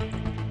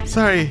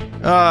 Sorry.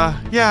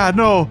 Yeah,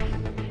 no.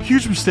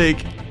 Huge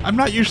mistake. I'm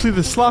not usually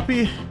this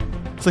sloppy.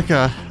 It's like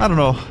I don't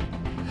know.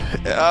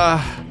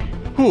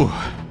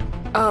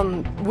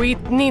 We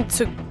need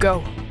to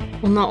go.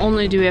 Well, not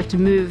only do we have to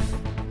move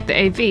the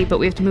AV, but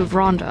we have to move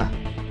Rhonda.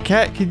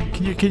 Kat,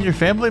 can your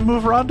family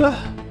move Rhonda?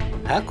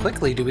 How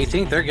quickly do we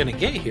think they're gonna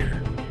get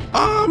here?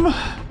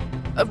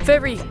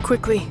 Very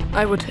quickly,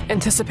 I would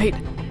anticipate.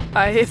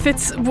 If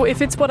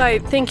it's what I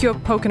think you're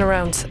poking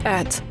around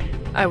at,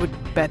 I would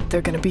bet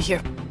they're gonna be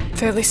here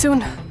fairly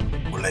soon.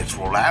 Well, let's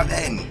roll out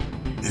then.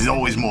 There's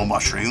always more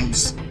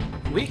mushrooms.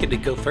 We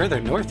could go further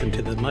north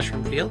into the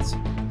mushroom fields.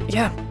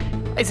 Yeah.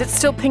 Is it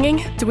still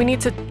pinging? Do we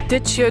need to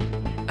ditch your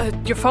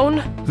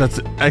phone? That's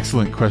an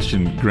excellent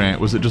question, Grant.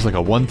 Was it just like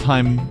a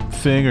one-time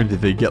thing, or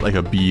did they get like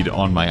a bead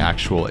on my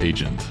actual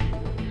agent?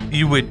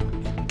 You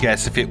would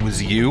guess if it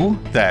was you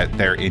that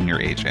they're in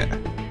your agent.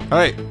 All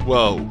right,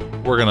 well,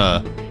 we're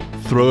gonna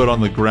throw it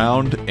on the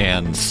ground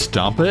and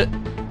stomp it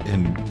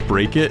and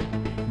break it.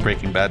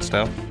 Breaking Bad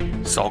style.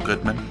 Saul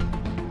Goodman.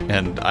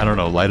 And, I don't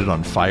know, light it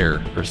on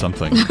fire or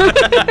something.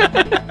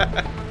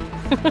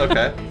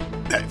 Okay.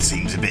 That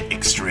seems a bit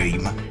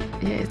extreme.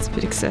 Yeah, it's a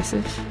bit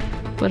excessive,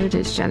 but it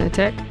is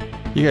Genetech.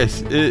 You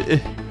guys,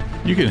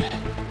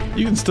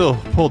 you can still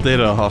pull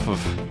data off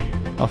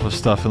of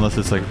stuff unless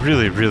it's like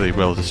really, really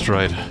well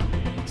destroyed.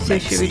 So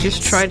should we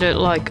just try to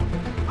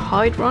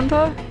hide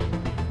Rhonda?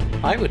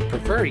 I would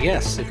prefer,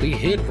 yes, if we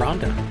hid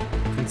Rhonda.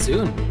 And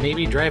soon,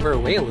 maybe drive her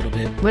away a little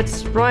bit.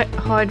 Let's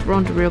hide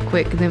Rhonda real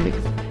quick, and then we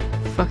can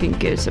fucking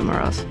go somewhere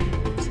else.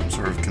 Some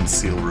sort of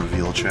conceal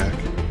reveal check.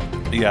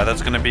 Yeah,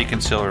 that's going to be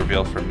conceal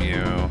reveal from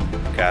you,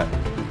 Kat.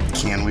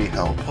 Can we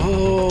help?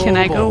 Can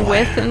I go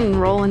with and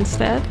roll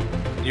instead?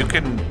 You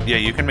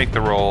can make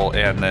the roll,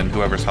 and then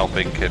whoever's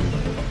helping can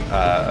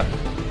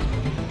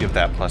give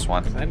that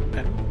 +1. I don't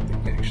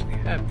think I actually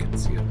have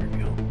conceal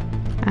reveal.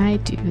 I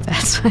do,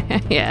 that's why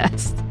I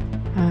asked.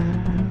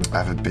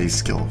 I have a base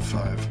skill of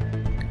 5.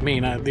 I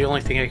mean, the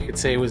only thing I could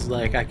say was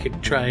I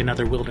could try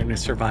another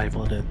wilderness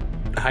survival to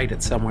hide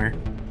it somewhere.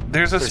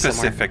 There's a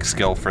specific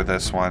skill for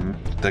this one,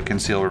 the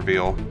conceal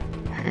reveal.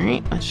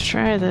 Alright, let's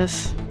try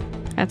this.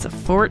 That's a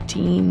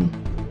 14.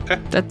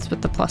 Okay. That's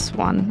with the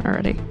 +1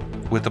 already.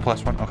 With the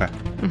 +1? Okay.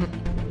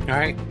 Mm-hmm.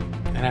 Alright,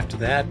 and after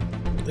that,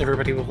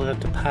 everybody will have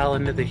to pile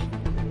into the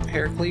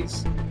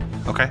Heracles.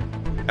 Okay.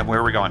 And where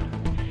are we going?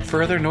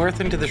 Further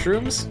north into the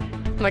shrooms?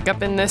 Like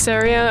up in this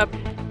area, up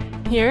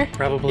here?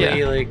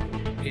 Probably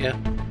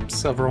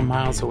several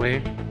miles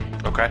away.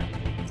 Okay.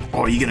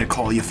 Or are you gonna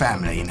call your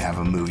family and have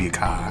them move your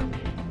car?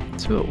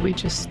 That's what we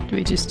just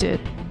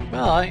did.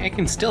 Well, I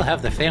can still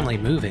have the family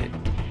move it.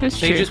 That's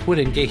They true. just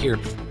wouldn't get here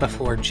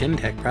before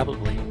Gentech,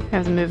 probably.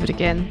 Have them move it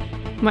again.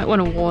 Might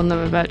want to warn them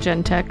about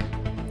Gentech.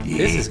 Yeah.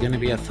 This is going to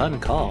be a fun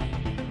call.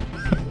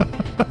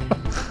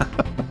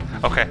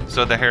 Okay,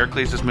 so the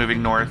Heracles is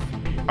moving north.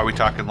 Are we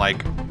talking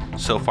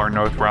so far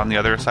north we're on the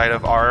other side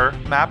of our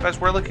map as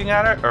we're looking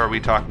at it? Or are we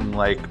talking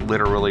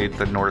literally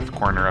the north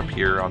corner up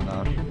here on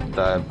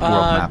the world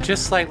map?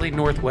 Just slightly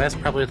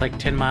northwest, probably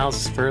 10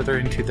 miles further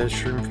into the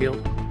shroom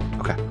field.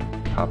 Okay,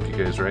 hop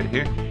you guys right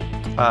here.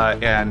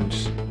 And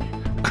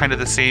kind of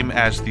the same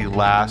as the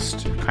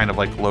last kind of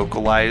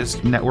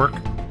localized network,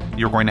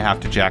 you're going to have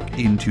to jack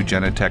into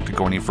Genetech to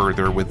go any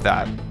further with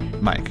that,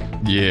 Mike.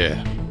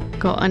 Yeah.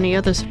 Got any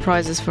other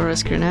surprises for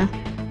us, Grunner?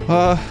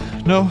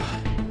 No.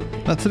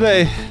 Not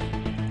today.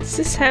 Is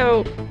this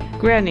how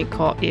Granny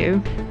caught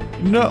you?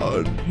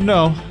 No.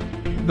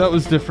 That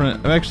was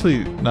different. I'm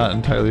actually not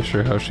entirely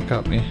sure how she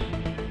caught me.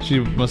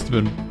 She must have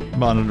been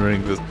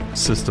monitoring the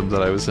system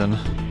that I was in.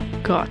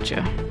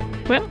 Gotcha.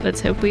 Well, let's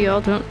hope we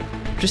all don't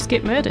just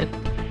get murdered.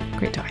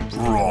 Great times.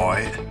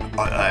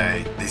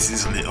 Right. This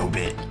is a little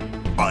bit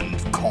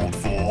uncalled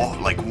for.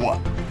 Like, what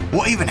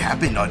even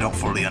happened? I don't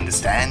fully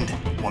understand.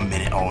 1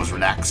 minute I was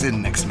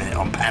relaxing, next minute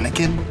I'm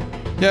panicking.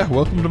 Yeah,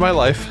 welcome to my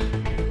life.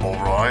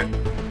 Alright.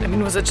 I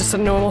mean, was it just a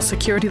normal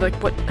security? Like,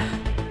 what?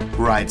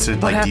 Right, so,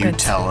 What like, do you happened?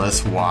 tell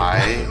us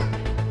why?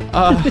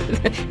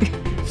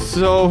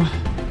 So,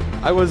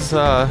 I was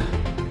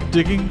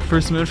digging for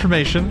some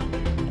information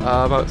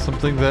about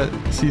something that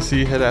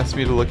Cece had asked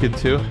me to look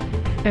into.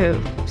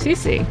 Oh,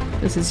 Cece,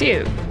 this is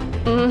you.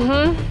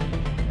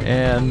 Mm-hmm.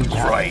 And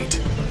Right.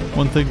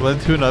 one thing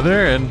led to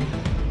another, and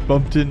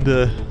bumped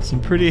into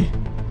some pretty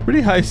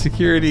high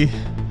security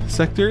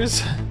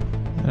sectors,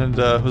 and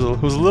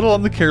was a little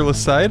on the careless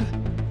side.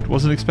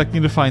 Wasn't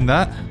expecting to find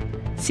that.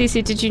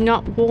 Cece, did you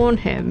not warn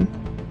him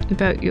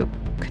about your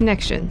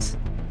connections?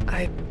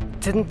 I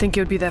didn't think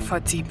it would be that far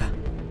deep.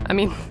 I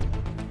mean,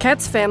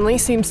 Kat's family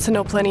seems to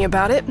know plenty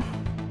about it,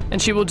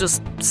 and she will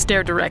just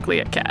stare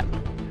directly at Kat.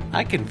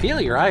 I can feel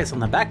your eyes on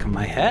the back of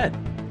my head.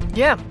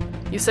 Yeah,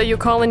 you say you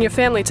call in your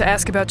family to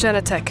ask about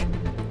Genetech.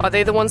 Are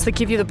they the ones that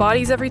give you the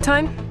bodies every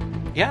time?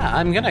 Yeah,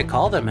 I'm gonna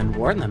call them and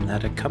warn them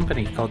that a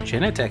company called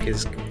Genetech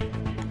is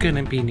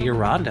gonna be near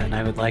Rhonda and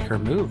I would like her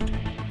moved.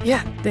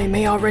 Yeah, they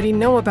may already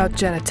know about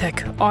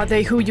Genetech. Are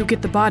they who you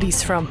get the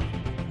bodies from?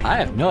 I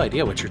have no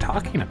idea what you're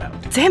talking about.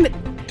 Damn it,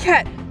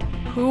 Kat!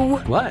 Who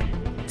What?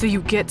 do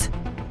you get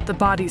the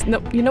bodies?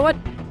 No, you know what?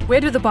 Where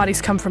do the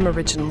bodies come from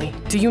originally?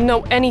 Do you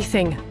know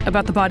anything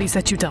about the bodies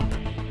that you dump?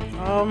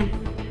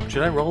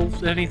 Should I roll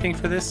anything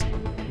for this?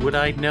 Would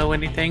I know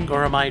anything,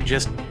 or am I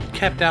just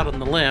kept out on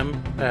the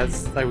limb,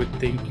 as I would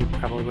think you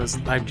probably was?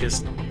 I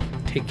just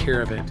take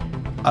care of it.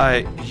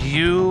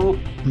 You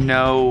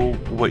know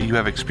what you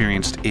have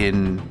experienced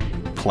in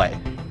play.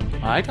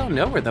 I don't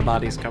know where the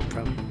bodies come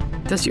from.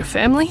 Does your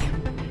family?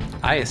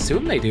 I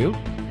assume they do.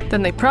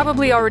 Then they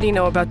probably already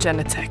know about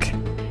Genetech,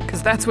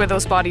 because that's where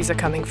those bodies are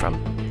coming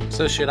from.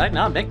 So should I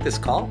not make this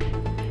call?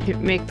 You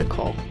make the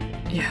call.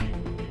 Yeah.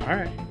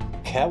 Alright.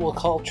 Cat will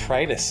call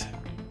Tritus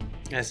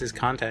as his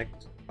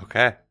contact.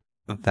 Okay.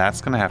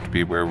 That's going to have to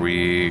be where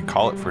we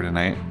call it for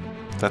tonight.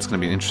 That's going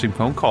to be an interesting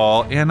phone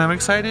call, and I'm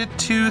excited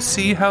to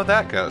see how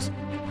that goes.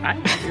 I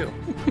do.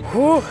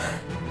 Whew.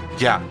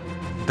 Yeah,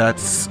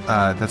 that's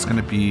going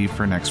to be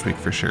for next week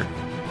for sure.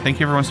 Thank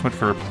you everyone so much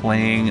for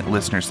playing.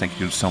 Listeners, thank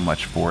you so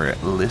much for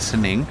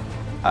listening.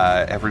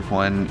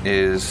 Everyone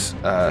is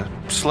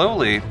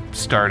slowly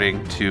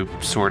starting to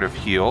sort of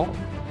heal,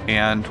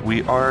 and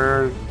we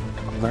are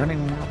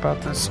learning more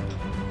about this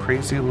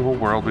crazy little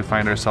world we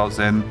find ourselves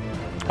in,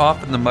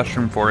 off in the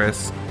mushroom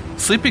forest,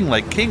 sleeping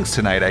like kings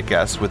tonight, I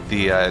guess, with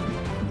the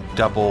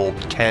double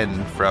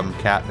Ken from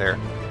Cat there.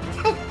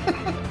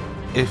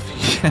 If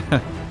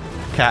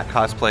Cat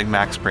cosplaying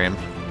Max Brame,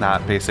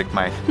 not Basic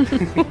Mike.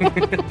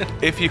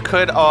 If you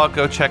could all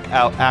go check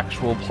out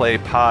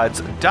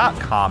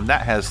actualplaypods.com.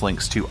 That has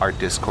links to our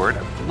Discord.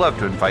 I'd love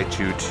to invite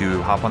you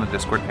to hop on the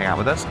Discord and hang out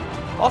with us.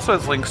 Also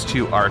has links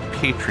to our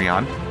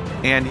Patreon.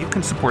 And you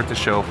can support the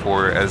show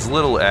for as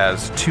little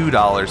as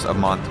 $2 a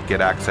month.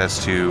 Get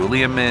access to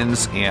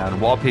Liamins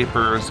and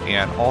wallpapers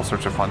and all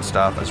sorts of fun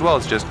stuff, as well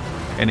as just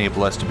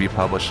enable us to be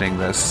publishing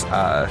this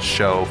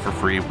show for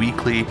free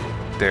weekly.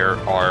 There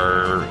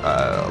are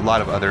a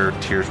lot of other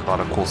tiers with a lot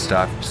of cool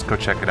stuff. Just go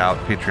check it out,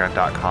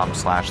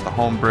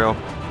 patreon.com/thehomebrew.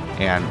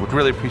 And would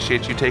really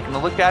appreciate you taking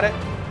a look at it.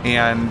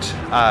 And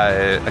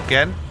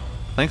again,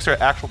 links are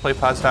at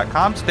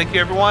actualplaypods.com. So thank you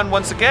everyone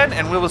once again,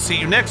 and we will see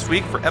you next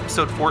week for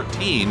episode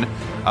 14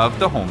 of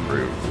The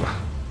Homebrew.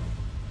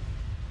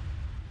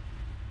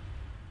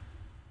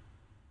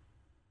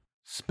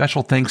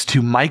 Special thanks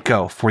to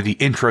Maiko for the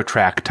intro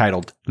track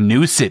titled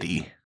New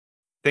City.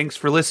 Thanks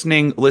for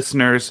listening,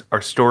 listeners.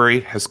 Our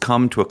story has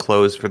come to a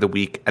close for the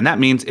week, and that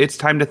means it's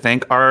time to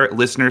thank our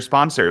listener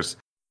sponsors.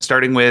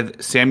 Starting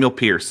with Samuel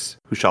Pierce,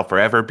 who shall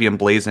forever be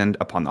emblazoned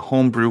upon the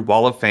Homebrew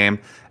Wall of Fame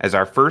as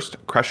our first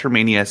Crusher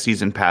Mania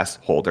Season Pass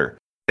holder.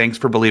 Thanks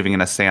for believing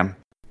in us, Sam.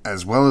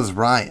 As well as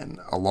Ryan,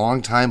 a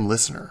longtime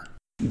listener.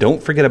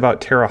 Don't forget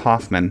about Tara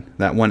Hoffman,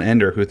 that one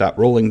ender who thought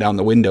rolling down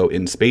the window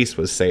in space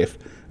was safe.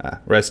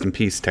 Rest in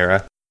peace,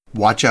 Tara.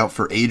 Watch out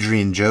for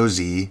Adrian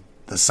Josie,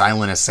 the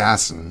silent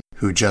assassin,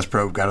 who just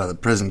broke out of the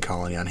prison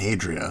colony on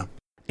Hadria.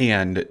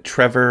 And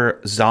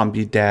Trevor,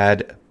 Zombie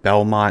Dad,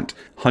 Belmont,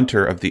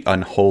 Hunter of the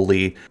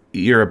Unholy.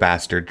 You're a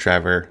bastard,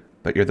 Trevor,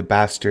 but you're the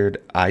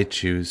bastard I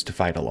choose to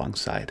fight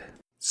alongside.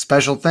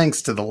 Special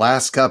thanks to the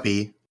Last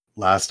Guppy,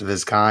 last of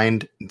his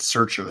kind, in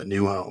search of a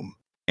new home.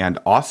 And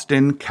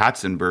Austin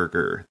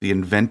Katzenberger, the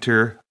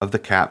inventor of the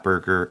Cat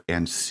Burger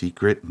and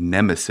secret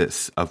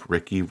nemesis of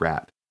Ricky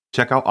Rat.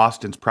 Check out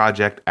Austin's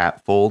project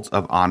at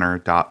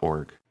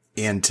foldsofonhonor.org.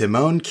 And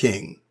Timon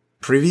King,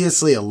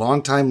 Previously a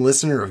longtime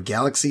listener of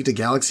Galaxy to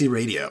Galaxy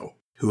Radio,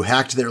 who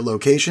hacked their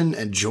location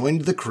and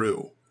joined the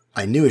crew.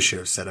 I knew I should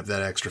have set up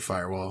that extra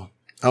firewall.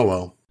 Oh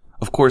well.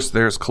 Of course,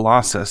 there's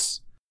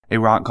Colossus, a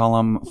rock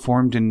golem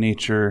formed in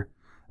nature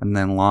and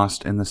then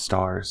lost in the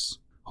stars.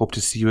 Hope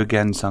to see you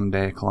again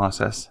someday,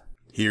 Colossus.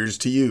 Here's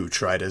to you,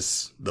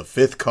 Tritus, the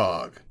fifth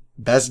cog.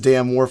 Best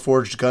damn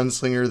Warforged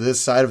gunslinger this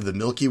side of the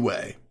Milky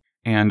Way.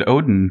 And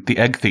Odin, the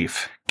egg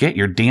thief. Get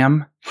your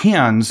damn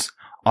hands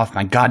off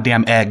my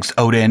goddamn eggs,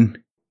 Odin.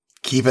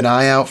 Keep an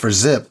eye out for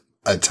Zip,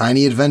 a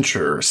tiny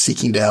adventurer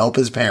seeking to help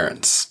his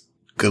parents.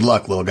 Good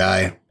luck, little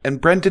guy.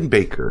 And Brendan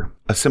Baker,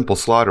 a simple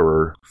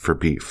slaughterer for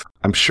beef.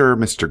 I'm sure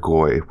Mr.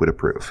 Goy would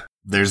approve.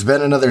 There's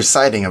been another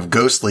sighting of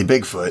ghostly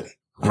Bigfoot,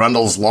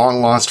 Grundle's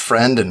long-lost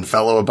friend and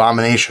fellow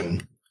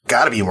abomination.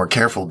 Gotta be more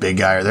careful, big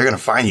guy, or they're gonna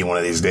find you one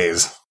of these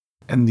days.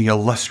 And the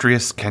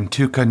illustrious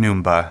Kantuka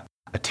Numba,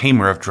 a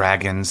tamer of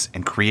dragons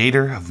and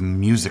creator of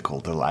musical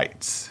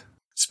delights.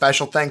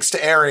 Special thanks to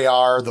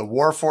Ariar, the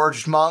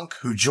Warforged monk,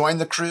 who joined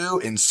the crew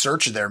in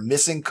search of their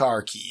missing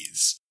car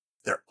keys.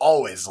 They're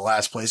always the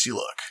last place you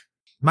look.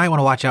 Might want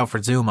to watch out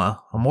for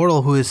Zuma, a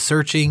mortal who is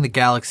searching the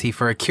galaxy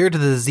for a cure to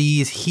the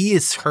disease he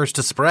is cursed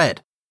to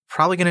spread.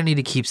 Probably going to need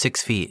to keep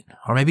 6 feet,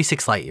 or maybe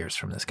 6 light years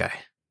from this guy.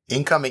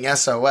 Incoming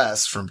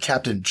SOS from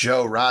Captain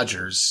Joe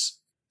Rogers.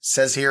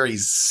 Says here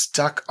he's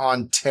stuck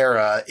on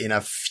Terra in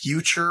a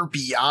future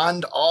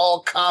beyond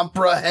all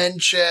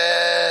comprehension.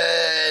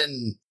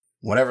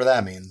 Whatever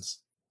that means.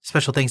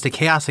 Special thanks to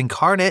Chaos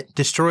Incarnate,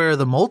 destroyer of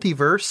the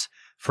multiverse,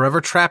 forever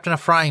trapped in a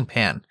frying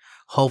pan.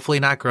 Hopefully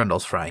not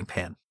Grundle's frying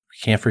pan. We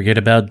can't forget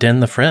about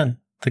Den the Friend,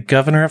 the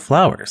governor of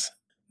flowers.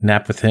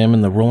 Nap with him in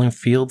the rolling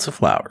fields of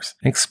flowers.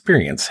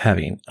 Experience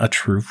having a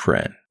true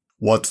friend.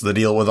 What's the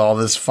deal with all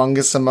this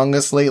fungus among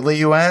us lately,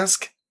 you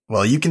ask?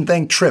 Well, you can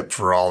thank Trip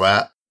for all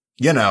that.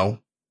 You know,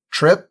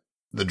 Trip,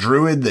 the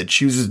druid that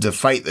chooses to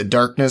fight the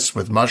darkness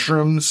with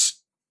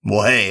mushrooms.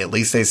 Well, hey, at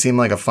least they seem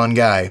like a fun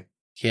guy.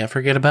 Can't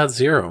forget about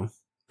Zero,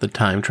 the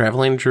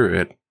time-traveling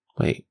druid.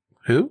 Wait,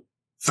 who?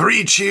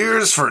 3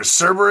 cheers for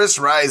Cerberus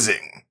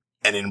Rising,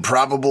 an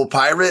improbable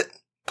pirate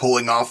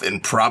pulling off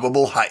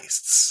improbable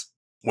heists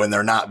when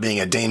they're not being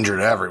a danger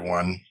to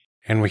everyone.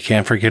 And we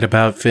can't forget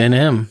about Finn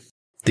M,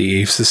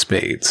 the ace of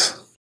spades.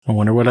 I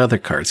wonder what other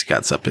cards he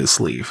got up his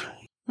sleeve.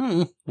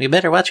 We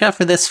better watch out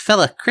for this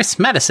fella, Chris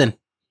Madison.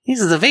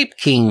 He's the vape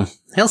king.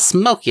 He'll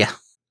smoke ya.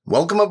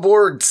 Welcome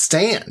aboard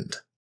Stand,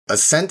 a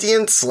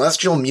sentient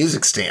celestial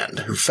music stand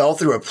who fell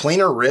through a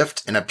planar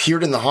rift and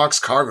appeared in the Hawk's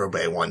cargo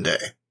bay one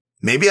day.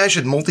 Maybe I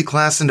should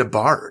multiclass into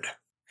Bard.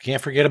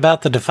 Can't forget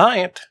about the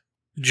Defiant.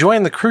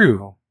 Join the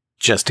crew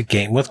just to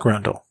game with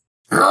Grundle.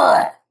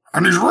 Yeah,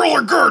 and he's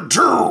really good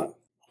too.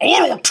 A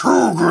little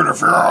too good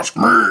if you ask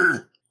me.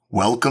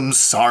 Welcome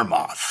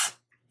Sarmoth,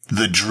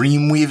 the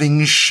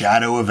dream-weaving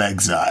shadow of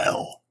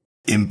exile.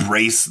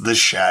 Embrace the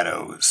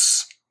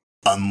shadows.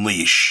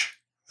 Unleash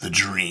the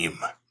dream.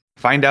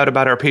 Find out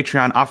about our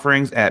Patreon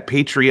offerings at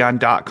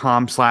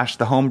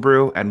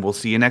patreon.com/thehomebrew, and we'll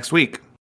see you next week.